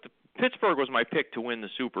took Pittsburgh was my pick to win the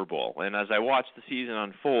Super Bowl, and as I watched the season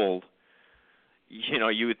unfold,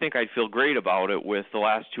 you would think I'd feel great about it with the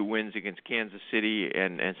last 2 wins against Kansas City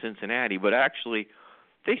and Cincinnati, but actually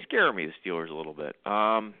they scare me, the Steelers, a little bit.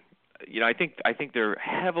 I think they're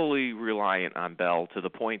heavily reliant on Bell to the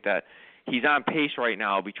point that he's on pace right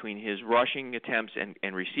now between his rushing attempts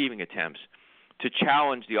and receiving attempts to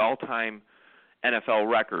challenge the all-time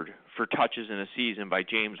NFL record for touches in a season by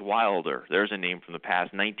James Wilder. There's a name from the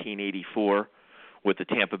past, 1984, with the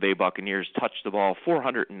Tampa Bay Buccaneers, touched the ball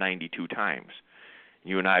 492 times.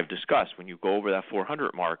 You and I have discussed when you go over that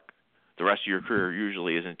 400 mark, the rest of your career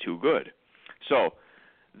usually isn't too good. So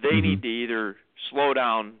they need to either slow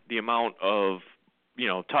down the amount of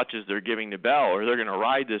touches they're giving to Bell, or they're going to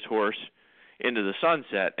ride this horse into the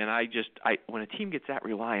sunset. And when a team gets that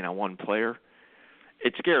reliant on one player,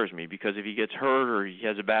 it scares me, because if he gets hurt or he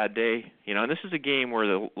has a bad day, and this is a game where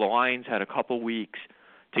the Lions had a couple weeks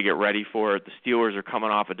to get ready for it. The Steelers are coming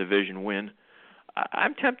off a division win.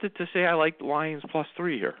 I'm tempted to say I like the Lions +3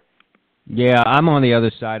 here. Yeah, I'm on the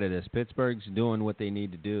other side of this. Pittsburgh's doing what they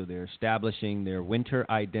need to do. They're establishing their winter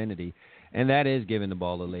identity, and that is giving the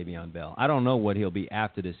ball to Le'Veon Bell. I don't know what he'll be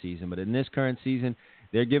after this season, but in this current season,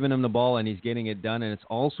 they're giving him the ball, and he's getting it done, and it's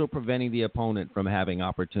also preventing the opponent from having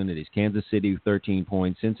opportunities. Kansas City, 13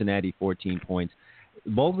 points. Cincinnati, 14 points.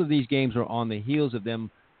 Both of these games are on the heels of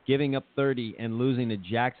them giving up 30 and losing to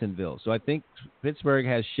Jacksonville. So I think Pittsburgh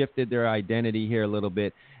has shifted their identity here a little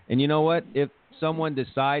bit. And you know what? If someone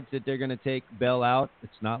decides that they're going to take Bell out,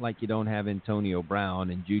 it's not like you don't have Antonio Brown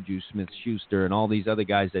and Juju Smith-Schuster and all these other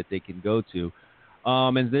guys that they can go to.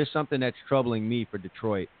 And there's something that's troubling me for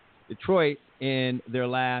Detroit. Detroit, in their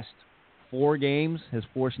last 4 games, has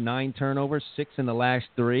forced 9 turnovers, 6 in the last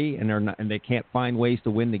 3, and they can't find ways to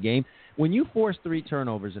win the game. When you force 3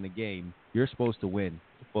 turnovers in a game, you're supposed to win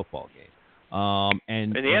the football game.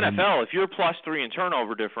 And in the NFL, if you're +3 in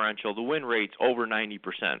turnover differential, the win rate's over 90%,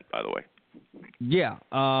 by the way. Yeah,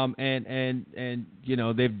 and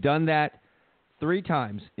they've done that 3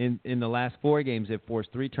 times in the last 4 games. They've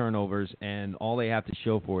forced 3 turnovers, and all they have to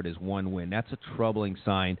show for it is 1 win. That's a troubling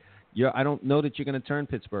sign. I don't know that you're going to turn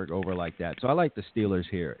Pittsburgh over like that. So I like the Steelers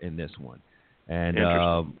here in this one. And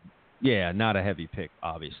yeah, not a heavy pick,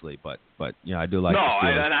 obviously, but I do like. No,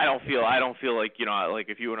 and I don't feel like like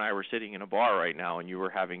if you and I were sitting in a bar right now and you were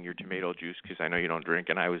having your tomato juice, because I know you don't drink,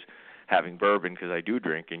 and I was having bourbon because I do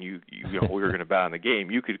drink, and you we were going to bet on the game,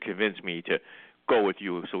 you could convince me to go with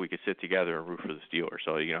you so we could sit together and root for the Steelers.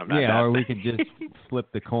 So I'm not. Yeah, or we could just flip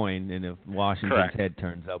the coin, and if Washington's head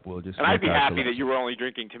turns up, we'll just. And I'd be happy that you were only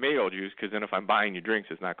drinking tomato juice, because then if I'm buying you drinks,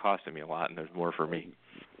 it's not costing me a lot, and there's more for me.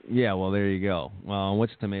 Yeah, well, there you go. Well,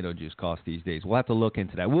 what's tomato juice cost these days? We'll have to look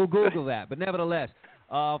into that. We'll Google that. But nevertheless,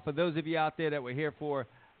 for those of you out there that were here for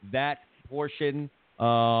that portion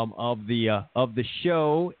of the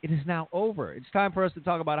show, it is now over. It's time for us to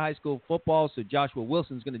talk about high school football. So Joshua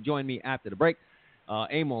Wilson is going to join me after the break.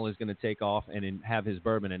 Emil is going to take off and have his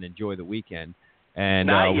bourbon and enjoy the weekend. And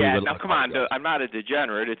not yet. Now, come on. I'm not a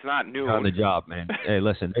degenerate. It's not new. On the job, man. Hey,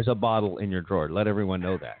 listen, there's a bottle in your drawer. Let everyone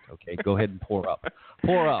know that, okay? Go ahead and pour up.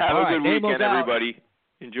 Pour up. Have All a right, good weekend, everybody.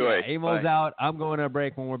 Enjoy. Yeah, Emil's Bye. out. I'm going to a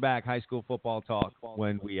break. When we're back, high school football talk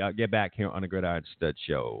when we get back here on the Gridiron Stud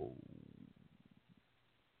Show.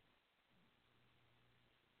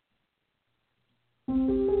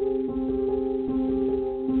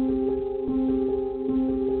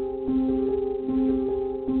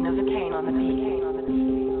 Novocaine on the beat.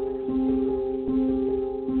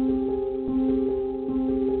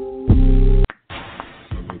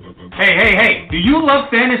 Hey, do you love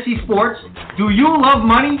fantasy sports? Do you love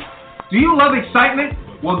money? Do you love excitement?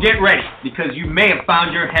 Well, get ready, because you may have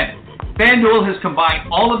found your heaven. FanDuel has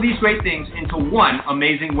combined all of these great things into one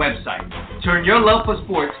amazing website. Turn your love for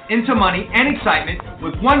sports into money and excitement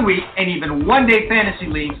with 1 week and even 1 day fantasy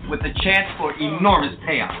leagues with a chance for enormous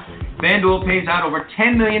payouts. FanDuel pays out over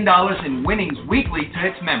 $10 million in winnings weekly to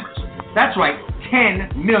its members. That's right,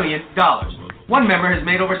 $10 million. One member has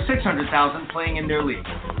made over $600,000 playing in their league.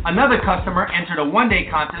 Another customer entered a 1 day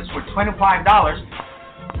contest for $25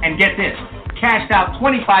 and get this, cashed out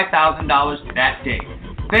 $25,000 that day.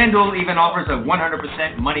 FanDuel even offers a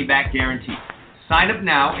 100% money-back guarantee. Sign up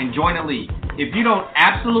now and join a league. If you don't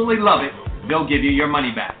absolutely love it, they'll give you your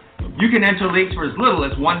money back. You can enter leagues for as little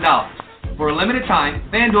as $1. For a limited time,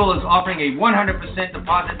 FanDuel is offering a 100%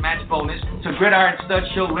 deposit match bonus to Gridiron Stud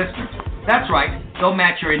Show listeners. That's right, they'll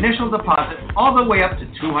match your initial deposit all the way up to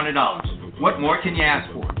 $200. What more can you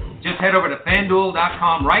ask for? Just head over to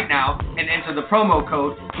FanDuel.com right now and enter the promo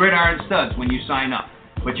code GridironStuds when you sign up.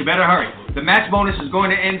 But you better hurry. The match bonus is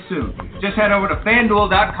going to end soon. Just head over to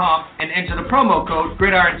FanDuel.com and enter the promo code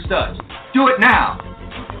GridironStuds. Do it now!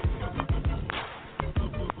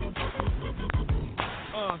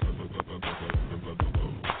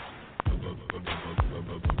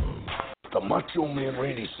 The Macho Man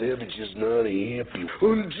Randy Savage is not happy.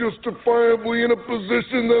 Unjustifiably in a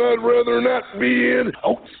position that I'd rather not be in.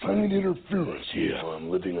 Outside interference here. I'm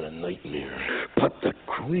living in a nightmare. But the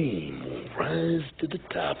cream will rise to the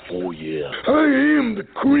top. Oh, yeah. I am the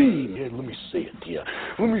cream. Yeah, let me say it here.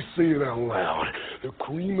 Let me say it out loud. The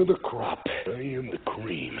cream of the crop. I am the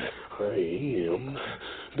cream. I am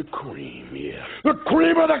the cream, yeah. The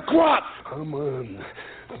cream of the crop! I'm on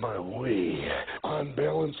my way. On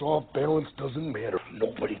balance, off balance, doesn't matter.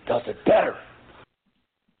 Nobody does it better.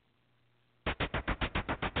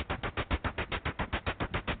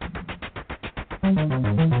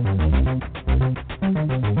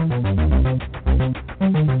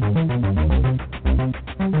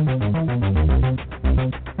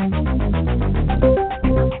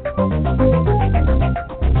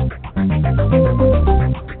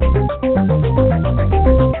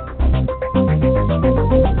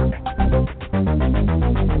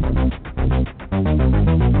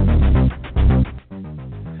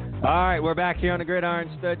 We're back here on the Gridiron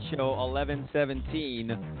Stud Show, 11:17.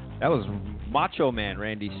 That was Macho Man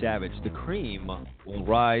Randy Savage. The cream will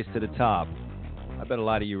rise to the top. I bet a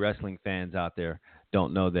lot of you wrestling fans out there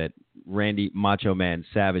don't know that Randy Macho Man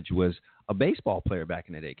Savage was a baseball player back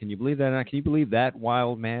in the day. Can you believe that? Can you believe that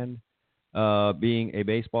wild man being a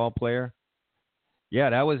baseball player? Yeah,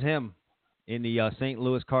 that was him in the St.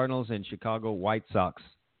 Louis Cardinals and Chicago White Sox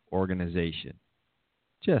organization.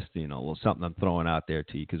 Just, a little something I'm throwing out there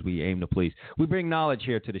to you because we aim to please. We bring knowledge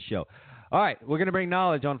here to the show. All right, we're going to bring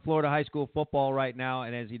knowledge on Florida high school football right now,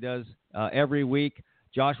 and as he does every week,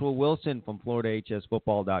 Joshua Wilson from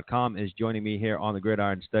FloridaHSFootball.com is joining me here on the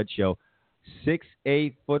Gridiron Stud Show.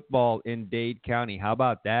 6A football in Dade County. How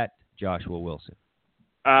about that, Joshua Wilson?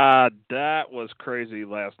 That was crazy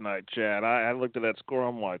last night, Chad. I looked at that score.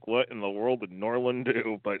 I'm like, what in the world did Norland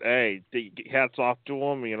do? But hey, hats off to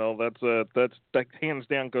them. That hands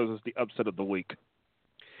down goes as the upset of the week.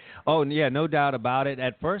 Oh, yeah, no doubt about it.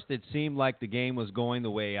 At first, it seemed like the game was going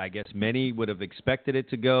the way I guess many would have expected it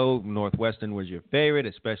to go. Northwestern was your favorite,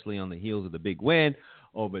 especially on the heels of the big win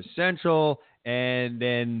over Central. And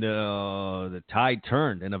then the tide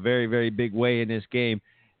turned in a very, very big way in this game.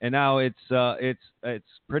 And now it's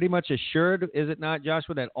pretty much assured, is it not,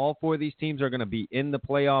 Joshua, that all four of these teams are going to be in the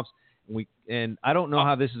playoffs. And I don't know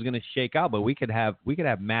how this is going to shake out, but we could have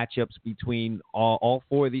matchups between all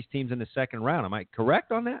four of these teams in the second round. Am I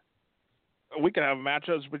correct on that? We could have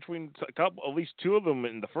matchups between at least two of them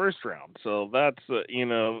in the first round. So that's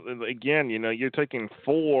again, you're taking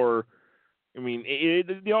four. I mean,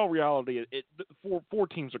 the all reality, four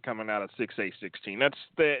teams are coming out of 6A 16.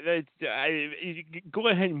 Go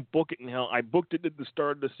ahead and book it in hell. I booked it at the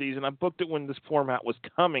start of the season. I booked it when this format was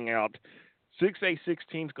coming out. 6A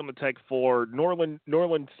 16 is going to take four. Norland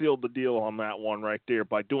sealed the deal on that one right there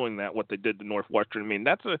by doing that, what they did to Northwestern. I mean,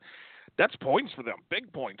 that's That's points for them,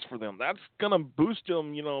 big points for them. That's gonna boost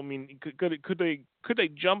them. You know, I mean, could they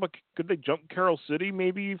jump Carroll City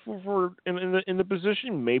maybe for in the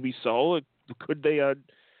position? Maybe so. Could they? I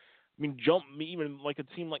mean, jump even like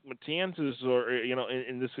a team like Matanzas, or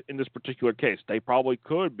in this particular case, they probably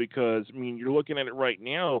could, because I mean, you're looking at it right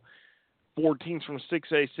now. 4 teams from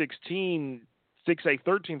 6A 16. 6A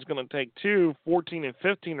 13 is going to take 2. 14 and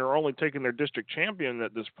 15 are only taking their district champion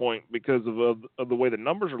at this point because of the way the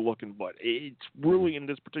numbers are looking. But it's really, in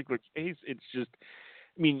this particular case, it's just,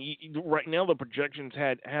 I mean, right now the projections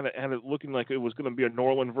had it looking like it was going to be a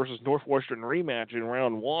Norland versus Northwestern rematch in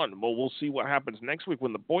round 1. Well, we'll see what happens next week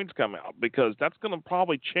when the points come out, because that's going to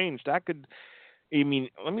probably change. That could. I mean,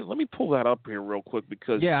 let me pull that up here real quick,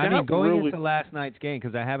 because going into last night's game,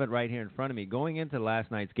 because I have it right here in front of me. Going into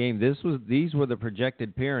last night's game, these were the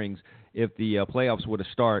projected pairings if the playoffs were to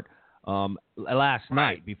start last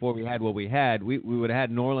night. Before we had what we had, we would have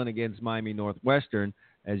had Norland against Miami Northwestern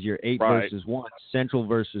as your 8 versus 1, Central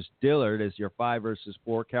versus Dillard as your 5 versus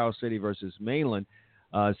 4, Cal City versus Mainland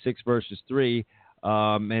 6 versus 3,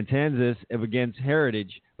 Matanzas against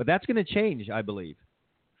Heritage. But that's going to change, I believe.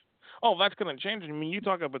 Oh, that's going to change. I mean, you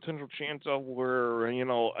talk a potential chance of where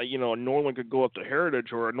a Norland could go up to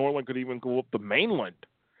Heritage, or a Norland could even go up to Mainland.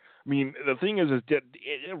 I mean, the thing is that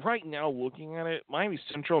right now, looking at it, Miami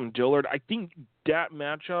Central and Dillard, I think that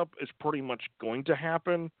matchup is pretty much going to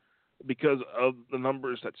happen because of the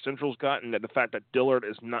numbers that Central's got, and that the fact that Dillard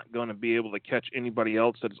is not going to be able to catch anybody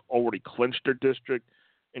else that has already clinched their district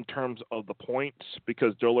in terms of the points,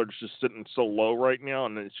 because Dillard's just sitting so low right now,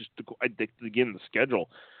 and it's just, again, the schedule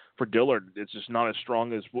for Dillard, it's just not as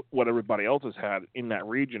strong as what everybody else has had in that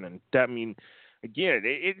region. And that mean, again,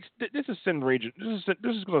 this is send region. This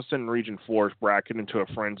is going to send Region 4's bracket into a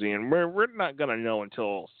frenzy, and we're not going to know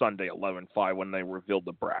until Sunday 11/5 when they reveal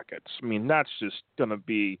the brackets. I mean, that's just going to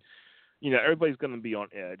be, everybody's going to be on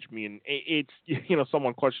edge. I mean, it's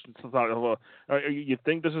someone questions the thought of you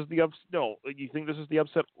think this is the upset? No, you think this is the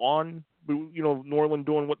upset on Norland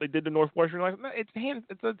doing what they did to Northwestern? Like, it's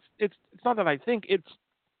not that I think it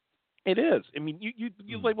is. I mean, you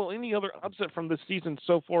label any other upset from this season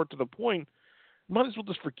so far to the point, might as well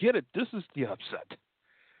just forget it. This is the upset.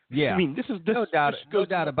 Yeah. I mean, this no doubt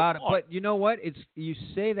about it. But you know what? You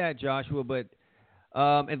say that, Joshua, but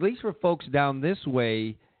at least for folks down this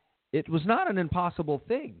way, it was not an impossible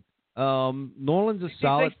thing. Norland's a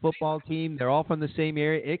solid football team. They're all from the same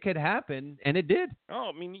area. It could happen, and it did. Oh,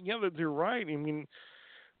 I mean, yeah, you're right. I mean,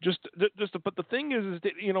 but the thing is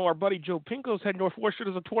that our buddy Joe Pinkos had Northwestern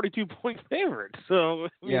as a 22-point favorite. So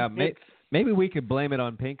yeah, maybe we could blame it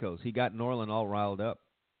on Pinkos. He got Norland all riled up.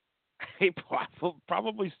 Hey,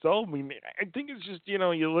 probably so. I mean, I think it's just you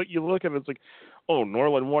look at it, it's like, oh,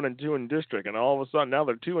 Norland 1 and 2 in district, and all of a sudden now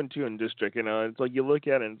they're 2 and 2 in district. It's like you look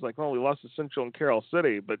at it, and it's like, oh, we lost to Central and Carroll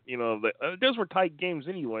City, but those were tight games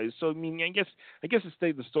anyways. So I mean, I guess it's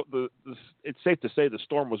safe to say the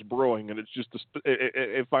storm was brewing, and it's just the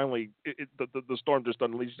storm just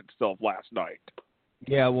unleashed itself last night.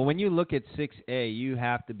 Yeah, well, when you look at 6A, you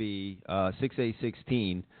have to be 6A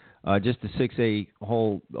 16. Just the 6A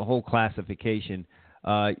whole classification,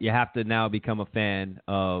 you have to now become a fan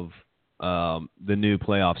of the new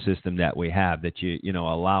playoff system that we have, that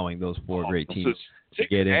allowing those 4 great teams to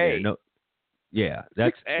get in there. No, yeah,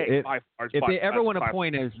 that's 6A. If they ever want to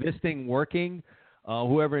point as this thing working,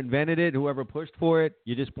 whoever invented it, whoever pushed for it,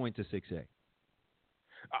 you just point to 6A.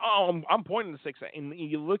 I'm pointing to 6A, and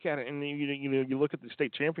you look at it, and you look at the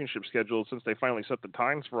state championship schedule since they finally set the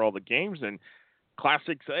times for all the games, and Class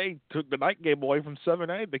 6A took the night game away from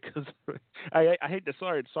 7A because I hate to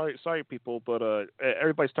sorry people, but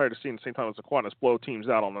everybody's tired of seeing St. Thomas Aquinas blow teams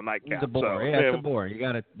out on the nightcap. It's a bore. It's a bore.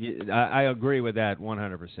 I agree with that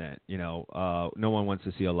 100%. No one wants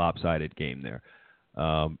to see a lopsided game there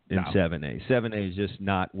in 7A. 7A is just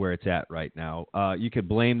not where it's at right now. You could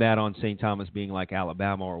blame that on St. Thomas being like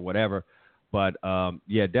Alabama or whatever, but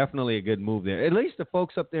yeah, definitely a good move there. At least the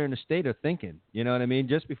folks up there in the state are thinking. You know what I mean?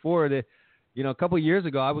 Just before a couple of years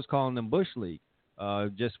ago, I was calling them Bush League,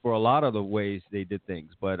 just for a lot of the ways they did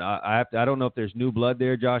things. But I don't know if there's new blood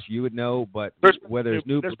there, Josh. You would know, but there's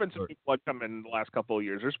been some new blood coming in the last couple of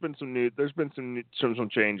years. There's been some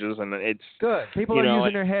changes, and it's good. People are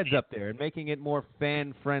using their heads up there and making it more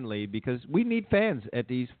fan friendly, because we need fans at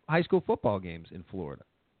these high school football games in Florida.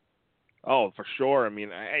 Oh, for sure. I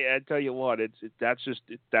mean, I tell you what, that's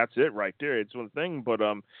it right there. It's one thing, but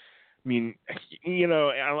I mean,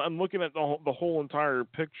 I'm looking at the whole entire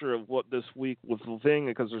picture of what this week was the thing,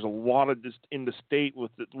 because there's a lot of just in the state with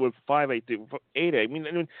 5A through 8A. I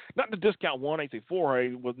mean, not to discount 1A through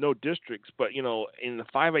 4A with no districts, but in the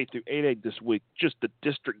 5A through 8A this week, just the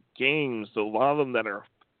district games, a lot of them that are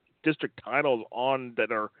district titles on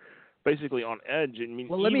that are basically on edge. I mean,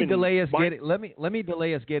 let me delay us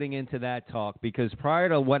getting into that talk, because prior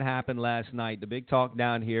to what happened last night, the big talk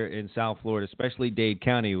down here in South Florida, especially Dade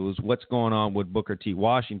County, was what's going on with Booker T.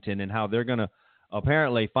 Washington and how they're going to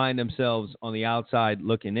apparently find themselves on the outside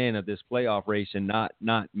looking in of this playoff race and not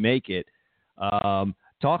make it.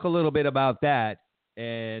 Talk a little bit about that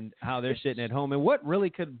and how they're sitting at home, and what really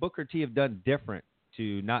could Booker T. have done different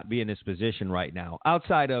to not be in this position right now,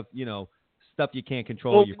 outside of stuff you can't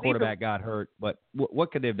control. Well, your quarterback got hurt, but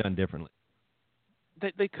what could they have done differently?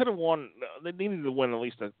 They could have won. They needed to win at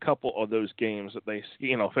least a couple of those games that they,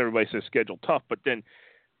 if everybody says schedule tough. But then,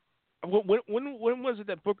 when was it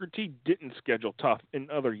that Booker T didn't schedule tough in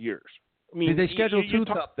other years? I mean, did they schedule too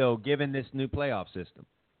tough though, given this new playoff system?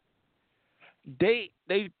 I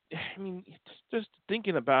mean, just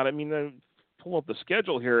thinking about it, I mean, pull up the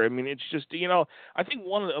schedule here. I mean, it's just, I think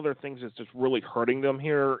one of the other things that's just really hurting them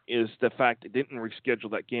here is the fact they didn't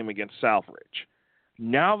reschedule that game against Southridge.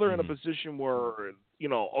 Now they're in a position where,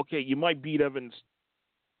 okay, you might beat Evans,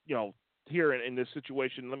 here in this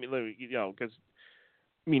situation. Let me, because,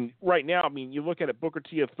 I mean, right now, I mean, you look at it, Booker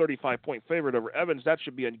T, a 35-point favorite over Evans, that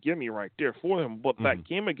should be a gimme right there for them. But that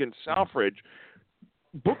game against Southridge,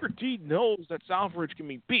 Booker T knows that Southridge can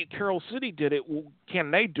be beat. Carroll City did it. Well,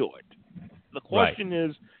 can they do it? The question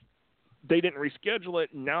is, they didn't reschedule it.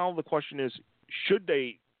 Now the question is, should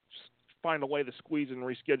they find a way to squeeze and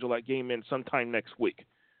reschedule that game in sometime next week?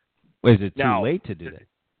 Is it too late to do that?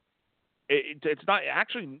 It's not.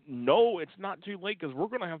 Actually, no, it's not too late, because we're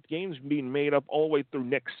going to have games being made up all the way through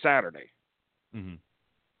next Saturday.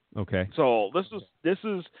 Mm-hmm. Okay. So this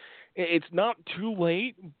is. It's not too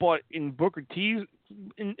late, but in Booker T's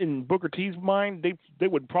mind, they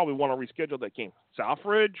would probably want to reschedule that game.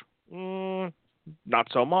 Southridge. Not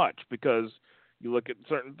so much, because you look at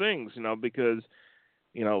certain things, because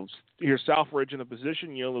here's Southridge in a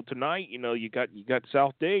position, tonight, you got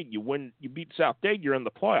South Dade, you beat South Dade, you're in the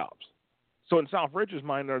playoffs. So in Southridge's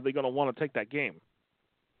mind, are they going to want to take that game?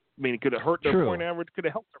 I mean, could it hurt their point average? Could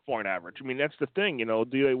it help their point average? I mean, that's the thing, do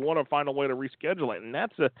they want to find a way to reschedule it? And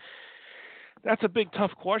that's a big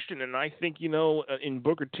tough question. And I think, in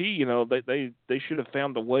Booker T, they should have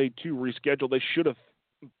found a way to reschedule. They should have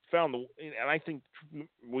found and I think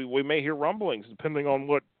we may hear rumblings depending on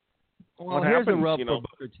what happens. Here's the rub for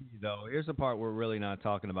Booker T, though. Here's the part we're really not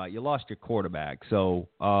talking about. You lost your quarterback, so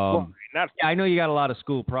I know you got a lot of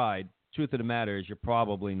school pride. Truth of the matter is, you're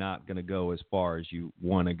probably not going to go as far as you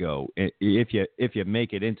want to go if you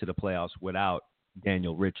make it into the playoffs without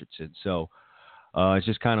Daniel Richardson. So it's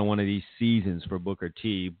just kind of one of these seasons for Booker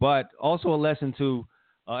T, but also a lesson to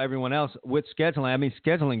everyone else with scheduling. I mean,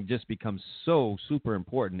 scheduling just becomes so super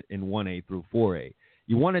important in 1A through 4A.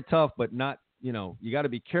 You want it tough, but not, you got to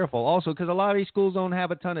be careful also, because a lot of these schools don't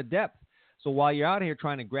have a ton of depth. So while you're out here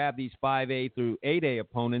trying to grab these 5A through 8A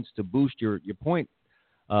opponents to boost your point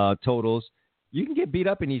totals, you can get beat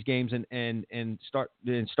up in these games and start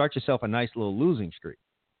yourself a nice little losing streak.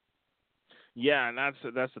 Yeah, and that's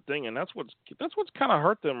the thing, and that's what's kind of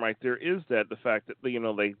hurt them right there, is that the fact that they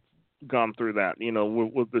gone through that,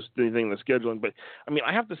 with this thing, the scheduling. But I mean,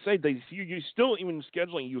 I have to say, you still, even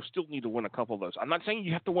scheduling, you still need to win a couple of those. I'm not saying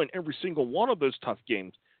you have to win every single one of those tough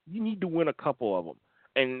games. You need to win a couple of them.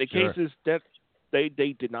 And the case is that they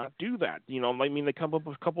did not do that. I mean, they come up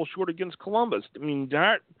a couple short against Columbus.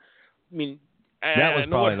 That was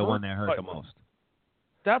probably the one that hurt the most.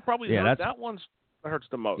 That probably that one's hurts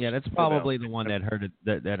the most. Yeah, that's probably the one that hurt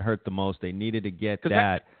that hurt the most. They needed to get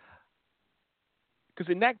that. Because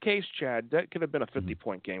in that case, Chad, that could have been a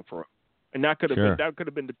 50-point game for him, and that could have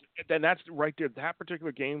been, and that's right there. That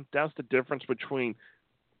particular game, that's the difference between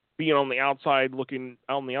being on the outside looking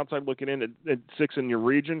in at 6 in your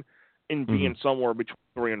region, and being somewhere between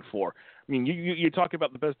 3 and 4. I mean, you talk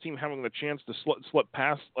about the best team having the chance to slip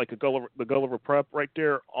past like the Gulliver Prep right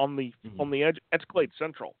there on the edge. That's Glade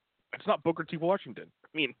Central. It's not Booker T. Washington. I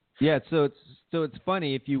mean, yeah. So it's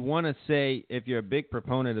funny, if you want to say, if you're a big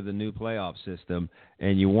proponent of the new playoff system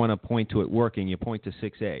and you want to point to it working, you point to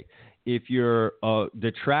 6A. If you're a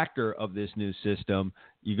detractor of this new system,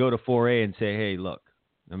 you go to 4A and say, hey, look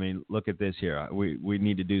at this here. We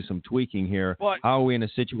need to do some tweaking here. How are we in a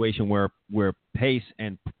situation where Pace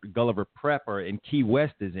and Gulliver Prep are in, Key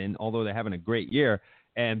West is in, although they're having a great year,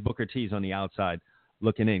 and Booker T's on the outside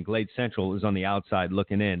looking in. Glade Central is on the outside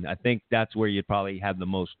looking in. I think that's where you'd probably have the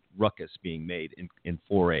most ruckus being made in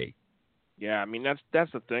 4A. Yeah, I mean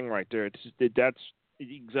that's the thing right there. That's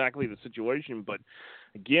exactly the situation. But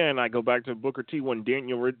again, I go back to Booker T when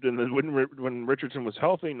when Richardson was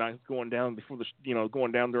healthy, not going down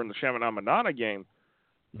going down during the Chaminade-Madonna game.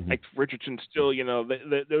 Mm-hmm. Like Richardson still,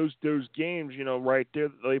 those games, right there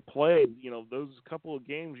that they played, those couple of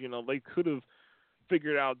games, they could have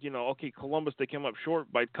figured out, okay, Columbus, they came up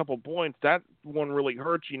short by a couple points. That one really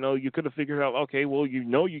hurts. You could have figured out, okay, well,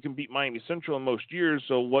 you can beat Miami Central in most years,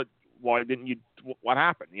 so why didn't you? What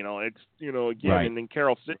happened? It's again, right. And then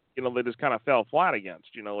Carroll City, they just kind of fell flat against.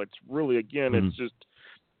 It's really again, Mm-hmm. it's just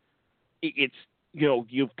it's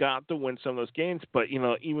you've got to win some of those games, but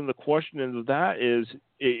even the question of that is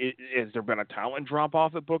there been a talent drop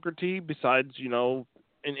off at Booker T besides in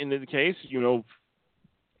the case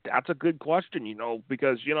that's a good question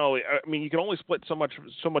because I mean you can only split so much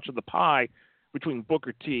of the pie between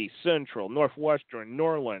Booker T, Central, Northwestern,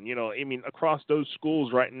 Norland, I mean, across those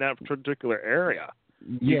schools right in that particular area.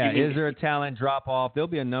 Yeah, is there a talent drop-off? There'll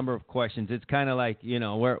be a number of questions. It's kind of like,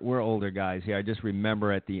 we're older guys here. I just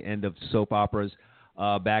remember at the end of soap operas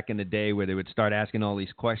back in the day where they would start asking all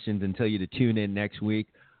these questions and tell you to tune in next week.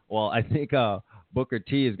 Well, I think Booker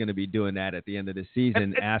T is going to be doing that at the end of the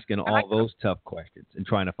season, asking all those tough questions and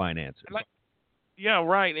trying to find answers. Yeah,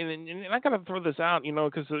 right. And I got to throw this out,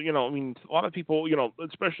 because, I mean, a lot of people,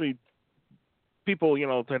 especially people,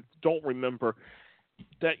 that don't remember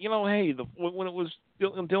that, hey, when it was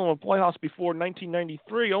dealing with playoffs before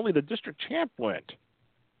 1993, only the district champ went.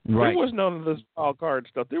 Right. There was none of this wild card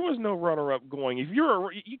stuff. There was no runner-up going. If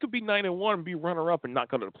you could be 9-1 and be runner-up and not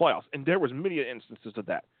go to the playoffs, and there was many instances of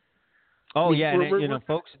that. Oh yeah, and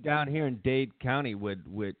folks down here in Dade County would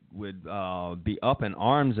be up in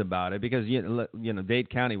arms about it because Dade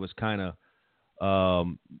County was kind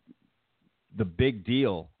of the big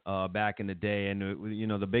deal back in the day, and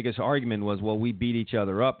the biggest argument was, well, we beat each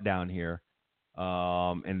other up down here,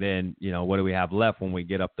 and then what do we have left when we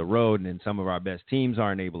get up the road, and then some of our best teams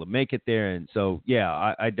aren't able to make it there, and so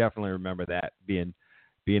yeah, I definitely remember that being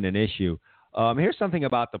an issue. Here's something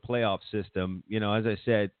about the playoff system. As I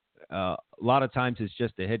said. A lot of times it's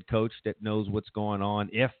just the head coach that knows what's going on,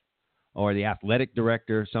 or the athletic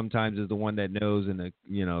director sometimes is the one that knows, and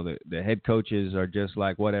the head coaches are just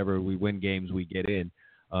like, whatever, we win games, we get in,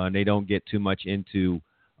 and they don't get too much into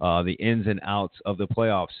the ins and outs of the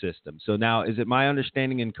playoff system. So now, is it my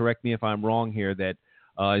understanding, and correct me if I'm wrong here, that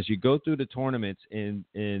as you go through the tournaments in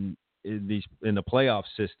the playoff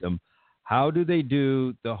system, how do they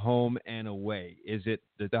do the home and away? Is it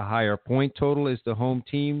the higher point total is the home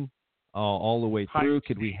team all the way through?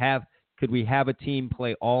 Could we have a team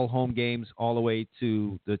play all home games all the way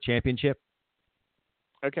to the championship?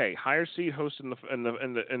 Okay, higher seed hosts in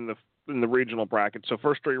the regional bracket. So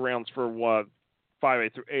first 3 rounds for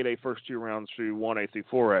 5A through 8A, first 2 rounds through 1A through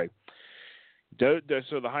 4A.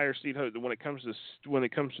 So the higher seed host, when it comes to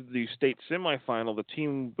the state semifinal, the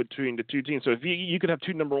team between the two teams. So if you could have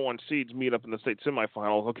 2 number 1 seeds meet up in the state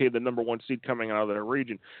semifinal, okay, the number 1 seed coming out of their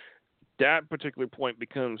region, that particular point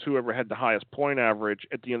becomes whoever had the highest point average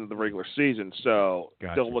at the end of the regular season. So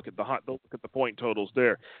Gotcha. They'll look at the point totals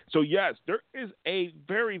there. So yes, there is a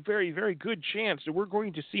very, very, very good chance that we're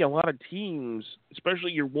going to see a lot of teams,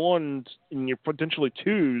 especially your 1s and your potentially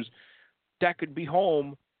 2s, that could be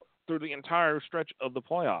home through the entire stretch of the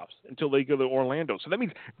playoffs until they go to Orlando. So that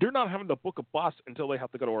means they're not having to book a bus until they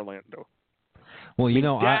have to go to Orlando. Well,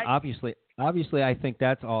 obviously, I think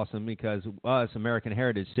that's awesome because us, American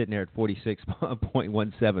Heritage, sitting there at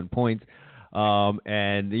 46.17 points,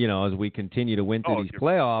 and as we continue to win through these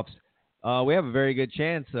playoffs, we have a very good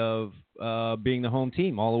chance of being the home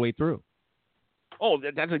team all the way through. Oh,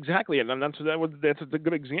 that's exactly it, and that's a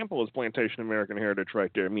good example of Plantation American Heritage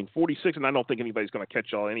right there. I mean, 46, and I don't think anybody's going to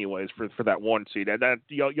catch y'all anyways for that 1 seed. That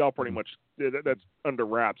y'all pretty much that's under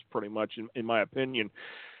wraps pretty much in my opinion.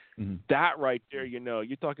 Mm-hmm. That right there,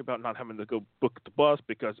 you talk about not having to go book the bus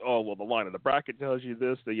because the line of the bracket tells you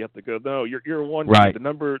this that you have to go. No, you're 1 right. seed, the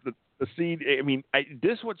number the seed. I mean,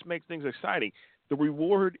 this is what makes things exciting. The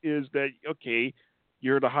reward is that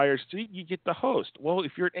you're the higher seed, you get the host. Well,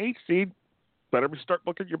 if you're an 8 seed, better start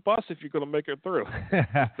booking your bus if you're going to make it through.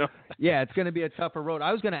 Yeah, it's going to be a tougher road.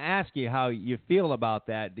 I was going to ask you how you feel about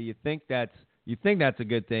that. Do you think that's a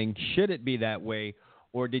good thing? Should it be that way,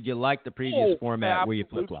 or did you like the previous format where you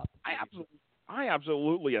flip-flop? I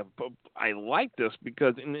absolutely I like this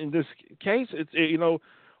because in this case, it's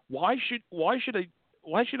why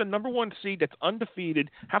should a number 1 seed that's undefeated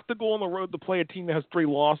have to go on the road to play a team that has 3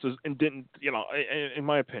 losses and didn't in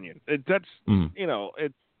my opinion that's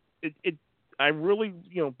I really,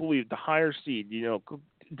 believe the higher seed,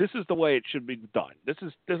 this is the way it should be done. This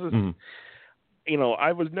is.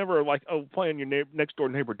 I was never like, playing your next door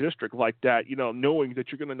neighbor district like that, knowing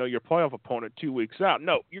that you're going to know your playoff opponent 2 weeks out.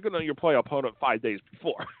 No, you're going to know your playoff opponent 5 days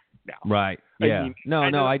before. Now, right? Yeah.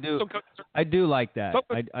 I do. I do like that. So,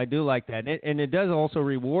 I do like that, and it does also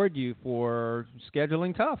reward you for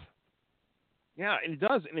scheduling tough. Yeah, it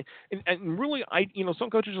does, and really, some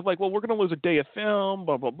coaches are like, well, we're going to lose a day of film,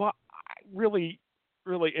 blah blah blah. Really,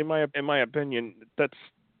 in my opinion, that's.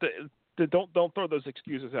 Don't throw those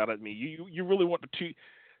excuses out at me. You really want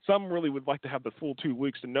some really would like to have the full 2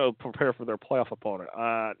 weeks to prepare for their playoff opponent.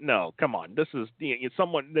 No, come on. This is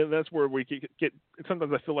someone. That's where we get.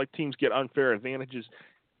 Sometimes I feel like teams get unfair advantages.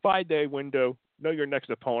 5-day window. Know your next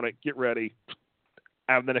opponent. Get ready.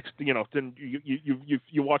 Have the next. Then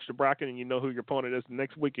you watch the bracket and you know who your opponent is the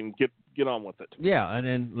next week and get on with it. Yeah, and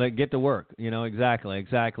then get to work.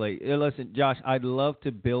 Exactly. Listen, Josh, I'd love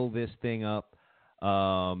to build this thing up.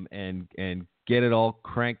 And get it all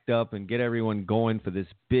cranked up and get everyone going for this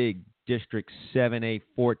big District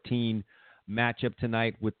 7A-14 matchup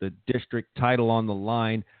tonight with the district title on the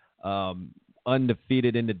line.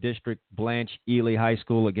 Undefeated in the district, Blanche Ely High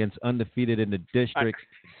School against undefeated in the district,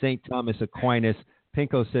 St. Thomas Aquinas.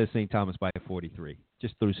 Pinko says St. Thomas by 43.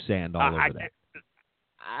 Just threw sand all over that.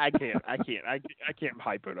 I can't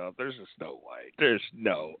hype it up. There's just no way. There's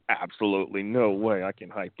absolutely no way I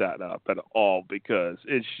can hype that up at all because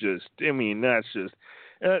it's just. That's just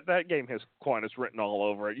that game has Aquinas written all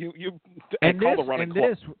over it.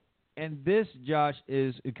 This, Josh,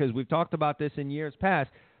 is because we've talked about this in years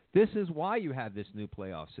past. This is why you have this new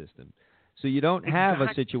playoff system. So you don't have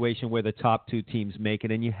a situation where the top two teams make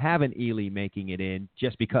it, and you have an Ely making it in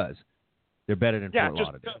just because they're better than Fort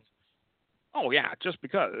Lauderdale. Oh yeah, just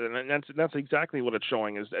because, and that's exactly what it's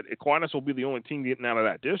showing is that Aquinas will be the only team getting out of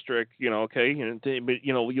that district, okay. But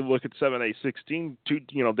you look at 7A-16,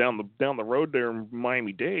 down the road there in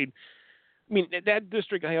Miami-Dade. I mean that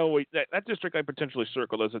district that district I potentially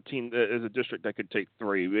circled as a district that could take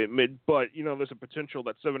 3. But there's a potential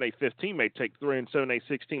that 7A-15 may take 3 and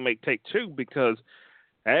 7A-16 may take 2 because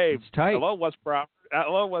hey, it's tight. Hello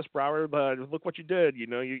West Broward, but look what you did. You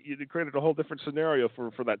created a whole different scenario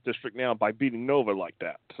for that district now by beating Nova like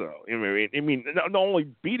that. So not only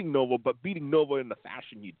beating Nova, but beating Nova in the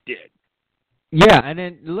fashion you did. Yeah, and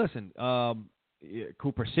then listen,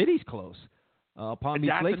 Cooper City's close. Palm Beach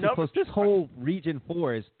Lakes is close. This whole Region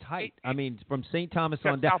 4 is tight. From St. Thomas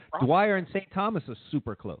on down, Dwyer and St. Thomas are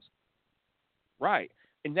super close. Right.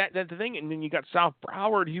 And that's the thing. And then you got South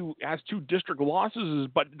Broward, who has 2 district losses,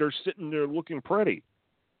 but they're sitting there looking pretty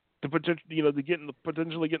to potentially get in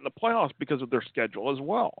the playoffs because of their schedule as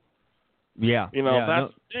well. Yeah,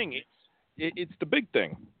 that's the thing. It's the big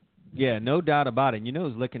thing. Yeah, no doubt about it.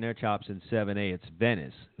 Who's licking their chops in 7A? It's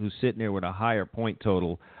Venice, who's sitting there with a higher point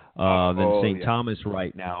total than St. Thomas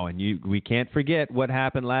right now. And we can't forget what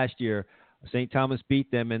happened last year. St. Thomas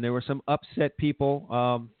beat them, and there were some upset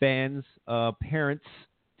people, fans, parents,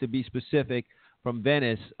 to be specific, from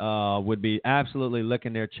Venice would be absolutely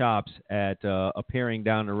licking their chops at appearing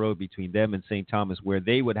down the road between them and St. Thomas, where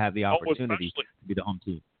they would have the opportunity to be the home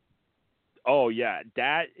team. Oh yeah,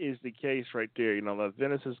 that is the case right there. The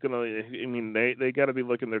Venice is gonna. They got to be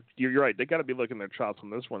looking their. You're right. They got to be looking their chops on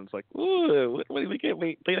this one. It's like, ooh,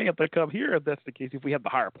 they have to come here if that's the case. If we have the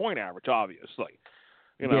higher point average, obviously.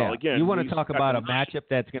 Again, you want to talk about a matchup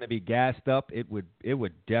that's going to be gassed up? It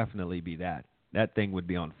would definitely be that. That thing would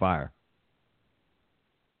be on fire.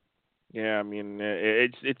 Yeah,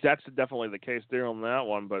 that's definitely the case there on that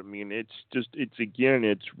one. But it's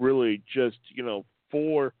really just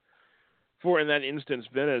for in that instance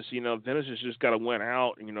Venice. Venice has just got to win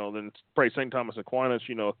out. Then probably St. Thomas Aquinas.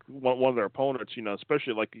 One of their opponents.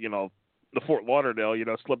 Especially like the Fort Lauderdale.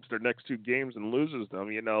 Slips their next 2 games and loses them.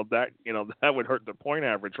 That would hurt the point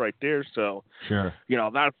average right there. So sure.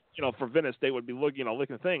 That's for Venice they would be looking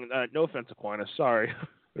the thing. No offense, Aquinas. Sorry.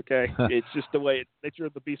 Okay, it's just the way nature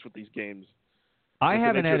of the beast with these games. I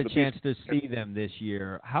haven't had a chance to see them this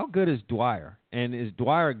year. How good is Dwyer? And is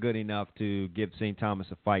Dwyer good enough to give St. Thomas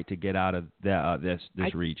a fight to get out of this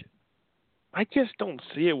region? I just don't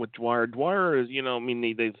see it with Dwyer. Dwyer is,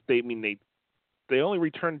 they only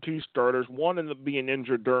returned 2 starters. One ended up being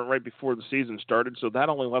injured right before the season started, so that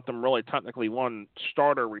only left them really technically 1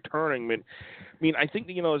 starter returning. I think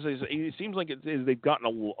it seems like they've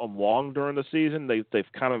gotten along during the season.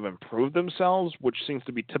 They've kind of improved themselves, which seems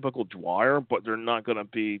to be typical Dwyer, but they're not going to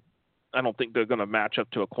be. I don't think they're going to match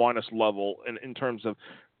up to Aquinas level in terms of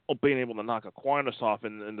being able to knock Aquinas off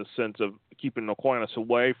in the sense of keeping Aquinas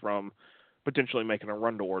away from potentially making a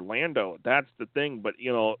run to Orlando. That's the thing. But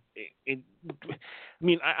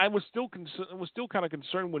I was still kind of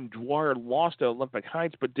concerned when Dwyer lost at Olympic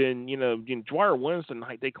Heights. But then Dwyer wins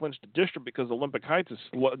tonight. They clinched the district because Olympic Heights has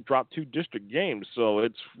dropped 2 district games. So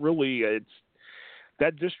it's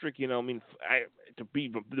that district. To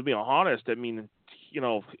be honest,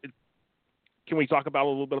 can we talk about a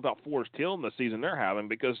little bit about Forest Hill and the season they're having?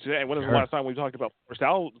 Because when was the last time we talked about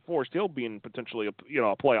Forest Hill being potentially a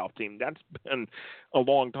playoff team? That's been a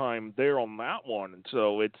long time there on that one. And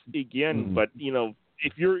so it's again, but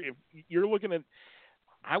if you're looking at,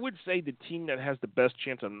 I would say the team that has the best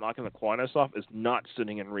chance of knocking the Aquinas off is not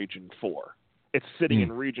sitting in Region 4. It's sitting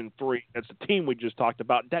in Region 3. It's the team we just talked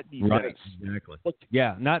about. That defense. Right, exactly.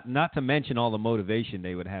 Yeah, not to mention all the motivation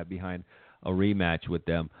they would have behind a rematch with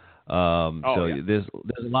them. There's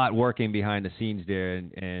a lot working behind the scenes there,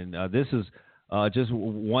 and this is just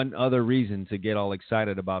one other reason to get all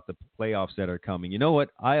excited about the playoffs that are coming. You know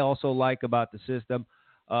what I also like about the system?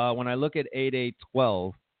 When I look at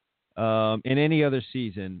 8-8-12, in any other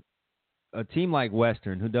season, a team like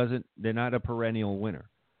Western, they're not a perennial winner,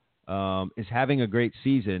 is having a great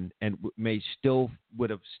season and would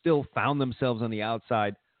have still found themselves on the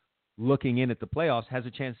outside looking in at the playoffs, has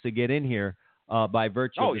a chance to get in here by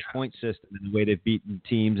virtue of this point system and the way they've beaten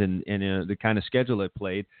teams and the kind of schedule they've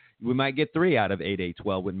played. We might get 3 out of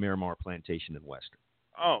 8-8-12 with Miramar, Plantation, and Western.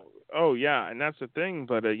 Oh yeah, and that's the thing.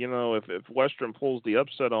 But if Western pulls the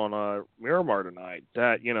upset on Miramar tonight,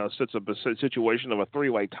 that sets up a situation of a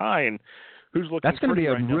 3-way tie, and who's looking? That's going to be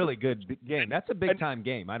a right really good game. That's a big time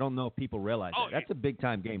game. I don't know if people realize that. That's a big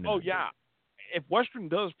time game. Oh yeah, if Western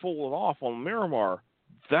does pull it off on Miramar,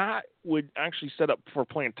 that would actually set up for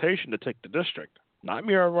Plantation to take the district, not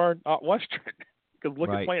Miramar, not Western. Because look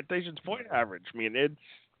at Plantation's point average. I mean, it's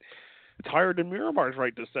higher than Miramar's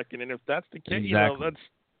right this second. And if that's the case, exactly.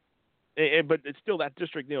 But it's still that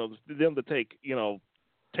district. Them to take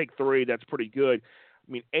 3. That's pretty good.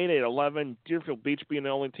 I mean, 8-8-11, Deerfield Beach being the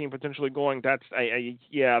only team potentially going. That's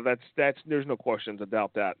there's no questions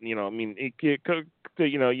about that. You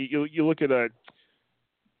look at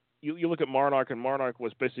You look at Monarch, and Monarch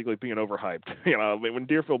was basically being overhyped. When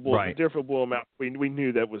Deerfield blew them out, we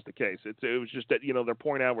knew that was the case. It was just that their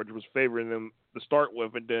point average was favoring them to start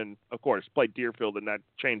with, and then of course played Deerfield, and that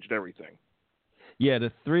changed everything. Yeah,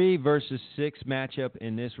 the 3 versus 6 matchup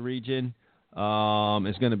in this region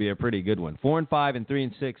is going to be a pretty good one. 4 and 5 and 3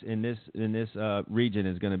 and 6 in this region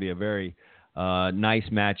is going to be a very nice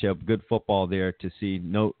matchup. Good football there to see,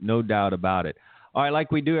 no doubt about it. All right,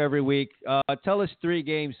 like we do every week, tell us 3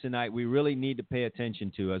 games tonight we really need to pay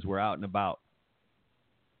attention to as we're out and about.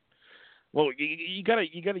 Well, you gotta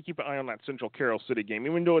keep an eye on that Central Carroll City game.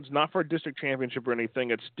 Even though it's not for a district championship or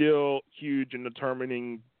anything, it's still huge in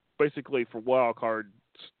determining basically for wild card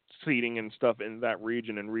seeding and stuff in that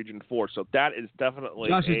region, in Region 4. So that is definitely.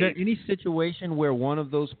 Josh, is there any situation where one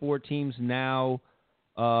of those 4 teams now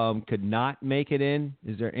could not make it in?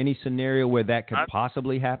 Is there any scenario where that could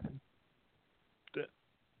possibly happen?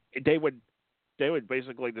 They would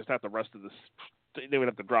basically just have the rest of this. They would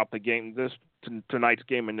have to drop the game tonight's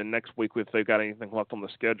game and the next week if they've got anything left on the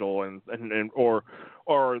schedule,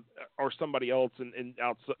 or somebody else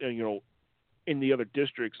outside, in the other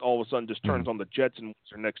districts all of a sudden just turns on the Jets and wins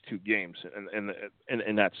their next 2 games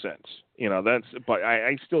in that sense. But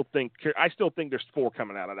I still think there's 4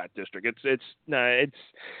 coming out of that district.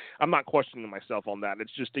 I'm not questioning myself on that.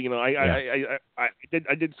 It's just I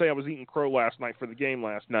did say I was eating crow last night for the game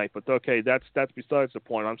last night, but okay, that's besides the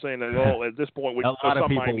point. I'm saying that at this point a lot of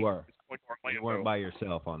people were. You weren't by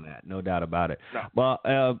yourself on that, no doubt about it. No.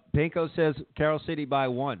 Well, Pinko says Carroll City by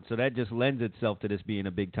 1, so that just lends itself to this being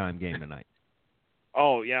a big time game tonight.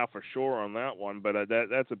 Oh yeah, for sure on that one. But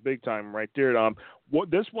that's a big time right there.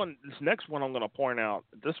 This next one I'm going to point out.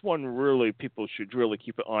 This one really people should really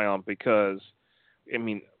keep an eye on because,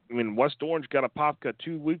 West Orange got a Apopka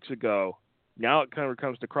 2 weeks ago. Now it kind of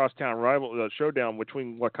comes to crosstown rival showdown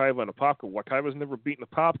between Wekiva and Apopka. Wekiva's never beaten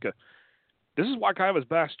Apopka. This is Wekiva's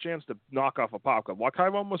best chance to knock off Apopka.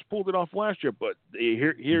 Wekiva almost pulled it off last year, but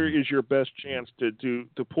here is your best chance to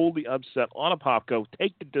pull the upset on Apopka,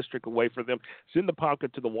 take the district away from them, send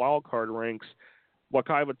Apopka to the wild card ranks.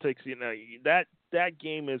 Wekiva takes that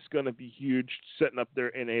game is going to be huge, setting up there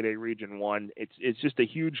in 8A Region 1. It's just a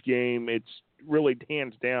huge game. It's really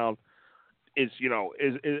hands down. Is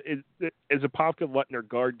Apopka letting their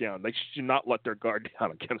guard down? They should not let their guard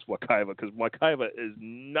down against Wekiva because Wekiva is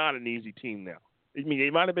not an easy team now.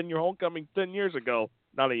 It might have been your homecoming 10 years ago,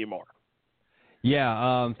 not anymore.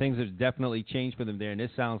 Yeah, things have definitely changed for them there, and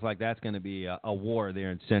this sounds like that's going to be a war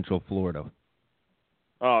there in Central Florida.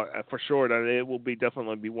 For sure, that it will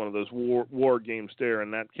definitely be one of those war games there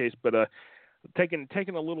in that case. But taking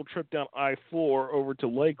a little trip down I-4 over to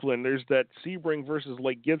Lakeland, there's that Sebring versus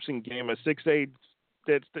Lake Gibson game, a 6A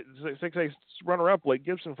runner-up Lake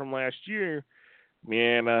Gibson from last year.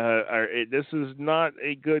 Man, this is not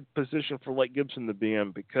a good position for Lake Gibson to be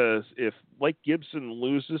in, because if Lake Gibson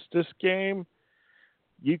loses this game,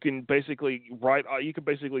 you can basically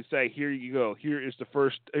say, here you go. Here's the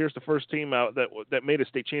first team out that made a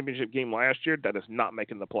state championship game last year that is not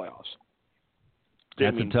making the playoffs.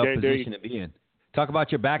 That's a tough position to be in. Talk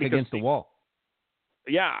about your back against the wall.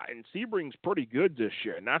 Yeah, and Sebring's pretty good this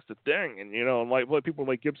year, and that's the thing. And like what people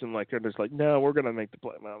like Gibson they're just like, no, we're gonna make the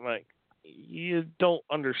play. I'm like, you don't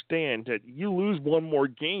understand that you lose one more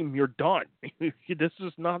game, you're done. This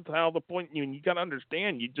is not how the point. You got to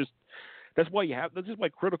understand. That's why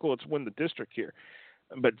critical it's win the district here.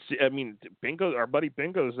 But I mean, Bingo, our buddy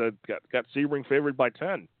Bingo's got Sebring favored by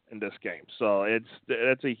 10 in this game, so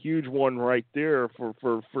that's a huge one right there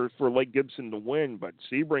for Lake Gibson to win. But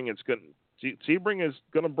Sebring is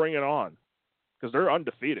going to bring it on because they're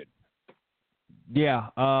undefeated. Yeah,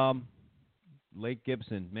 Lake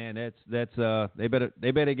Gibson, man, that's they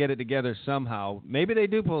better get it together somehow. Maybe they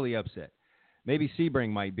do pull the upset. Maybe Sebring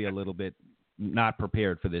might be a little bit not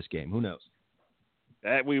prepared for this game. Who knows?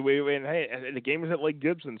 And hey, the game is at Lake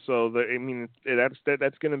Gibson, so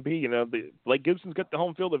that's going to be the Lake Gibson's got the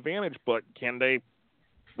home field advantage, but can they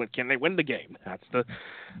win the game?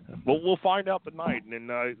 We'll find out tonight. And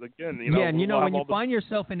again, when you find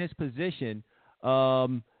yourself in this position,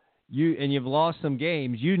 you've lost some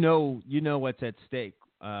games, you know what's at stake.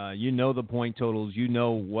 You know the point totals. You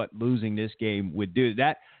know what losing this game would do.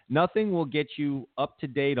 That nothing will get you up to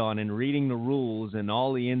date on and reading the rules and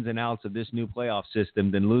all the ins and outs of this new playoff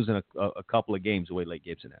system than losing a couple of games the way Lake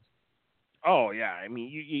Gibson has. Oh yeah, I mean,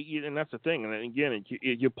 you and that's the thing. And again,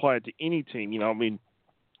 you apply it to any team.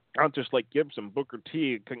 Not just Lake Gibson, Booker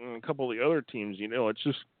T, and a couple of the other teams. It's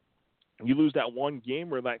just you lose that one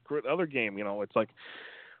game or that other game. It's like.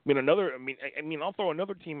 I'll throw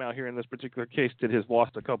another team out here in this particular case that has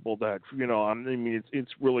lost a couple that,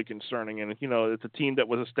 it's really concerning. And, it's a team that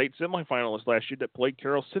was a state semifinalist last year that played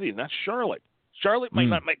Carroll City, and that's Charlotte. Charlotte might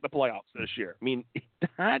not make the playoffs this year. I mean,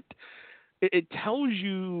 it tells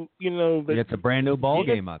you, that it's a brand new ball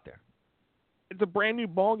game out there. It's a brand new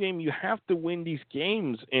ball game. You have to win these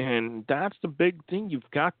games, and that's the big thing. You've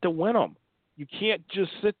got to win them. You can't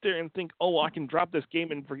just sit there and think, I can drop this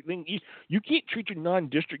game and you can't treat your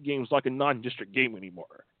non-district games like a non-district game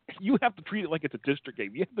anymore. You have to treat it like it's a district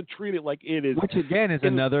game. You have to treat it like it is. Which, again, is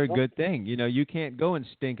another good thing. You can't go and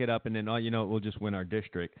stink it up and then, we'll just win our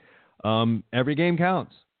district. Every game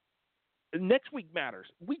counts. Next week matters.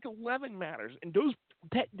 Week 11 matters. And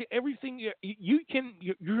everything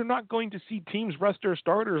you're not going to see teams rest their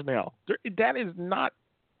starters now. That is not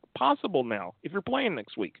possible now if you're playing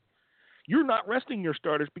next week. You're not resting your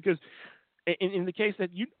starters because in the case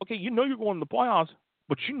that you're going to the playoffs,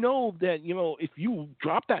 but that, if you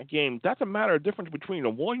drop that game, that's a matter of difference between a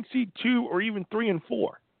 1 seed, 2, or even 3 and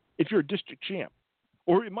 4 if you're a district champ.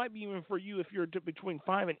 Or it might be even for you if you're between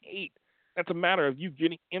 5 and 8. That's a matter of you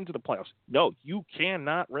getting into the playoffs. No, you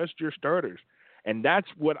cannot rest your starters. And that's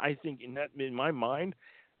what I think in my mind,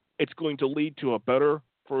 it's going to lead to a better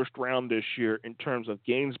first round this year in terms of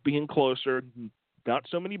games being closer. Not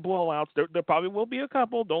so many blowouts. There probably will be a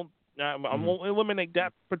couple. I won't eliminate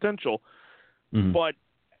that potential. Mm-hmm. But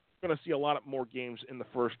we're going to see a lot more games in the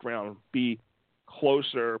first round be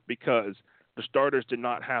closer because the starters did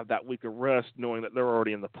not have that week of rest, knowing that they're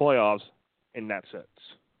already in the playoffs in that sense.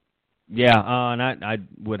 Yeah, and I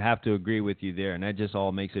would have to agree with you there, and that just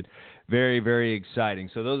all makes it very, very exciting.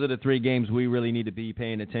 So those are the 3 games we really need to be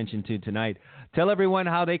paying attention to tonight. Tell everyone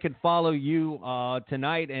how they can follow you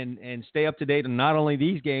tonight and stay up to date on not only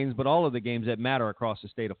these games, but all of the games that matter across the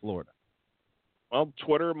state of Florida. Well,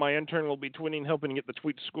 Twitter, my intern will be tweeting, helping get the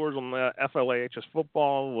tweet scores on the FLAHS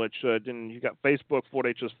football, which then you got Facebook,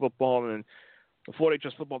 FortHS football, and then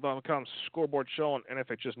FortHSfootball.com scoreboard show on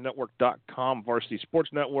NFHSnetwork.com, Varsity Sports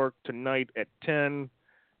Network tonight at 10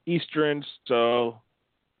 Eastern. So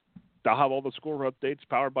I'll have all the score updates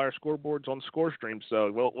powered by our scoreboards on Score Stream.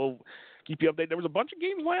 So we'll keep you updated. There was a bunch of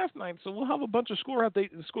games last night, so we'll have a bunch of score updates.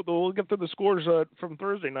 We'll get through the scores from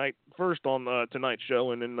Thursday night first on tonight's show,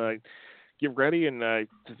 and then get ready, and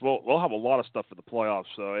we'll have a lot of stuff for the playoffs.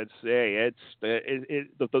 So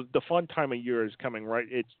the fun time of year is coming, right?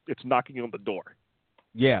 It's knocking on the door.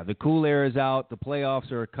 Yeah, the cool air is out. The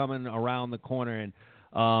playoffs are coming around the corner, and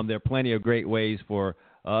there are plenty of great ways for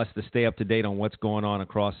us to stay up to date on what's going on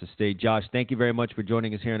across the state. Josh, thank you very much for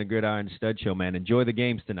joining us here on the GridironStuds Show, man. Enjoy the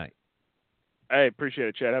games tonight. Hey, appreciate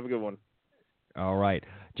it, Chad. Have a good one. All right.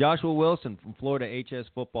 Joshua Wilson from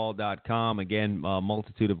FloridaHSFootball.com. Again, a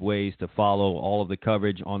multitude of ways to follow all of the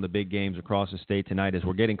coverage on the big games across the state tonight as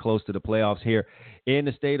we're getting close to the playoffs here in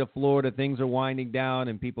the state of Florida. Things are winding down,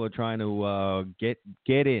 and people are trying to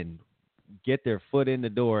get their foot in the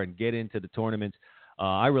door and get into the tournaments.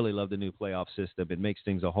 I really love the new playoff system. It makes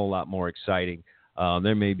things a whole lot more exciting.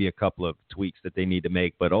 There may be a couple of tweaks that they need to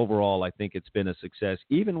make, but overall, I think it's been a success.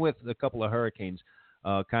 Even with a couple of hurricanes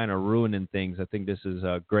kind of ruining things, I think this is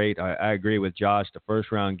great. I agree with Josh. The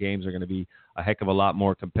first-round games are going to be a heck of a lot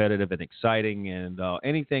more competitive and exciting, and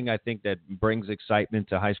anything I think that brings excitement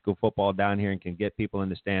to high school football down here and can get people in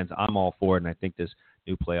the stands, I'm all for it, and I think this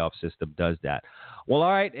new playoff system does that. Well,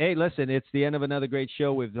 all right. Hey, listen, it's the end of another great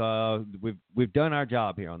show. We've done our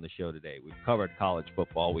job here on the show today. We've covered college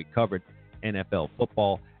football. We covered NFL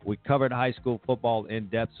football. We covered high school football in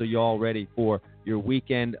depth, so you're all ready for your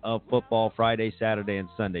weekend of football, Friday, Saturday, and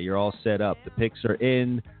Sunday. You're all set up. The picks are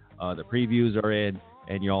in, the previews are in,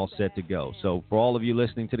 and you're all set to go. So for all of you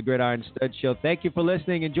listening to the Gridiron Stud Show, thank you for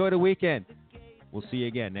listening. Enjoy the weekend. We'll see you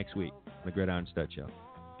again next week on the Gridiron Stud Show.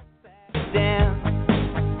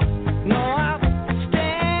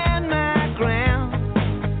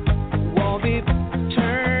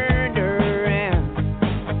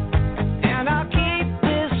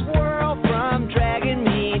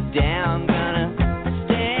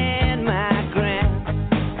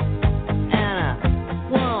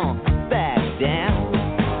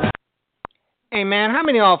 Hey, man, how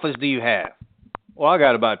many offers do you have? Well, I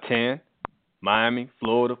got about 10. Miami,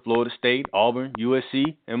 Florida, Florida State, Auburn,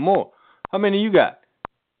 USC, and more. How many you got?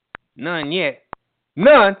 None yet.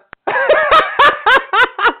 None?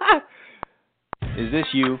 Is this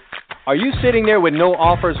you? Are you sitting there with no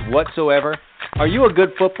offers whatsoever? Are you a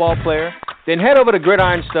good football player? Then head over to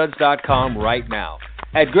GridironStuds.com right now.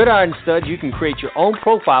 At Gridiron Studs, you can create your own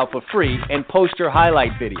profile for free and post your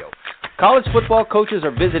highlight video. College football coaches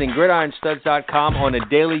are visiting GridironStuds.com on a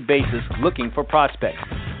daily basis looking for prospects,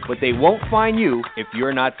 but they won't find you if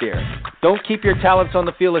you're not there. Don't keep your talents on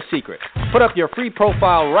the field a secret. Put up your free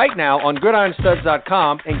profile right now on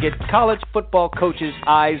GridironStuds.com and get college football coaches'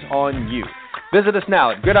 eyes on you. Visit us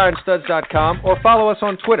now at GridironStuds.com or follow us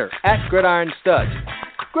on Twitter at GridironStuds.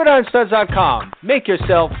 GridironStuds.com. Make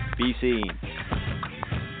yourself be seen.